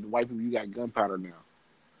 okay, the white people, you got gunpowder now.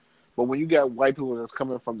 But when you got white people that's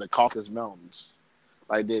coming from the Caucasus Mountains,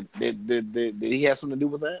 like, did he have something to do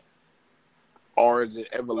with that? Or is it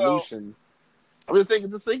well, evolution? I'm just thinking.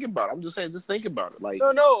 Just think about it. I'm just saying. Just think about it. Like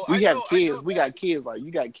no, we have I kids. know We that. got kids. Like you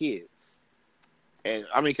got kids. And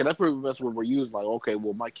I mean, cause that's pretty much what we're used. Like, okay,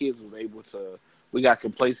 well, my kids was able to. We got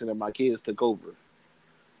complacent, and my kids took over.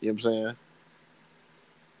 You know what I'm saying?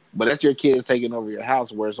 But that's your kids taking over your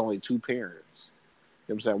house, where it's only two parents.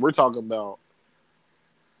 You know what I'm saying? We're talking about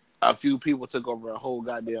a few people took over a whole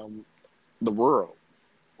goddamn the world.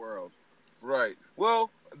 World, right? Well,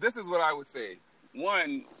 this is what I would say.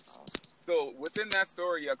 One, so within that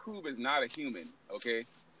story, Yakub is not a human. Okay, Right.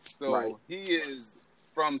 so he is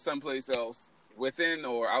from someplace else within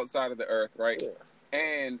or outside of the earth, right? Yeah.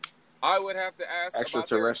 And I would have to ask about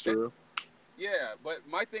their agenda. Extraterrestrial. Yeah, but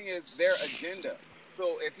my thing is their agenda.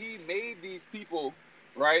 So if he made these people,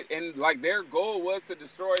 right, and like their goal was to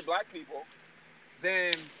destroy black people,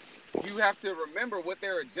 then you have to remember what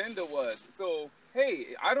their agenda was. So hey,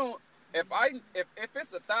 I don't if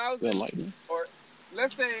it's Yeah, 1,000 lightning. or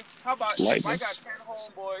let's say how about if I Lightning. got 10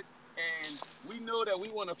 homeboys and we know that we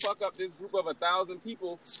want to fuck up this group of 1,000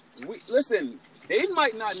 people, we listen, they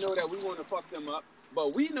might not know that we want to fuck them up,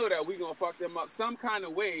 but we know that we gonna fuck them up some kind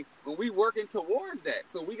of way when we working towards that.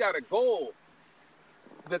 So we got a goal.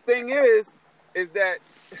 The thing is that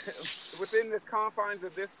within the confines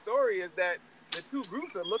of this story is that the two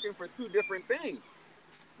groups are looking for two different things.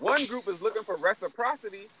 One group is looking for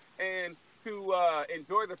reciprocity and to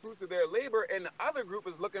enjoy the fruits of their labor, and the other group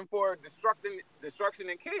is looking for destruction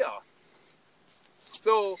and chaos.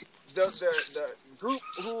 So the group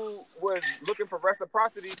who was looking for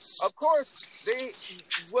reciprocity, of course, they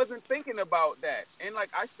wasn't thinking about that. And like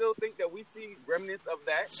I still think that we see remnants of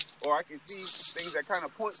that, or I can see things that kind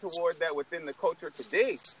of point toward that within the culture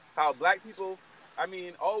today. How black people, I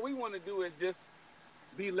mean, all we want to do is just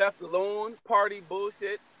be left alone, party,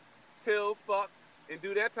 bullshit, chill, fuck, and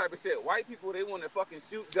do that type of shit. White people, they want to fucking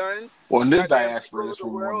shoot guns, Well, in this goddamn diaspora, control that's the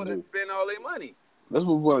what we want world, to and do. spend all their money. That's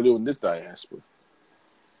what we want to do in this diaspora.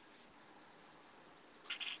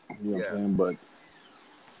 You know what I'm Yeah. saying? But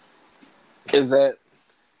is that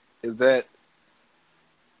is that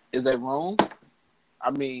is that wrong?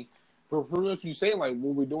 I mean, pretty much you say like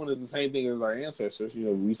what we're doing is the same thing as our ancestors. You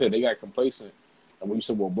know, we said they got complacent, and we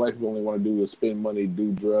said, well, black people only want to do is spend money,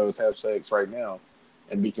 do drugs, have sex right now,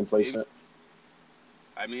 and be complacent.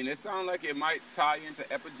 I mean, it sounds like it might tie into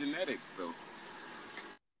epigenetics, though.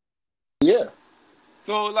 Yeah.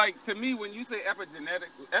 So, like to me, when you say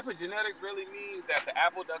epigenetics really means that the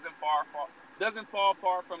apple doesn't fall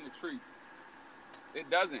far from the tree. It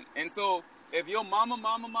doesn't. And so, if your mama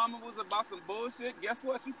was about some bullshit, guess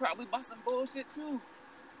what? You probably about some bullshit too.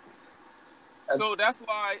 So that's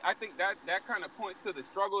why I think that kind of points to the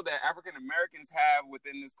struggle that African Americans have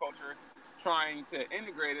within this culture, trying to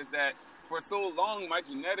integrate. Is that for so long, my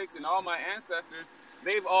genetics and all my ancestors,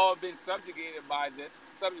 they've all been subjugated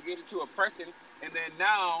to oppression, and then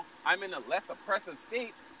now I'm in a less oppressive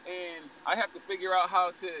state, and I have to figure out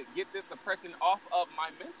how to get this oppression off of my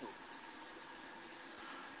mental.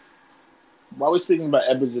 While we're speaking about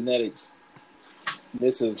epigenetics,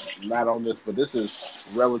 this is not on this, but this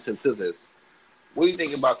is relative to this. What do you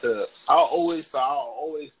think about the? I always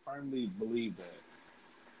firmly believe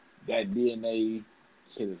that DNA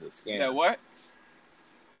shit is a scam. That what?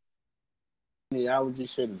 Genealogy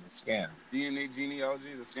shit is a scam. DNA genealogy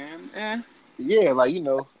is a scam? Eh. Yeah, like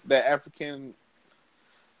that African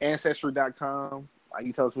Ancestry.com. Like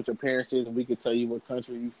you tell us what your parents is, and we can tell you what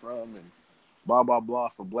country you from, and blah blah blah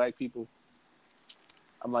for black people.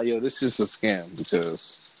 I'm like, yo, this is a scam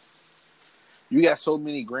because you got so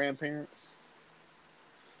many grandparents,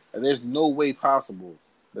 and there's no way possible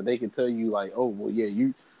that they can tell you like, oh, well, yeah,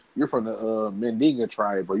 you're from the Mandinga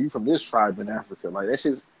tribe, or you from this tribe in Africa. Like that's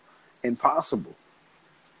just impossible.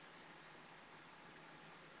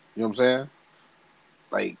 You know what I'm saying?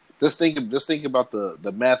 Like just think about the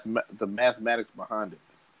mathematics behind it.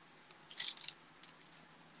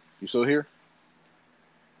 You still here?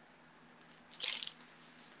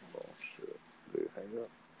 Oh shit! Did it hang up?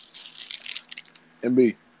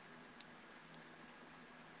 MB.